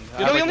have nothing. I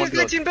You have know, he like only one has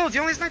build. 19 builds. He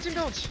only has 19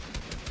 builds.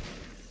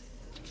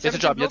 You have to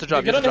drop, you have to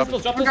drop, you Get have on to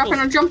his drop. builds, I'm drop his dropping.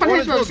 builds. I'm jumping One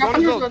his is builds. build,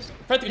 Jumping one his is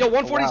builds. Frantic, Yo,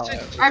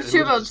 146. I have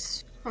 2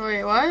 builds. Oh,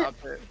 wait, what?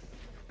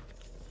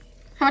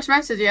 How much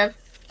mats did you have?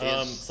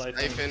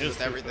 Siphon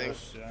with everything.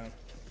 Yeah.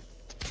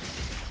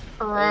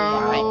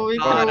 Bro, we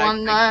could God, have I won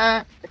think-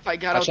 that. If I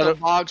got I out tried the to-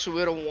 box, we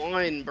would have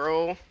won,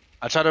 bro.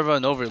 I tried to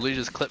run over, Lee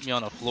just clipped me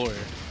on the floor.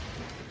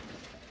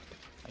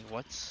 Like,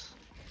 what?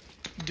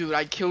 Dude,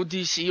 I killed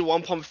DC,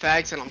 one pump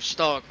fags, and I'm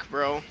stuck,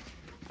 bro.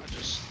 I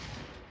just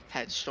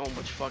had so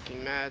much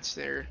fucking mats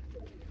there.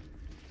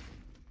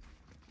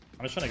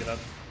 I'm just trying to get up.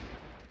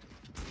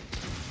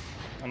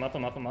 I'm up,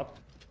 I'm up, I'm up.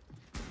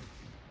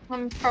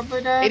 I'm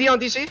probably dead. 80 on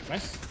DC.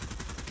 Nice.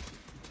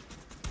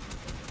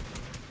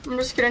 I'm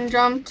just getting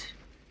jumped.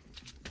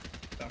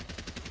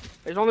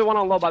 There's only one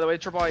on low, by the way.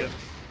 Triple height.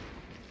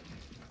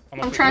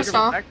 I'm trying to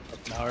stall.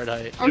 Hard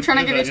height. I'm trying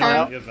to give you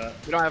time.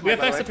 We don't have We have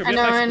by the facts way. up here.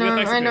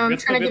 I know. I'm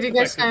trying to give you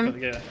guys time.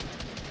 Yeah,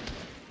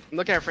 I'm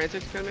looking at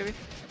Frantic, maybe?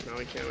 No,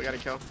 we can't. We gotta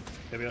kill.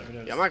 yeah, Yeah,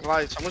 I'm not gonna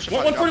lie. Someone should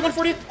 140,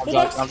 140. Full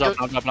box. I'm dropping,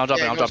 I'm dropping, I'm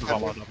dropping, Yeah, I'm go dropping, step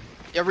I'm in. dropping.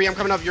 Yeah, Reet, I'm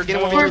coming up. You're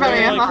getting Don't one worry v about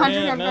me. I'm Like,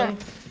 100 yeah, on man.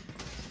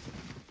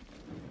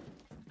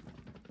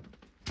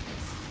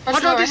 that.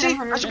 Hunter on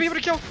DC. I should be able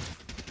to kill.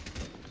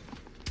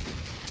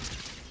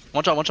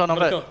 One shot on I'm gonna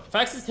vet. go.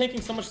 Fax is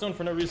taking so much stone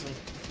for no reason.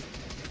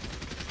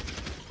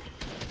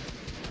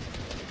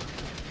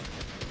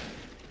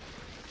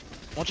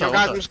 One Yo, shot,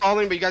 guys, one I'm shot.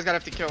 stalling, but you guys gotta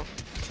have to kill.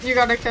 You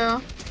gotta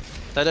kill.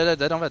 Dead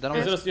on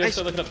vet. Yeah,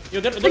 so look it up. Yo,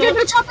 We gotta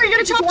get a chop. We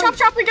gotta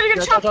chop. We gotta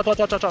get a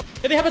chop. Chop.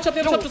 Yeah, they have a chop,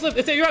 just live.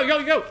 It's you're out,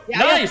 you're out. Yeah,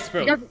 Nice,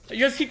 bro. yeah. You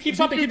guys keep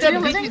chopping, keep He's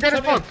chopping. dead, He's dead as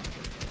fuck.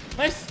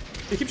 Nice.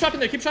 They keep chopping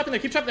there, keep chopping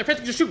there.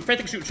 Frantic, just shoot.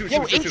 Frantic, shoot.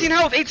 Yo, 18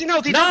 health, 18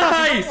 health. He's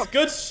up, he's Nice. up.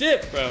 Good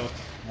shit, bro.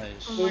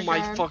 Nice. Oh my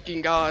God.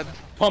 fucking god.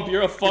 Pump,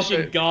 you're a fucking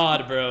shit.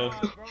 god, bro. Bro,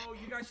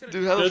 you guys I should've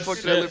Dude, how the Good fuck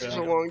did I live shit, for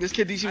so bro. long? This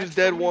kid DC I was had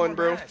dead so many one, more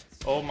bro. mats.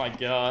 Oh my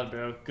god,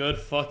 bro. Good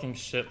fucking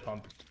shit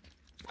pump.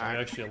 You're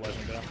Alright. actually a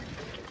legend, bro.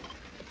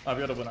 I'll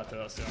be able to win after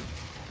us, yeah.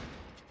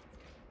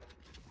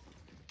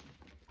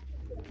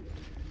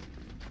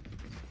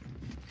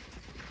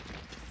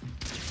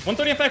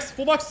 $130 FX,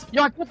 full box.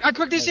 Yo, I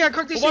cooked DC, I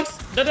cooked Full DC.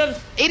 box. Dead.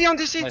 80 on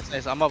DC. Nice,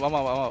 nice. I'm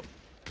up.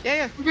 Yeah,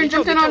 yeah. We're gonna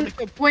jump in on.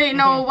 Wait,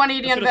 no,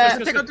 180 on Let's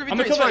vet. Take out I'm 3v3,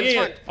 gonna it's kill that, fine, it's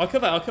yeah. fine. I'll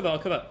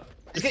kill that.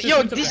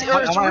 Yo, DC,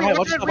 watch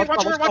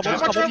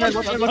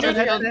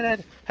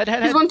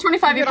Head. He's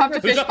 125. You popped a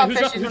Who's fish. Pop dropping?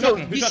 fish. Who's He's dropping?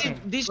 one. Who's dropping?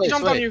 DC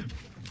jumped on you.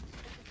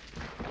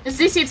 It's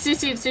DC. It's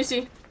DC. It's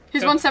DC.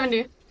 He's Okay.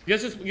 170. You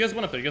guys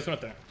went up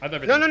there. I have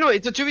everything. No,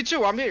 it's a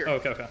 2v2. I'm here. Oh,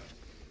 okay.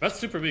 That's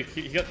super weak.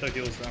 He got their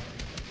heals though.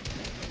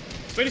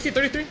 Straight DC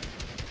 33.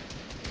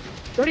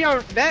 30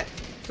 on that.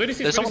 Straight DC.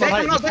 There's Straight someone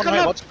on DC. height. They're coming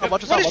up. Watch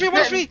What yourself.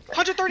 is me?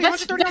 130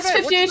 That's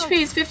 50 HP.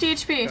 He's 50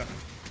 HP. Okay.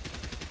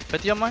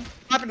 50 on mine?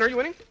 Slap, are you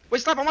winning?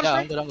 Wait, Slap, I'm on Yeah, a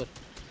I'm spray. good.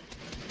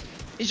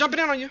 He's jumping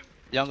in on you.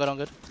 Yeah, I'm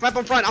good. Slap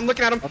on front. I'm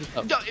looking at him. What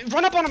is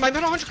Run up on him. I'm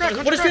at 100 crack.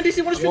 What is 100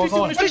 DC? What is Go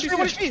on. DC?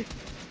 What is me?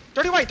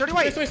 30 white.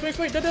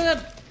 Wait.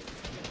 Dead.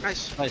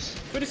 Nice. Nice.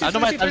 Straight DC. I have no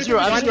mic. I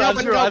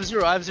have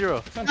zero. I have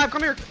zero. Snap,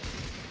 come here.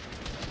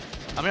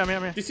 I'm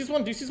here. DC's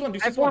one.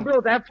 I have 4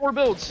 builds. I have 4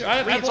 builds. I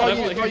have Reet, it's one, all I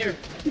have you. one.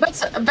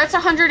 It's all you. That's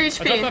 100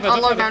 HP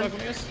on low gun.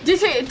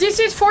 DC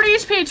is 40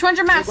 HP.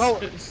 200 mass. Well,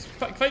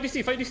 Fight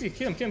DC.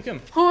 Kill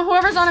him.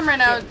 Whoever's on him right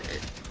now.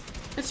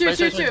 It's you. Wait.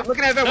 we're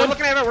looking at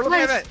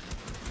it.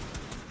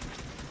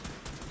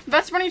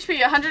 Vet's 1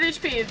 HP. 100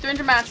 HP.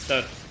 300 mass.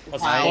 Dead.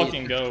 Let's I-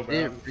 fucking go,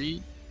 bro.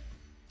 Reet.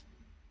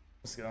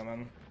 Let's go,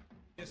 man.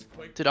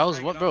 Dude, I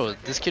was what, bro?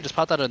 This kid just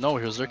popped out of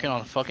nowhere. He was lurking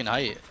on fucking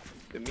height.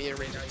 Me and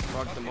Ray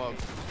fucked them up.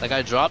 Like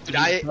I dropped. Dude,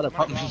 and he tried to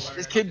pump me.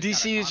 This kid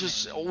DC is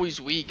just always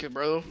weak,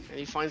 bro. And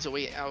he finds a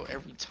way out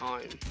every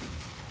time.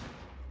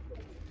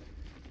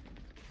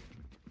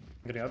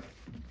 Getting up.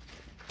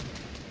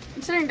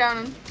 I'm sitting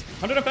down.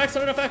 100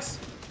 FX.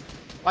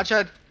 Watch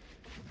head.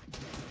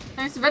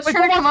 Nice. Vet's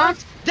trying to come up.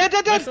 Dead.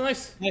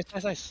 Nice.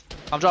 Nice.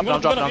 I'm dropping.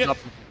 I'm dropping.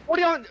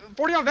 40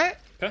 on vet.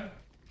 Okay.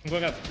 I'm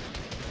going up.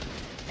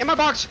 In my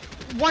box.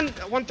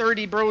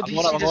 130, bro. I'm DC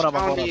going just up.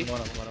 found me.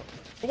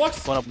 Full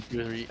box. One up with 2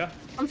 or 3. Okay.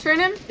 I'm spraying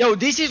him. Yo,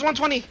 DC's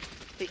 120.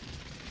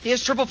 He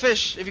has triple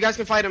fish. If you guys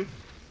can fight him.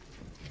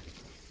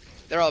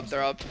 They're up.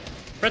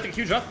 Brett,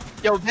 huge drop.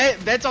 Yo,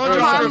 vet's 100.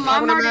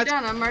 I'm already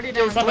down. I'm already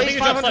down. Stop, I think you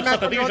Blaze drop.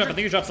 500 I think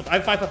you drop. I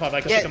have 5.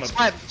 I can pick him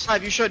Yeah, up.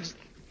 Slap, you should.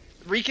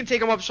 Reet can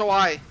take him up so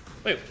high.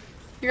 Wait.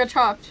 You got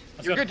chopped.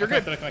 You're good.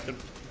 Connected.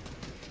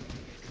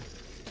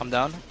 I'm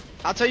down.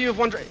 I'll tell you if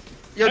one.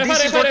 Yo, Hey,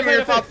 DC's fight, looking at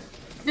your fight. top.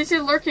 DC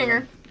is lurking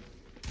her.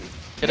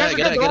 Get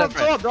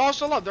out. They're all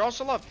still up.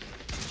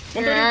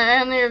 130. Yeah,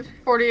 I only have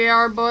 40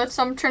 AR bullets.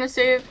 I'm trying to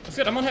save. That's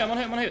good. I'm on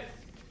hit.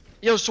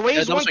 Yo,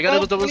 Sway's double strike,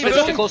 double strike,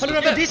 Double close.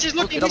 strike. Yo, DC's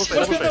looking. Double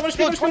strike, double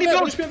strike. 20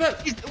 builds.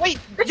 Wait,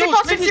 yo,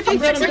 60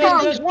 feet.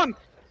 he's one.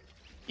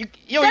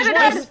 Yo,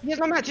 he's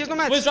no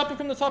match. Wiz dropping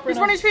from the top right He's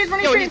now. 1 HP. He's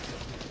 1 Yo, HP.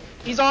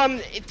 he's on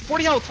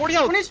 40 health. 1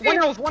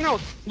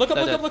 health. Look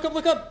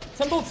up.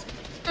 10 builds.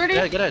 30.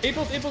 Yeah, get out. 8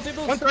 builds.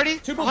 130.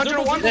 2 builds.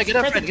 101. Yeah, get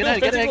up, friend.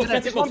 Get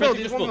out. He's one build.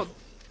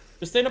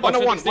 Just stay in the box.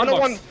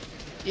 101.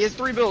 He has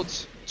 3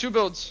 builds. 2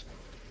 builds.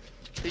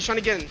 He's trying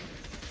to get in.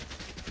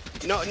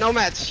 No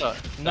mats.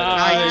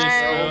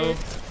 Nice,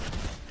 bro.